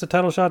tournament gets the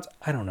title shots.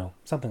 I don't know,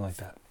 something like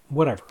that.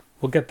 Whatever.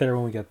 We'll get there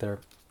when we get there.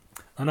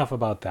 Enough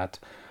about that.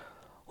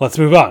 Let's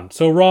move on.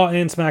 So Raw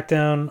and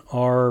SmackDown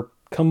are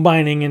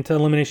combining into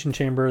Elimination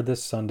Chamber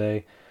this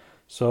Sunday.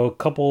 So a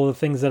couple of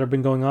things that have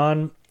been going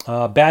on.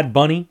 Bad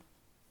Bunny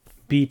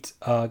beat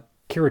Kira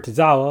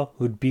Tozawa,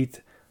 who'd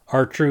beat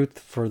R-Truth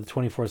for the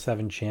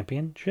 24/7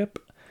 championship.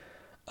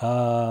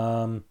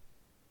 Tag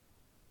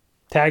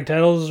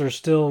titles are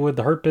still with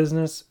the Hurt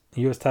Business.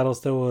 U.S. title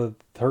still with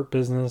Hurt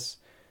Business.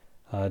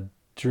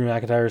 Drew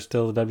McIntyre is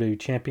still the WWE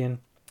champion.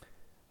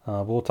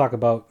 We'll talk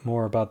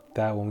more about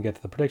that when we get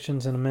to the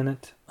predictions in a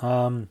minute.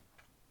 SmackDown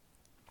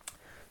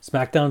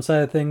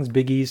side of things,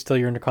 Big E's still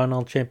your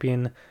Intercontinental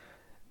champion.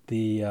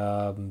 The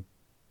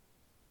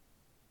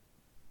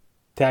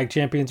tag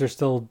champions are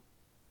still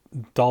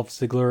Dolph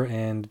Ziggler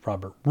and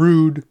Robert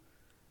Roode.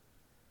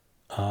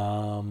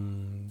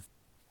 Roman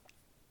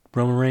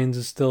Reigns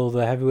is still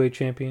the heavyweight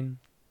champion,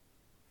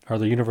 or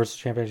the Universal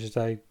champion, I should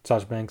say.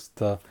 Sasha Banks,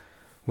 the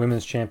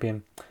women's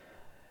champion.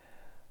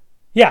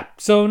 Yeah,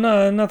 so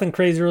nothing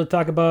crazy really to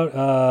talk about.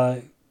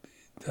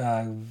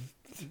 The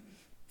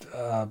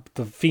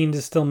Fiend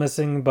is still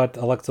missing, but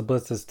Alexa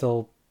Bliss is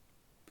still,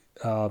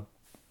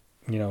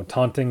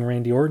 taunting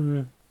Randy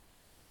Orton.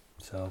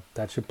 So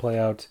that should play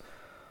out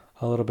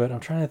a little bit. I'm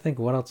trying to think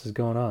what else is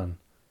going on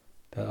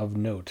of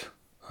note.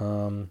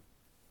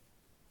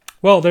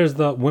 Well, there's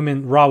the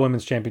Raw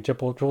Women's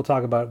Championship. We'll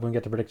talk about it when we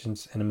get to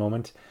predictions in a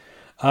moment.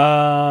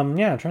 I'm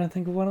trying to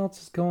think of what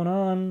else is going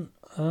on.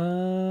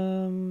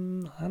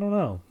 I don't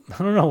know.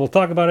 We'll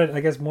talk about it, I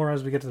guess, more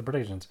as we get to the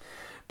predictions.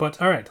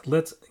 But all right,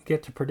 let's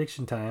get to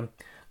prediction time.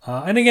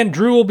 And again,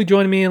 Drew will be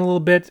joining me in a little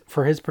bit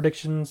for his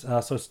predictions.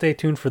 So stay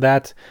tuned for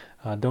that.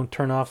 Don't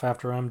turn off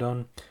after I'm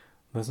done.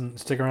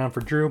 Stick around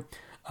for Drew.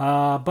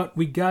 But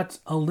we got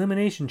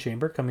Elimination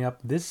Chamber coming up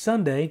this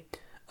Sunday.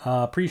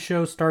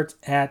 Pre-show starts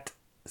at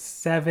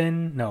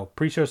 7. No,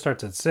 pre-show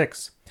starts at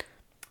 6.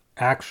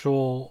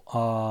 Actual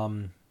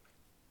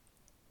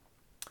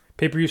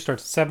pay-per-view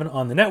starts at 7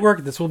 on the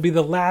network. This will be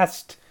the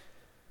last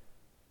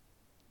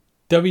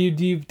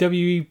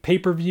WWE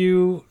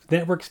pay-per-view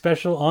network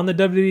special on the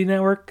WWE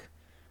network,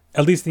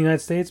 at least in the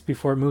United States,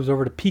 before it moves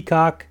over to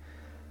Peacock.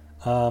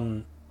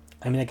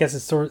 I guess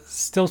it's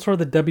still sort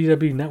of the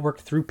WWE network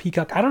through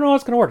Peacock. I don't know how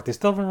it's going to work. They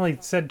still haven't really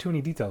said too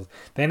many details.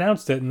 They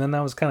announced it, and then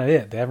that was kind of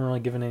it. They haven't really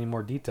given any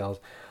more details.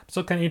 I'm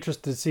still kind of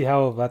interested to see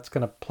how that's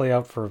going to play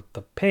out for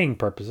the paying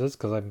purposes,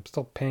 because I'm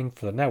still paying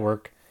for the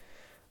network.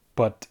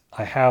 But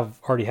I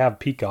already have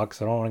Peacock,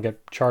 so I don't want to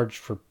get charged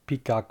for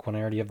Peacock when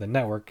I already have the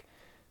network.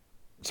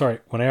 Sorry,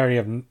 when I already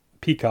have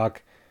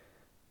Peacock.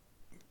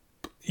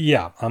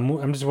 Yeah,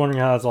 I'm just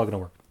wondering how that's all going to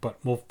work. But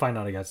we'll find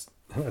out, I guess,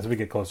 as we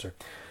get closer.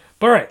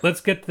 But all right,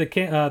 let's get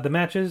to the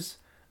matches.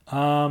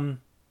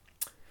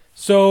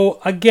 So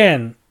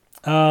again,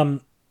 I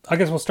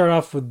guess we'll start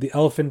off with the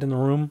elephant in the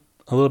room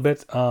a little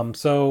bit.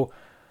 So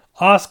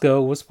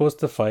Asuka was supposed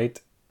to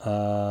fight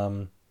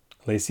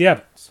Lacey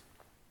Evans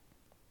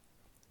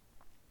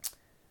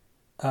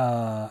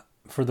for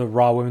the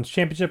Raw Women's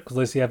Championship, because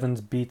Lacey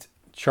Evans beat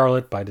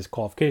Charlotte by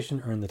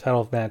disqualification, earned the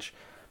title match,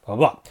 blah,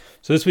 blah, blah.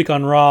 So this week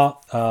on Raw,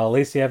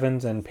 Lacey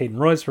Evans and Peyton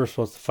Royce were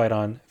supposed to fight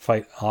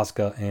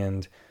Asuka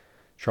and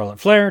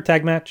Charlotte Flair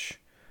tag match.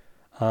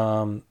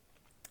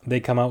 They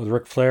come out with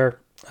Ric Flair.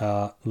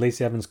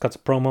 Lacey Evans cuts a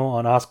promo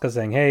on Asuka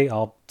saying, "Hey,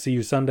 I'll see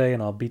you Sunday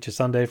and I'll beat you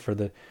Sunday for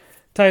the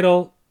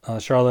title.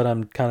 Charlotte,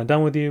 I'm kind of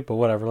done with you, but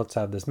whatever, let's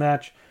have this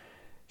match."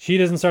 She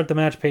doesn't start the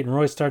match. Peyton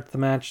Royce starts the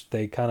match.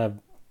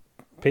 Peyton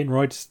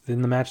Royce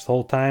in the match the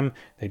whole time.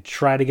 They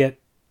try to get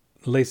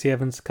Lacey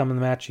Evans to come in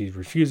the match. She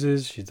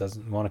refuses. She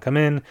doesn't want to come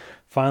in.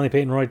 Finally,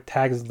 Peyton Royce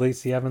tags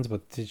Lacey Evans,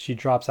 but she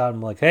drops out and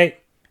I'm like, "Hey,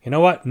 you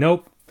know what?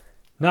 Nope.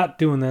 Not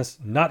doing this.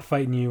 Not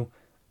fighting you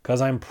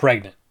because I'm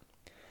pregnant."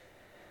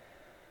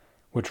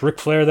 Which Ric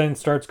Flair then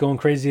starts going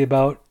crazy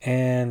about,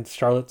 and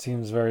Charlotte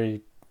seems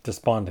very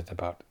despondent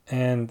about.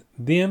 And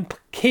the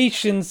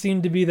implication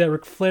seemed to be that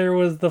Ric Flair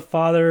was the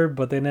father,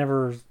 but they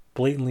never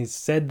blatantly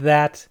said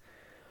that.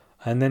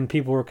 And then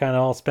people were kind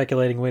of all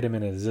speculating, wait a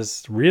minute, is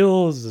this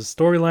real? Is this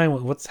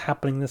storyline? What's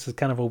happening? This is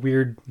kind of a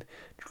weird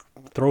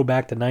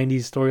throwback to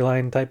 90s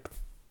storyline type,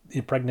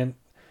 pregnant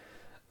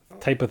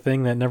type of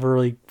thing that never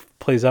really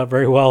plays out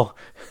very well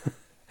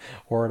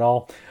or at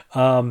all.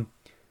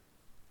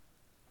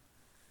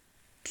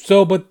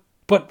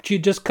 But she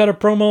just cut a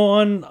promo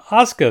on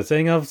Asuka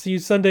saying, "I'll see you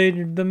Sunday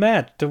in the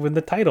match to win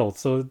the title."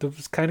 So it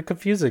was kind of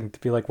confusing to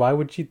be like, why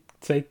would she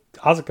say,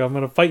 "Asuka, I'm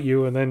going to fight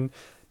you," and then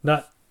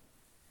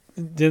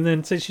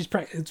say she's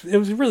pregnant? It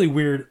was a really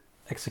weird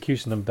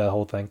execution of that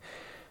whole thing.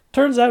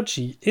 Turns out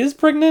she is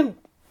pregnant,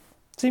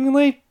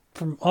 seemingly.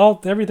 From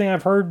everything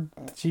I've heard,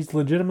 she's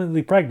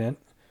legitimately pregnant.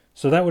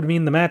 So that would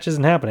mean the match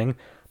isn't happening.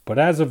 But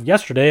as of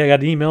yesterday, I got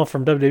an email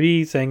from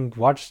WWE saying,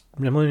 "Watch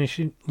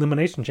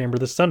Elimination Chamber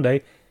this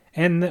Sunday,"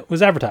 and it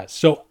was advertised.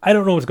 So I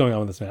don't know what's going on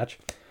with this match.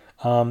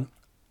 I'm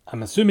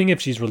assuming if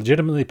she's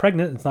legitimately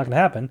pregnant, it's not going to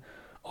happen.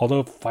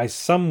 Although if by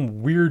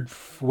some weird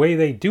way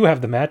they do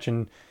have the match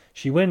and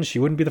she wins, she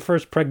wouldn't be the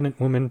first pregnant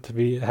woman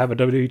to have a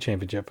WWE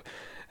championship,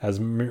 as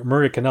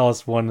Maria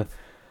Kanellis won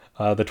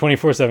the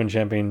 24/7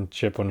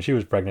 championship when she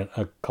was pregnant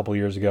a couple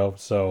years ago.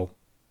 So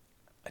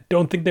I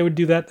don't think they would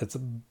do that. That's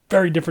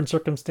very different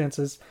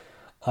circumstances.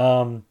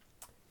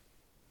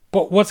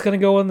 But what's going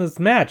to go in this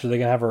match? Are they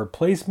going to have a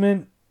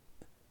replacement?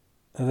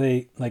 Are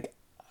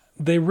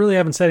they really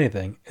haven't said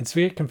anything. It's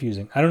very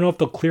confusing. I don't know if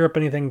they'll clear up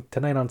anything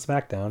tonight on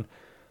SmackDown,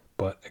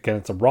 but again,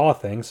 it's a Raw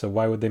thing, so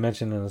why would they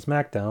mention it in a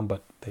SmackDown?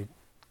 But they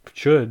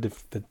should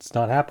if it's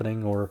not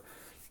happening, or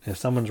if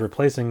someone's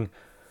replacing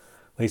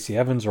Lacey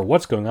Evans, or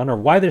what's going on, or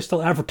why they're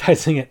still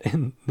advertising it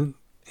in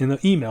the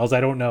emails.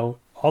 I don't know.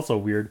 Also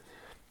weird.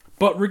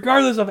 But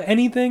regardless of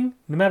anything,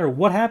 no matter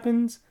what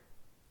happens,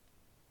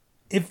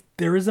 if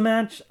there is a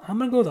match, I'm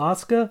going to go with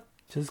Asuka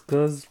just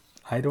because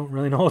I don't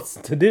really know what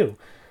to do.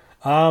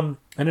 And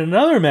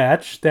another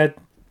match that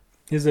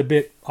is a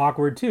bit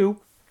awkward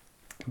too,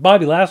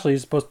 Bobby Lashley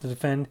is supposed to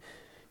defend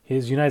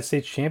his United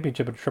States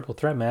Championship in a triple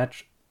threat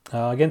match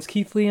against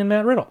Keith Lee and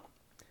Matt Riddle.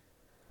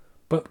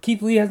 But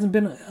Keith Lee hasn't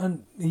been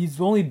on,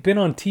 he's only been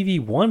on TV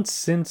once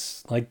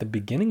since like the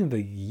beginning of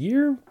the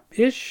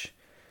year-ish.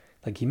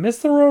 Like he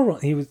missed the Royal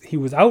Rumble. He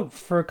was out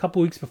for a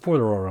couple weeks before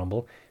the Royal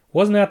Rumble.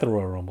 Wasn't at the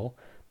Royal Rumble,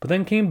 but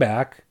then came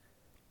back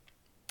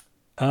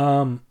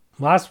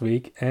last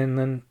week and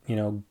then,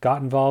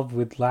 got involved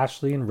with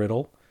Lashley and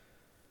Riddle.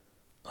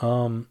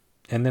 And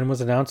then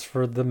was announced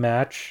for the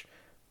match.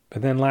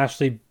 But then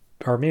Lashley,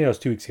 or maybe that was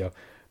 2 weeks ago.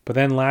 But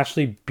then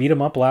Lashley beat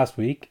him up last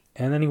week.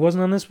 And then he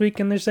wasn't on this week.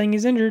 And they're saying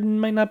he's injured and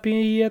might not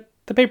be at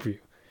the pay-per-view.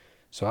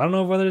 So I don't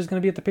know whether he's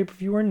going to be at the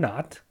pay-per-view or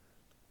not.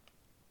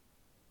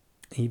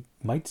 He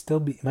might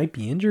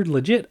be injured,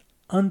 legit,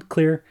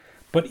 unclear.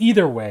 But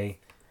either way,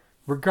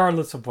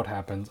 regardless of what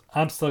happens,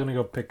 I'm still going to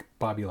go pick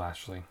Bobby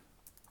Lashley.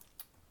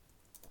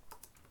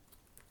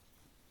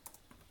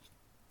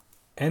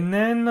 And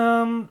then,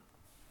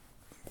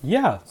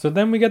 so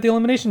then we got the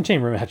Elimination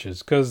Chamber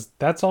matches, because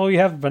that's all we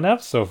have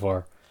announced so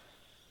far.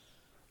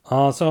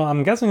 So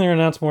I'm guessing they're going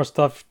to announce more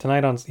stuff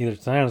tonight on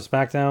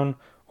SmackDown,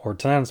 or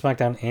tonight on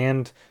SmackDown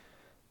and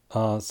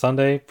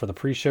Sunday for the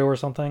pre-show or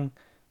something.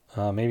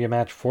 Maybe a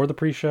match for the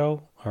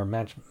pre-show, or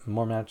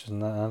more matches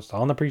announced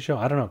on the pre-show.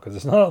 I don't know, because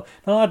there's not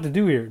a lot to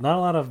do here. Not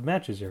a lot of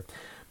matches here.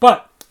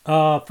 But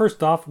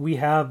first off, we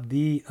have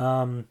the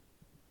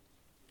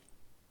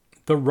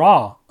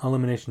Raw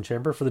Elimination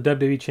Chamber for the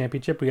WWE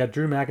Championship. We got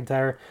Drew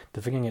McIntyre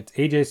defending against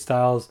AJ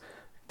Styles,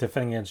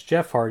 defending against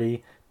Jeff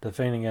Hardy,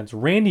 defending against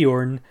Randy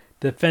Orton,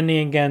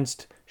 defending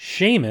against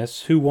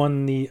Sheamus, who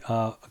won the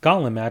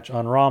gauntlet match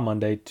on Raw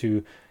Monday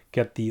to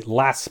get the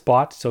last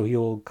spot, so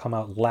he'll come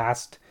out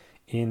last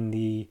in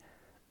the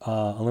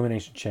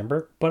Elimination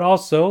Chamber. But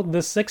also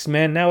the sixth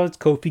man now is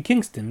Kofi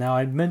Kingston. Now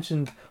I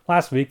mentioned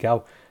last week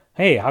how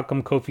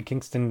come Kofi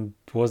Kingston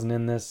wasn't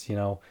in this?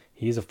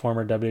 He's a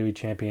former WWE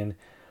champion.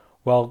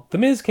 Well, The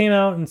Miz came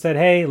out and said,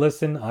 hey,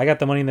 listen, I got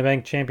the Money in the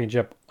Bank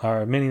championship,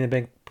 or Money in the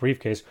Bank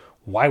briefcase.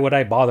 Why would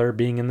I bother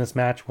being in this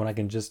match when I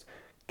can just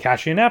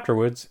cash in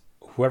afterwards,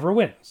 whoever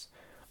wins?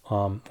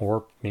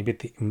 Or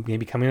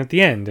maybe coming at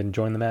the end and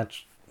join the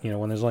match,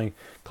 when there's only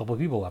a couple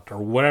of people left or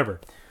whatever.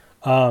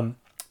 But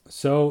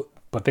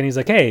then he's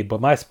like, hey,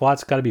 but my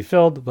spot's got to be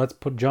filled. Let's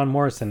put John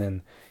Morrison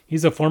in.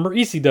 He's a former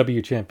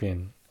ECW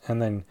champion.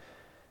 And then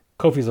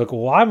Kofi's like,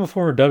 well, I'm a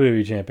former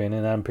WWE champion.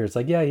 And Adam Pearce's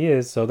like, yeah, he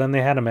is. So then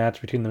they had a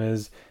match between The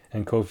Miz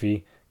and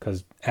Kofi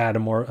because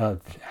Adam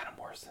Morrison.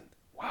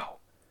 Wow.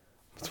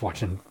 I was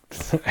watching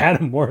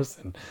Adam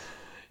Morrison.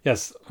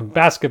 Yes,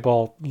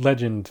 basketball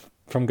legend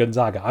from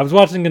Gonzaga. I was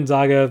watching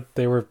Gonzaga.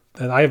 I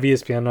have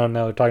ESPN on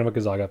now. They're talking about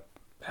Gonzaga.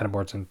 Adam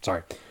Morrison,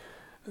 sorry.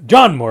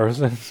 John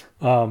Morrison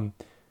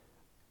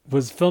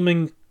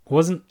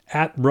wasn't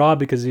at Raw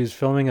because he was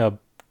filming a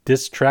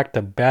diss track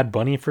to Bad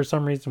Bunny for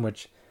some reason,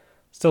 which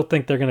still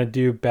think they're going to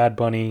do Bad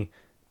Bunny,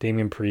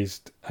 Damian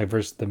Priest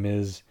versus The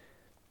Miz,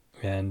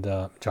 and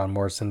John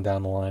Morrison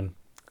down the line.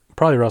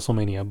 Probably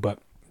WrestleMania, but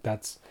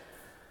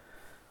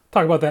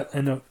talk about that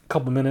in a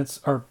couple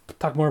minutes, or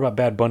talk more about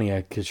Bad Bunny,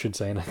 I should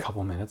say, in a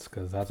couple minutes,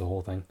 because that's a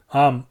whole thing.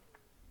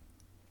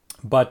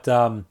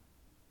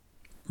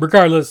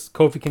 Regardless,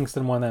 Kofi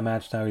Kingston won that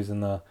match. Now he's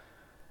in the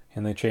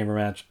chamber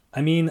match.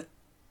 I mean,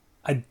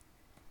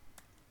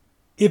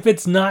 if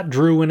it's not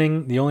Drew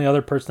winning, the only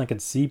other person I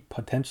could see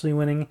potentially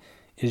winning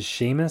is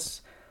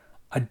Sheamus.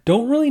 I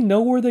don't really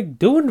know where they're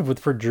doing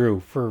for Drew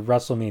for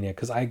WrestleMania,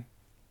 because I'm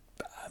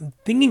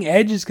thinking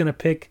Edge is going to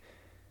pick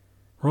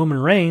Roman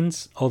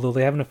Reigns, although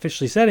they haven't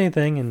officially said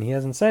anything, and he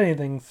hasn't said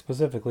anything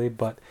specifically,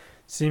 but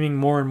seeming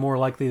more and more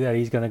likely that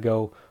he's going to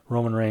go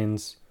Roman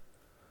Reigns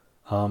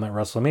at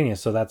WrestleMania.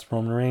 So that's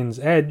Roman Reigns,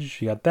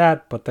 Edge, you got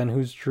that, but then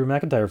who's Drew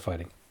McIntyre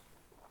fighting?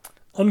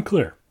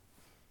 Unclear.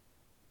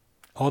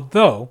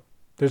 Although,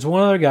 there's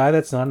one other guy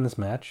that's not in this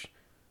match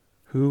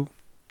who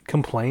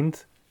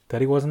complained that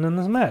he wasn't in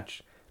this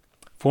match.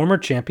 Former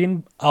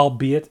champion,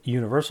 albeit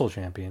Universal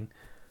Champion,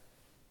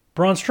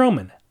 Braun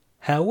Strowman.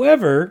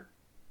 However,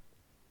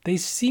 they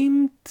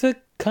seem to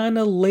kind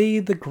of lay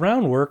the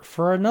groundwork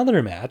for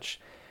another match,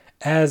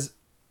 as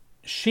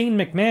Shane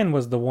McMahon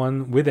was the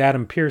one with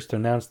Adam Pearce to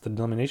announce the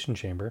Elimination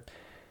Chamber,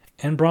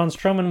 and Braun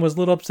Strowman was a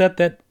little upset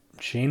that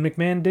Shane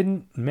McMahon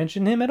didn't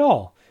mention him at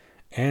all.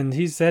 And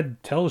he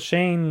said, tell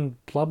Shane,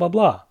 blah, blah,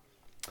 blah.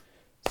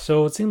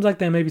 So it seems like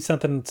there may be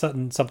something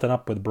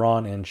up with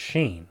Braun and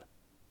Shane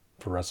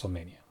for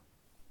WrestleMania.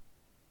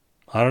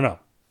 I don't know.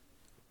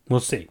 We'll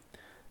see.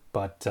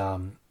 But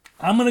I'm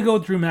going to go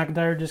with Drew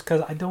McIntyre just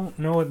because I don't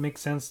know it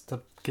makes sense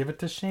to give it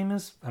to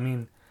Sheamus. I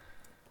mean,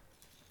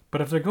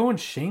 but if they're going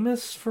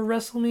Sheamus for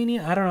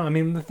WrestleMania, I don't know. I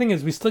mean, the thing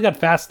is, we still got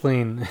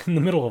Fastlane in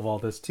the middle of all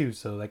this too.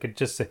 So they could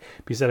just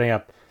be setting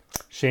up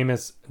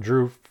Sheamus,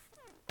 Drew,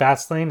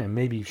 Fastlane, and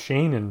maybe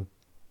Shane and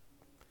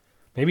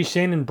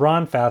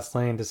Braun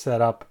Fastlane to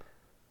set up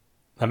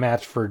a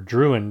match for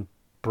Drew and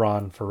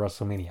Braun for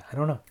WrestleMania. I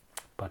don't know.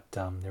 But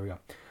there we go.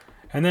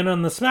 And then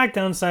on the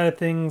SmackDown side of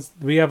things,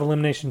 we have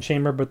Elimination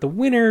Chamber, but the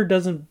winner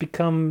doesn't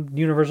become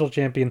Universal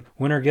Champion.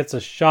 Winner gets a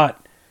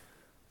shot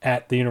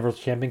at the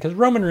Universal Champion because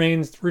Roman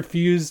Reigns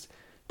refused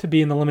to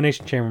be in the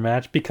Elimination Chamber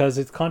match because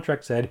his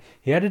contract said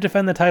he had to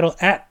defend the title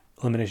at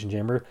Elimination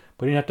Chamber,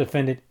 but he didn't have to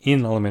defend it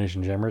in the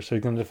Elimination Chamber, so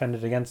he's going to defend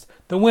it against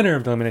the winner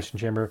of the Elimination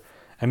Chamber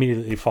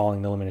immediately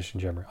following the Elimination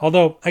Chamber.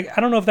 Although, I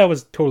don't know if that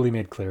was totally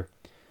made clear.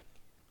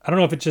 I don't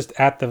know if it's just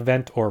at the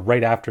event or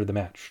right after the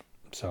match.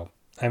 So,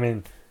 I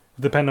mean,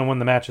 depend on when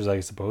the match is,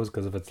 I suppose,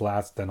 because if it's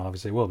last, then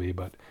obviously it will be,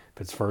 but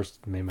if it's first,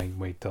 they may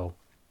wait till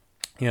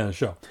the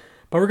show.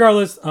 But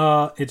regardless,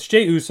 it's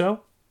Jey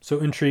Uso, so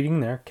intriguing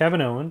there.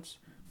 Kevin Owens,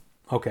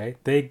 okay,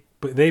 they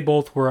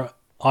both were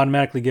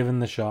automatically given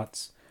the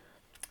shots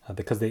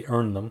because they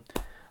earned them.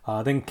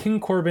 Then King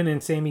Corbin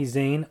and Sami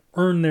Zayn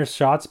earned their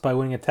shots by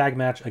winning a tag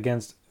match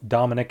against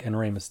Dominic and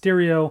Rey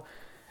Mysterio.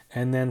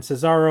 And then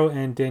Cesaro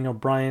and Daniel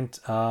Bryan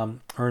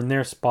earned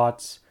their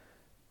spots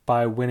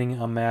by winning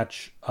a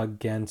match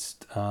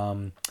against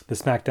the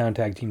SmackDown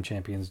Tag Team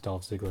Champions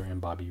Dolph Ziggler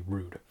and Bobby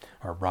Roode.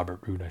 Or Robert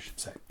Roode, I should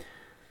say.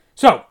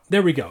 So,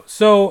 there we go.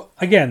 So,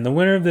 again, the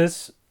winner of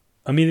this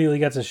immediately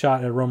gets a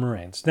shot at Roman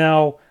Reigns.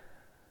 Now,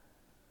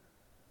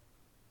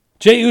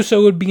 Jey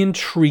Uso would be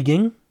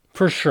intriguing,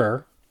 for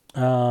sure.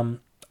 I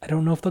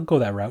don't know if they'll go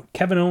that route.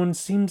 Kevin Owens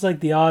seems like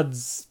the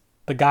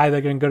guy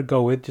they're going to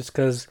go with just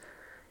because,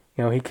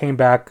 he came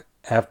back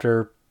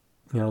after,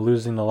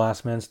 losing the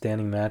last man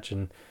standing match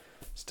and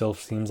still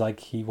seems like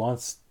he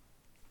wants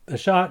a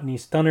shot, and he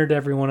stunnered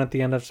everyone at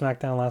the end of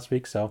SmackDown last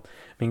week. So,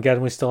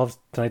 again, we still have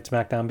tonight's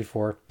SmackDown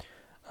before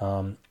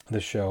the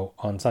show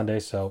on Sunday,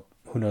 so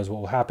who knows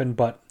what will happen.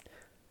 But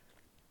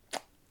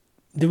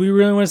do we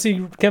really want to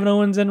see Kevin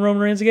Owens and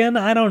Roman Reigns again?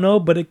 I don't know,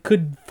 but it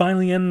could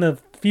finally end the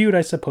feud,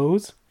 I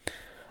suppose.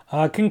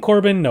 King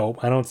Corbin, no,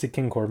 I don't see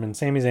King Corbin.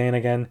 Sami Zayn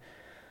again.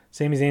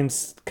 Sami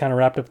Zayn's kind of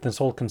wrapped up in this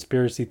whole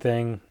conspiracy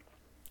thing,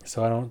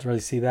 so I don't really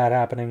see that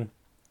happening.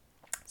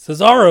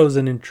 Cesaro's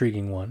an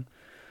intriguing one.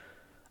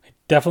 I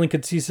definitely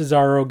could see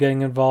Cesaro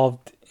getting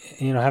involved,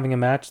 having a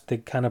match. They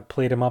kind of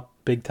played him up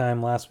big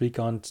time last week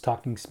on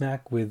Talking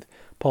Smack with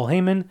Paul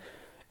Heyman.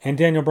 And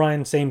Daniel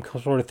Bryan, same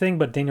sort of thing,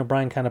 but Daniel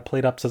Bryan kind of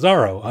played up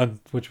Cesaro,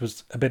 which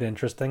was a bit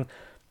interesting.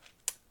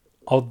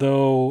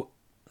 Although,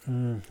 I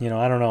don't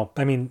know.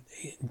 I mean,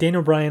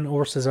 Daniel Bryan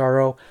or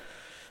Cesaro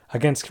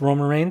against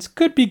Roman Reigns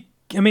could be,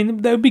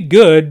 that would be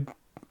good.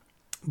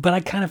 But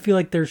I kind of feel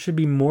like there should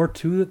be more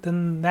to it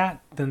than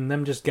that, than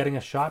them just getting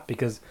a shot,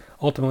 because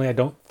ultimately I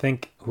don't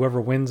think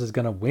whoever wins is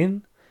going to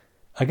win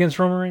against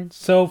Roman Reigns.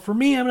 So for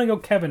me, I'm going to go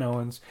Kevin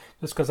Owens,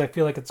 just because I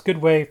feel like it's a good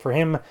way for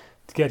him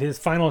to get his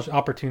final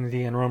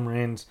opportunity, and Roman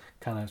Reigns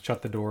kind of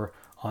shut the door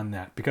on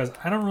that. Because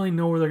I don't really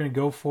know where they're going to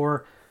go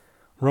for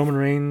Roman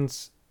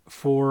Reigns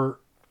for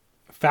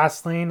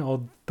Fastlane,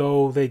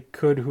 although they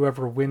could,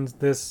 whoever wins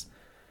this,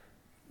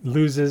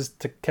 loses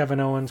to Kevin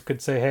Owens,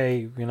 could say,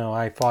 hey,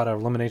 I fought an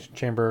Elimination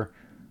Chamber.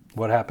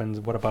 What happens?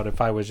 What about if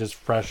I was just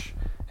fresh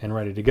and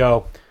ready to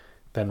go?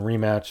 Then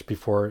rematch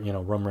before,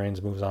 Roman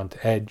Reigns moves on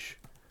to Edge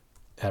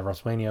at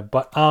WrestleMania.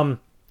 But,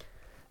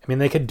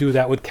 they could do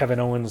that with Kevin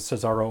Owens,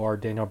 Cesaro, or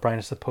Daniel Bryan,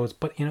 I suppose.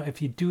 But,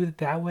 if you do it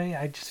that way,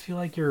 I just feel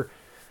like you're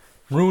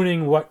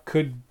ruining what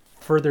could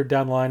further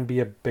down the line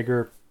be a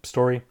bigger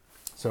story.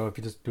 So if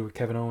you just do it with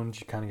Kevin Owens,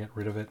 you kind of get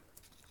rid of it.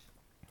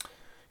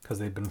 Because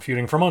they've been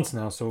feuding for months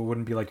now, so it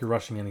wouldn't be like you're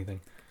rushing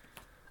anything.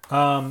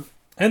 And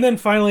then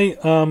finally,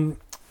 a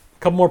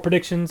couple more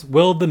predictions.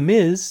 Will The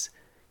Miz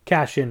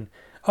cash in?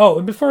 Oh,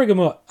 and before I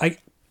go,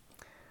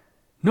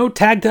 no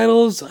tag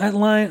titles on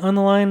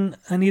the line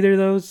on either of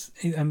those.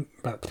 What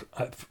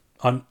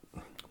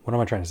am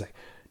I trying to say?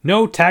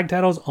 No tag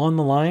titles on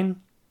the line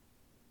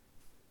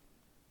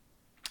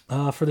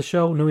for the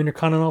show. No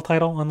Intercontinental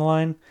title on the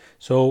line.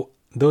 So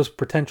those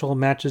potential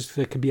matches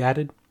that could be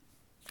added.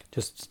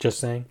 Just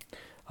saying.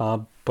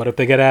 But if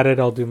they get added,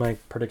 I'll do my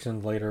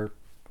predictions later.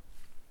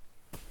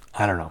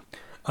 I don't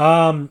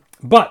know.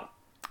 But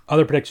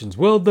other predictions.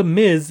 Will The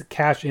Miz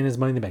cash in his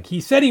Money in the Bank? He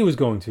said he was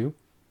going to.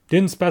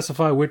 Didn't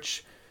specify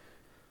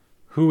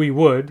who he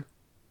would.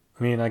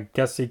 I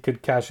guess he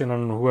could cash in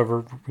on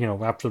whoever,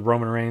 after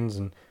Roman Reigns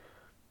and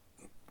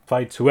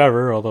fights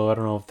whoever, although I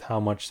don't know how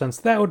much sense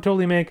that would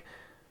totally make.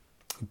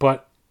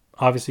 But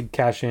obviously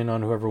cash in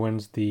on whoever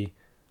wins the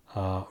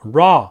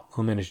Raw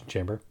Elimination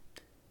Chamber.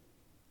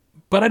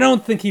 But I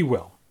don't think he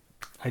will.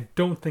 So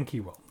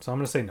I'm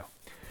going to say no.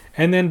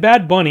 And then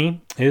Bad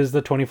Bunny is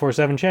the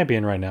 24/7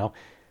 champion right now.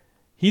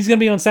 He's going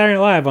to be on Saturday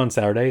Night Live on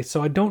Saturday,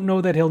 so I don't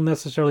know that he'll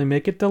necessarily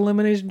make it to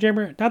Elimination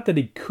Chamber. Not that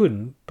he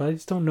couldn't, but I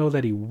just don't know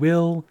that he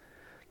will.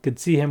 Could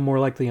see him more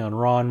likely on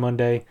Raw on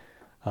Monday.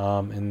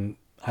 And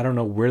I don't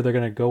know where they're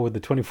going to go with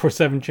the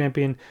 24/7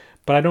 champion,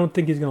 but I don't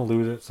think he's going to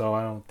lose it, so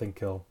I don't think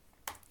he'll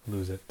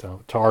lose it to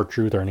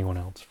R-Truth or anyone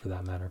else for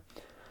that matter.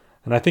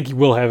 And I think he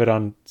will have it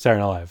on Saturday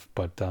Night Live,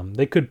 but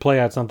they could play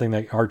out something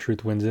that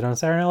R-Truth wins it on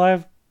Saturday Night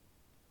Live,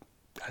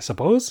 I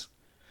suppose.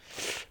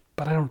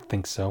 But I don't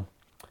think so.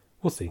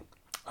 We'll see.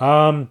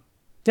 Yeah,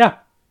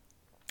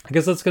 I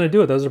guess that's going to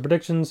do it. Those are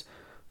predictions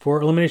for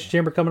Elimination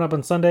Chamber coming up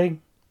on Sunday.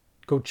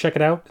 Go check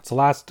it out. It's the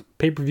last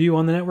pay-per-view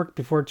on the network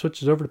before it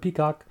switches over to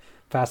Peacock.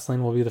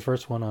 Fastlane will be the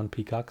first one on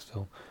Peacock, so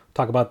we'll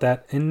talk about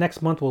that. And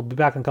next month, we'll be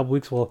back in a couple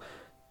weeks. We'll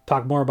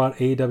talk more about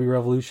AEW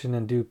Revolution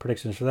and do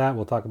predictions for that.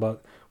 We'll talk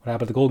about what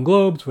happened at the Golden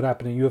Globes, what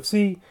happened in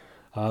UFC.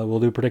 We'll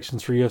do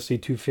predictions for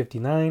UFC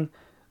 259.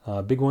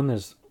 Big one,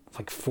 there's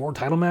like 4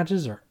 title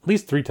matches, or at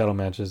least 3 title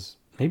matches.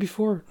 Maybe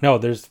 4? No,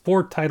 there's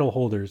 4 title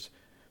holders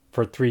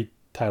for 3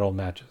 title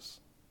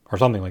matches. Or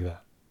something like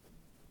that.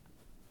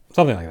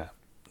 Something like that.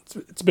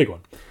 It's a big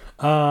one.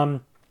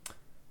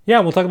 Yeah,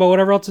 we'll talk about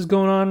whatever else is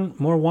going on.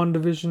 More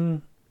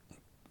WandaVision.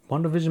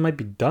 WandaVision might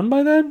be done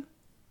by then?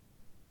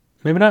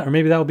 Maybe not. Or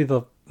maybe that will be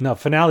the... No,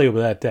 finale will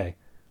be that day.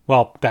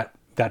 Well,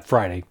 that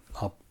Friday.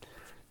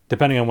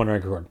 Depending on when I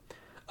record.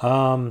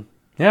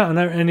 Yeah,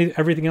 and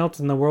everything else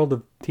in the world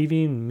of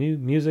TV,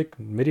 music,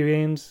 video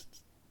games,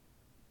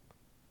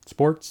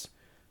 sports,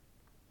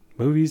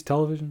 movies,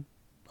 television,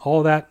 all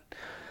of that.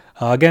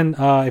 Again,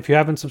 if you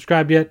haven't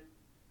subscribed yet,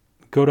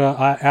 go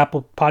to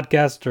Apple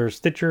Podcast or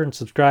Stitcher and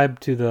subscribe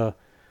to the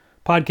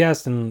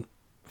podcast and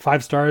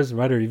 5 stars,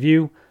 write a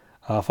review.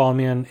 Follow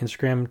me on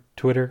Instagram,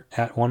 Twitter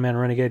at One Man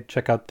Renegade.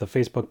 Check out the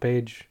Facebook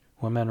page,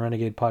 One Man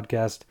Renegade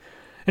Podcast.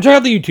 And check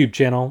out the YouTube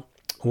channel,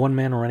 One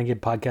Man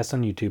Renegade Podcast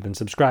on YouTube. And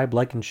subscribe,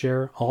 like, and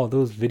share all of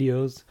those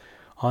videos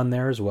on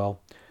there as well.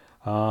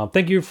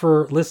 Thank you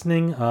for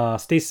listening.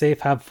 Stay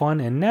safe, have fun.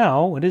 And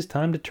now it is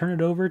time to turn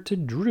it over to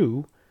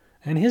Drew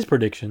and his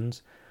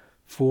predictions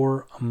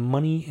for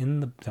Money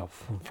in the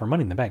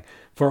Bank,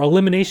 for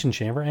Elimination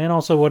Chamber, and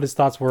also what his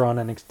thoughts were on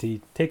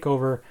NXT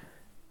TakeOver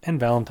and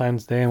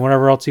Valentine's Day and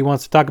whatever else he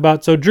wants to talk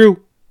about. So,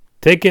 Drew,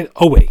 take it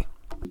away.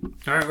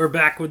 All right, we're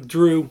back with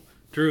Drew.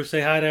 Drew,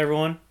 say hi to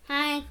everyone.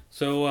 Hi.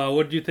 So,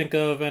 what did you think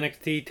of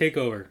NXT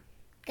TakeOver?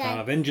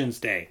 Good. Vengeance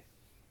Day.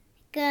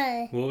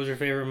 Good. What was your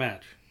favorite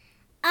match?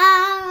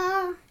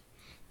 Do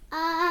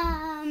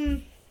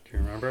you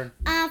remember?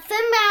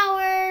 Finn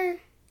Balor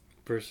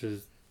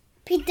Versus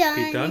Pete Dunne.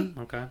 Pete Dunne?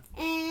 Okay.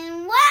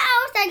 And what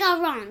else I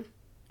got wrong?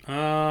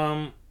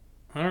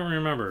 I don't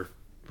remember.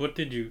 What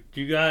did you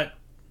got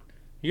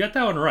that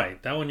one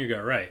right. That one you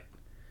got right.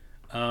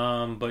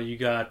 But you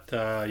got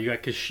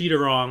Kushida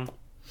wrong.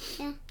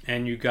 Yeah.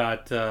 And you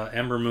got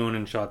Ember Moon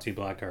and Shotzi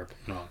Blackheart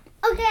wrong.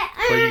 Okay.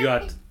 But you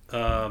got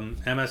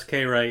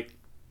MSK right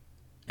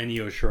and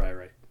Io Shirai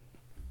right.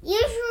 Io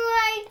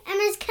Shirai,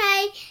 MSK,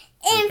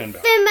 and Finn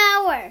Finn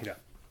Balor.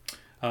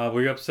 Yeah.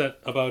 Were you upset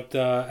about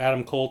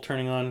Adam Cole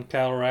turning on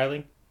Kyle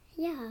O'Reilly?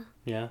 Yeah.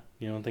 Yeah?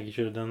 You don't think he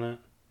should have done that?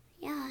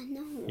 Yeah,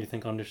 no. You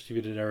think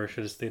Undisputed Era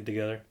should have stayed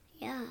together?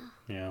 Yeah.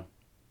 Yeah.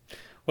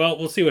 Well,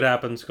 we'll see what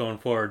happens going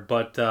forward.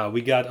 But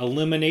we got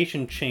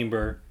Elimination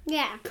Chamber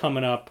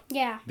coming up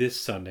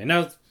this Sunday.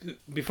 Now,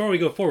 before we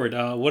go forward,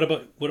 what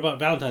about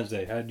Valentine's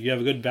Day? Do you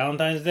have a good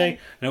Valentine's Day? I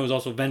know it was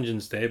also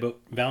Vengeance Day, but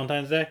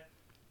Valentine's Day?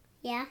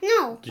 Yeah.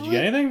 No. Did you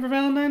get anything for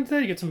Valentine's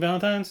Day? You get some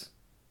Valentines?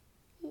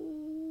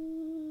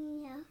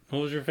 Yeah.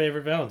 What was your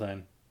favorite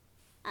Valentine?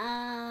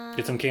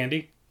 Get some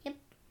candy? Yep.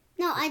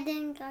 No, I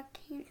didn't got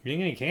candy. You didn't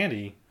get any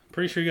candy? I'm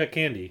pretty sure you got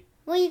candy.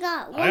 What you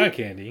got? I got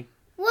candy.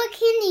 What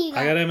candy you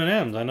got? I got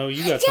M&M's. I know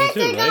you got some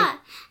too, right?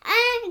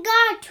 I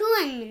got 2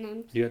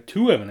 M&M's. You got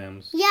 2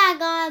 M&M's? Yeah, I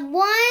got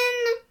 1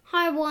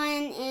 hard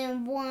one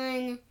and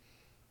 1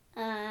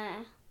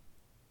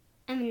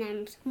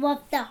 M&M's with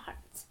the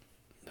hearts.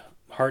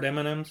 Heart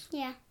M&M's?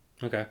 Yeah.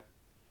 Okay.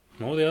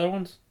 What were the other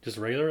ones? Just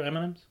regular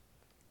M&M's?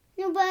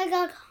 No, but I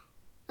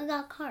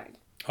got card.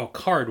 Oh,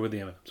 card with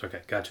the M&M's.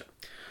 Okay, gotcha.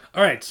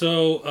 All right,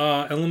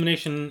 so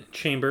Elimination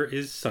Chamber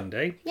is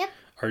Sunday. Yep.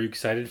 Are you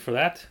excited for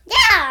that?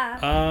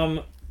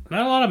 Yeah.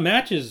 Not a lot of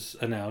matches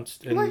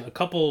announced, and What? a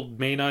couple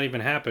may not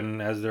even happen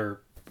as they're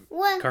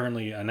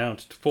currently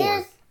announced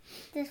for.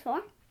 There's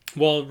 4?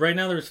 Well, right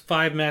now there's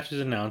 5 matches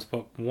announced,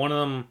 but one of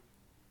them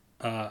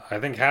I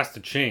think has to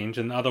change,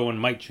 and the other one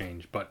might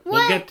change. But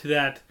we'll get to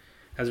that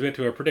as we get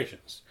to our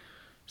predictions.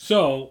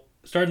 So,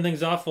 starting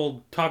things off,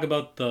 we'll talk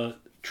about the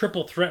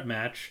triple threat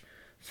match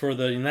for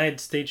the United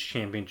States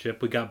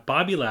Championship. We got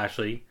Bobby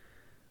Lashley,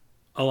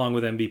 along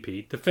with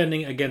MVP,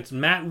 defending against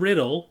Matt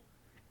Riddle,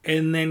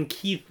 and then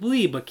Keith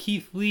Lee. But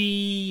Keith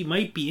Lee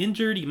might be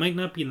injured. He might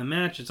not be in the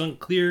match. It's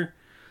unclear.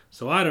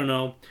 So I don't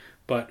know.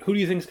 But who do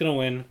you think is going to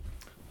win?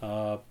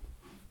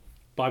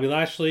 Bobby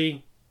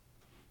Lashley,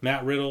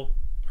 Matt Riddle,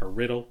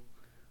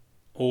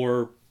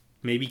 or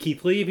maybe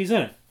Keith Lee if he's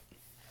in it.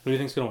 Who do you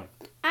think is going to win?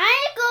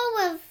 I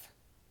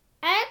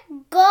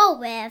go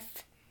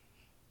with.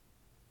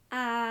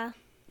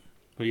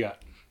 Who you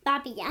got?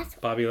 Bobby, yes.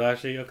 Bobby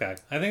Lashley? Okay.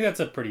 I think that's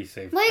a pretty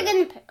safe What are you bet.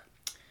 going to pick?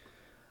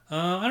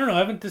 I don't know. I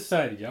haven't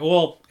decided yet.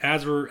 Well,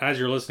 as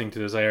you're listening to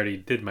this, I already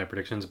did my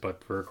predictions,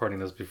 but we're recording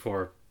this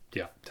before.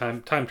 Yeah,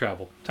 time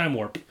travel, time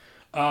warp.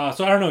 So I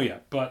don't know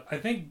yet, but I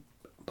think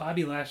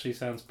Bobby Lashley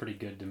sounds pretty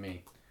good to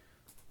me.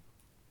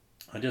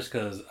 Just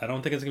because I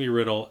don't think it's gonna be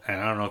Riddle,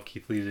 and I don't know if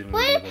Keith Lee's even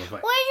gonna be able to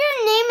fight.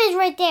 Your name is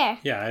right there.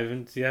 Yeah, I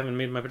haven't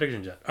made my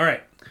predictions yet. All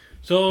right.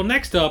 So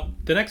next up,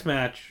 the next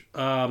match.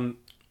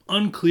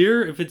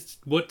 Unclear if it's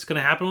what's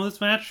gonna happen with this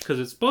match because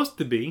it's supposed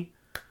to be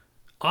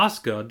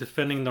Asuka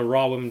defending the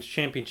Raw Women's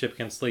Championship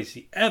against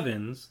Lacey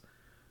Evans,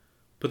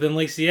 but then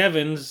Lacey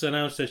Evans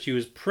announced that she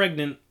was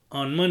pregnant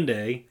on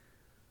Monday,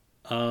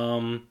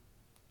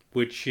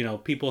 which,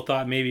 people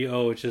thought maybe,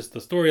 it's just the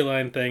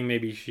storyline thing,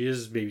 maybe she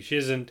is, maybe she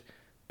isn't,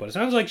 but it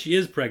sounds like she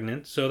is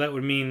pregnant, so that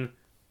would mean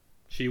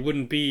she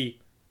wouldn't be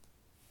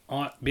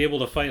able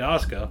to fight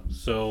Asuka,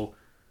 so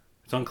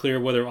it's unclear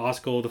whether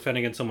Asuka will defend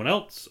against someone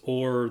else,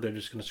 or they're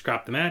just going to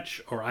scrap the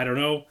match, or I don't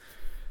know.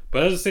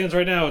 But as it stands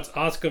right now, it's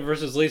Asuka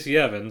versus Lacey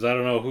Evans. I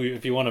don't know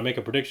if you want to make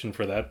a prediction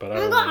for that, but I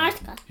don't know. I'm going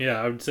to go Asuka.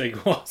 Yeah, I would say go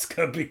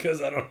Asuka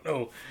because I don't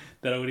know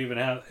that it would even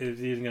if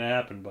it's even going to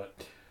happen.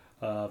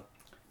 But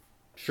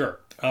sure.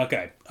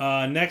 Okay.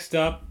 Next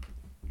up,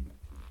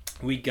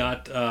 we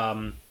got.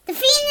 The Fiend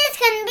is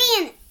going to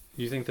be in it.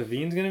 You think the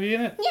Fiend's going to be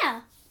in it?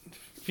 Yeah.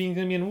 Fiend's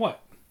going to be in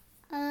what?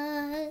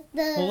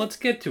 Well, let's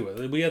get to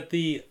it. We got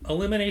the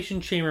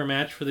Elimination Chamber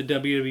match for the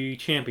WWE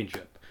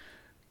Championship.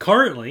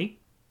 Currently,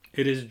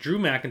 it is Drew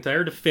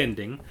McIntyre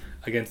defending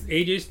against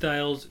AJ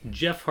Styles,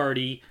 Jeff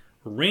Hardy,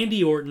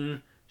 Randy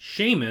Orton,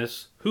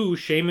 Sheamus, who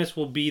Sheamus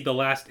will be the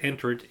last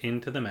entrant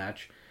into the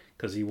match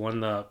because he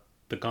won the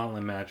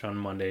gauntlet match on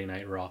Monday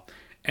Night Raw.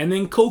 And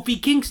then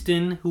Kofi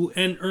Kingston, who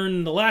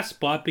earned the last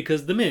spot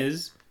because The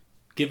Miz,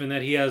 given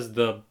that he has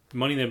the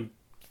Money in the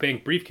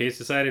Bank briefcase,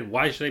 decided,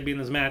 why should I be in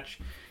this match?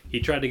 He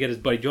tried to get his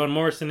buddy John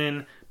Morrison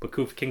in, but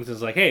Kofi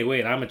Kingston's like, hey,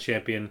 wait, I'm a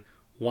champion.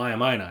 Why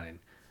am I not in?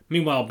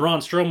 Meanwhile, Braun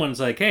Strowman's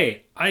like,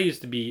 hey, I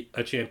used to be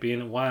a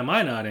champion. Why am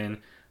I not in?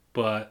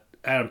 But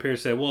Adam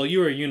Pearce said, well,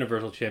 you're a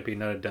Universal Champion,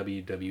 not a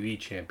WWE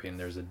Champion.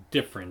 There's a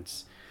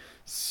difference.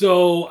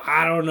 So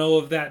I don't know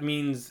if that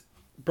means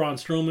Braun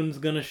Strowman's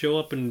going to show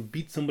up and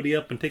beat somebody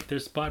up and take their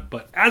spot.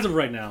 But as of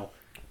right now,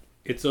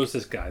 it's those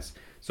 6 guys.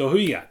 So who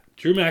you got?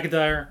 Drew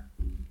McIntyre,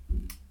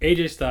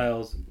 AJ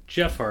Styles,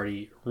 Jeff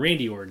Hardy,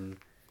 Randy Orton,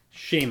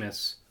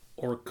 Sheamus,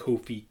 or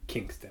Kofi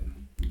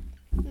Kingston?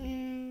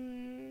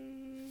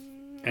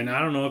 And I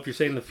don't know if you're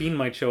saying the Fiend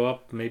might show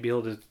up. Maybe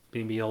he'll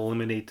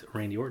eliminate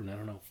Randy Orton. I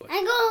don't know. But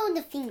I go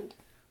the Fiend.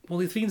 Well,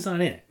 the Fiend's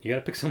not in it. You got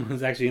to pick someone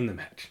who's actually in the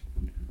match.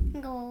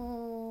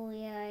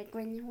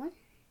 Randy Orton.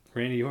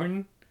 Randy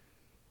Orton?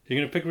 You're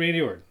gonna pick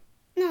Randy Orton?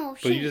 No,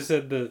 But you just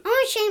said the. I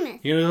want Sheamus.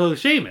 You're gonna go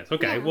Sheamus.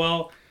 Okay. Yeah.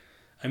 Well,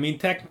 I mean,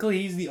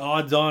 technically he's the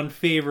odds-on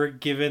favorite,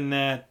 given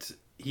that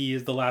he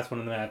is the last one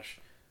in the match,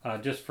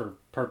 just for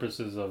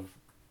purposes of,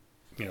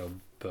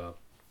 the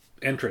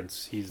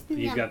entrance. He's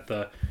got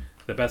the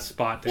best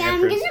spot to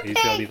entrance. He's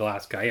gonna be the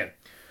last guy in.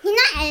 He's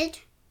not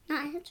Edge.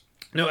 Not Edge.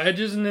 No, Edge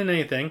isn't in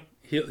anything.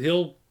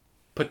 He'll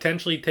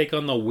potentially take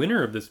on the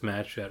winner of this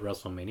match at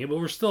WrestleMania, but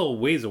we're still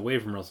ways away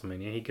from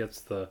WrestleMania. He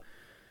gets to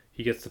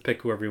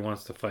pick whoever he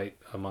wants to fight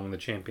among the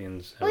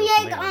champions at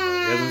WrestleMania. But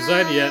he hasn't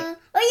decided yet.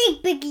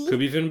 Biggie. Could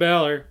be Finn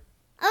Balor.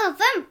 Oh,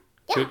 Finn.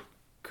 Yeah.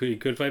 He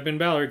could fight Finn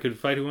Balor. Could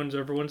fight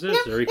whoever wins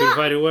this, or he could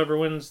fight whoever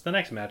wins the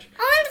next match.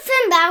 I want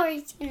Finn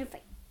Balor's gonna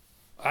fight.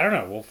 I don't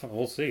know.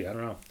 We'll see. I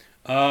don't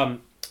know.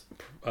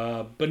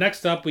 But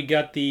next up, we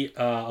got the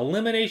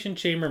Elimination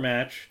Chamber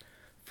match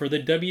for the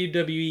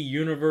WWE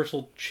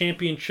Universal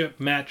Championship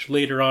match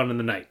later on in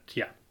the night.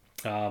 Yeah.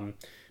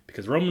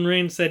 Because Roman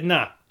Reigns said,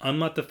 nah, I'm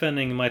not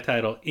defending my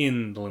title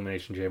in the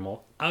Elimination Chamber.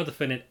 I'll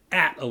defend it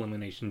at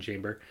Elimination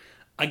Chamber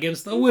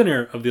against the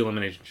winner of the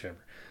Elimination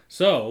Chamber.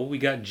 So, we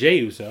got Jey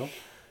Uso,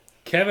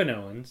 Kevin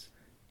Owens,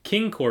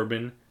 King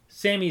Corbin,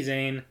 Sami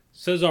Zayn,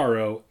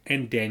 Cesaro,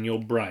 and Daniel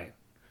Bryan.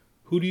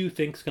 Who do you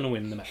think's going to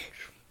win the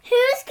match?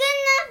 Who's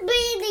gonna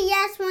be the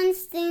yes one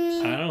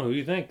standing? I don't know. Who do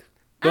you think?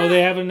 No,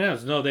 they haven't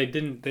announced. No, they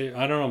didn't.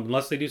 I don't know.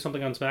 Unless they do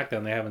something on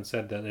SmackDown, they haven't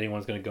said that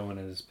anyone's going to go in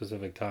at a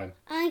specific time.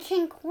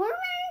 King Corbin?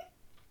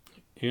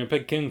 You're going to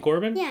pick King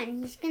Corbin? Yeah,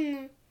 he's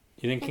gonna...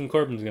 You think King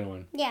Corbin's going to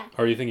win? Yeah.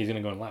 Or you think he's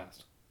going to go in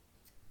last?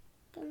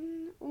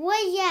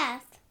 What,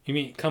 yes? You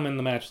mean come in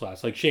the match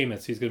last? Like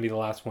Sheamus, he's going to be the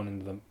last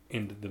one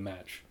into the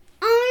match.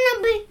 I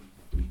wanna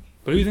be...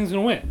 But who do you think's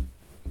going to win?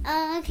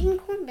 King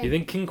Corbin. You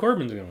think King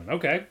Corbin's going to win?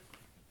 Okay.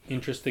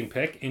 Interesting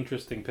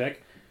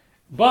pick.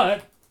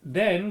 But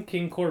then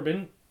King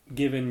Corbin,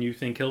 given you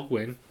think he'll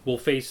win, will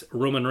face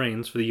Roman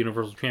Reigns for the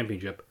Universal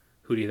Championship.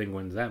 Who do you think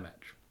wins that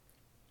match?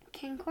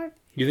 King Corbin.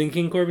 You think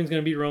King Corbin's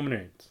going to beat Roman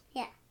Reigns?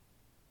 Yeah.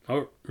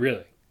 Oh,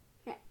 really?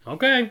 Yeah.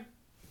 Okay.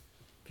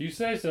 If you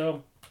say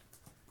so.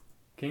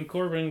 King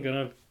Corbin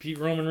going to beat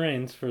Roman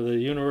Reigns for the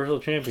Universal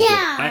Championship.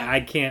 Yeah. I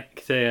can't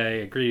say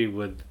I agree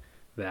with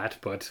that,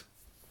 but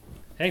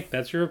hey,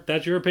 that's your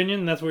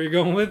opinion. That's what you're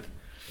going with?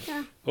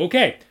 Yeah.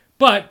 Okay.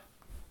 But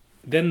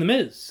then The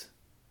Miz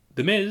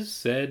The Miz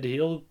said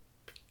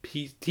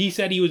he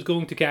said he was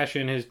going to cash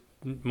in his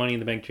Money in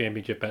the Bank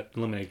championship at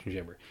Elimination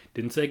Chamber.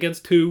 Didn't say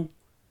against who.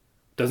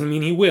 Doesn't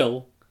mean he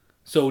will.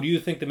 So do you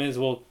think The Miz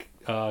will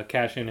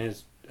cash in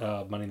his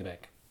Money in the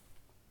Bank?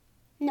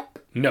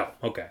 No.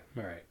 Okay.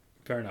 All right.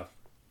 Fair enough.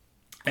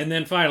 And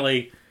then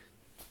finally,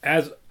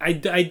 as I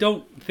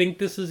don't think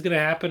this is going to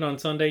happen on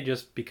Sunday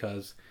just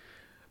because,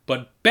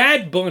 but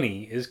Bad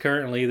Bunny is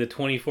currently the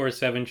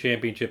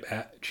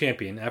 24/7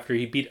 champion after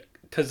he beat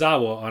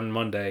Tozawa on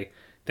Monday,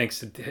 thanks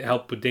to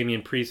help with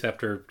Damian Priest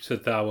after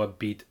Tozawa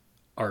beat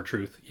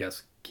R-Truth.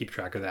 Yes, keep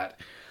track of that.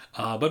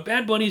 But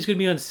Bad Bunny is going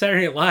to be on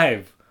Saturday Night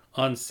Live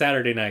on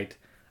Saturday night.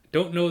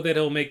 Don't know that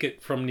he'll make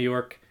it from New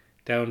York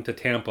down to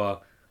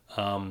Tampa,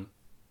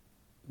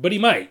 but he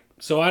might.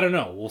 So I don't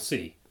know. We'll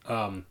see.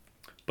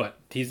 But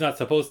he's not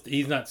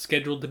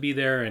scheduled to be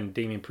there, and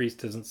Damian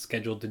Priest isn't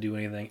scheduled to do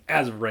anything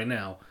as of right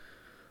now.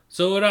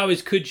 So it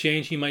always could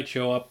change. He might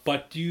show up.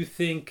 But do you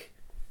think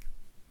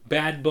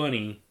Bad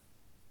Bunny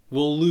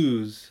will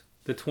lose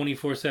the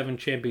 24/7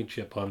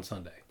 championship on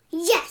Sunday?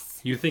 Yes.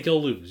 You think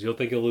he'll lose? You don't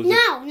think he'll lose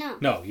No.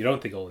 No, you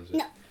don't think he'll lose it?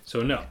 No.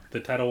 So no, the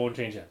title won't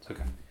change hands.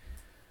 Okay.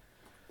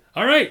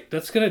 All right,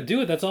 that's gonna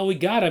do it. That's all we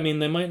got. I mean,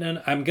 they might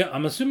not.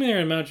 I'm assuming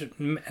they're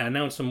gonna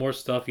announce some more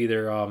stuff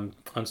either on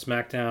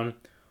SmackDown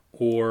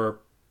or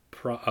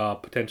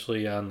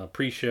potentially on the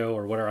pre-show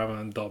or whatever.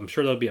 I'm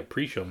sure there'll be a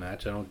pre-show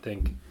match. I don't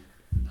think,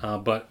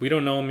 but we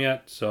don't know them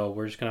yet, so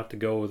we're just gonna have to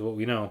go with what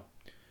we know,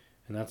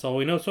 and that's all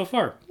we know so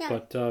far. Yeah.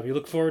 But you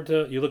look forward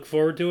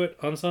to it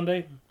on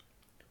Sunday.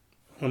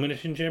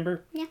 Elimination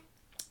Chamber. Yeah.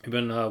 You've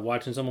been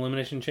watching some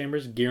Elimination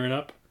Chambers, gearing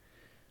up.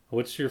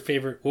 What was your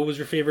favorite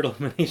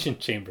Elimination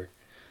Chamber?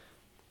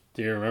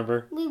 Do you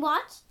remember? We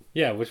watched?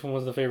 Yeah, which one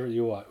was the favorite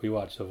we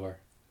watched so far?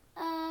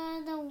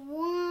 The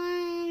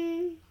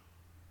one...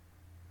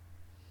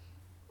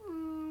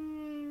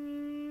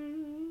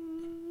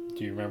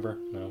 Do you remember?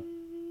 No.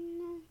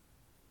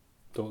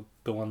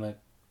 The one that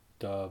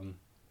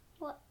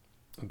What?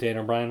 Dan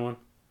O'Brien won?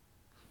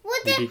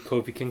 What He the... beat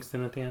Kofi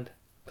Kingston at the end?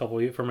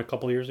 From a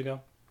couple years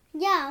ago?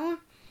 Yeah.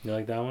 You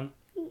like that one?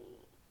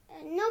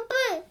 No,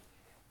 but...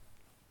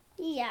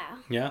 Yeah.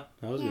 Yeah,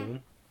 that was a good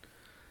one.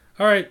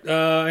 All right,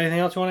 anything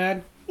else you want to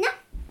add? No.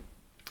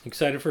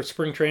 Excited for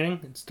spring training?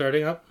 It's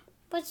starting up.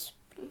 What's...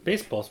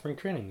 Baseball, spring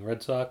training.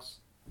 Red Sox.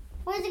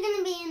 What's it going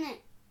to be in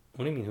it?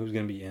 What do you mean who's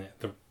going to be in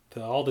it?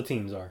 All the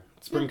teams are.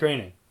 Spring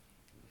training.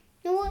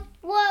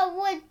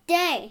 What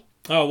day?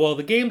 Oh, well,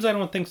 the games I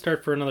don't think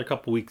start for another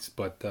couple weeks,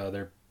 but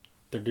they're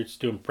just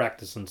doing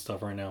practice and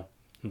stuff right now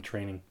and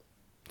training.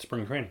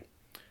 Spring training.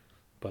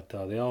 But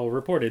they all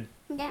reported.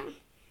 Yeah.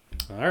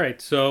 All right,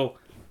 so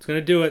it's going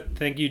to do it.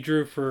 Thank you,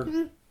 Drew, for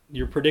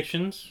your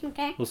predictions.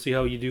 Okay. We'll see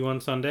how you do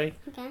on Sunday.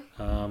 Okay.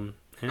 And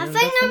I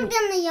think I'm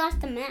going to use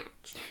the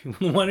match.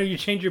 Why don't you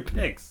change your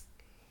picks?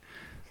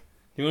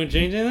 You want to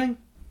change anything?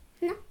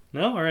 No.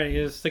 No? All right,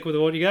 you just stick with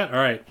what you got? All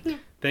right. Yeah.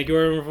 Thank you,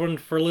 everyone,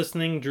 for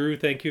listening. Drew,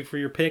 thank you for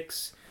your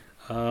picks.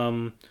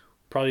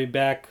 Probably be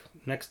back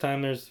next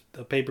time there's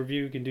a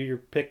pay-per-view. You can do your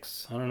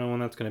picks. I don't know when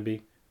that's going to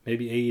be.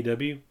 Maybe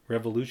AEW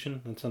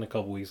Revolution. That's in a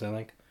couple weeks, I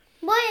think.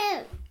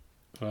 What?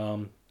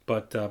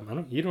 But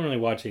you don't really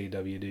watch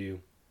AEW, do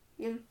you?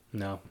 No.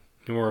 No.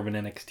 You're more of an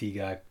NXT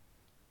guy.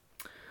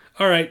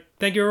 All right.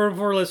 Thank you everyone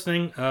for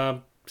listening.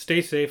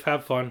 Stay safe,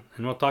 have fun,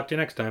 and we'll talk to you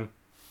next time.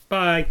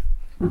 Bye.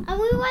 Are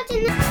we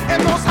watching the...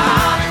 The most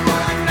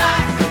Hollywood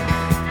nights.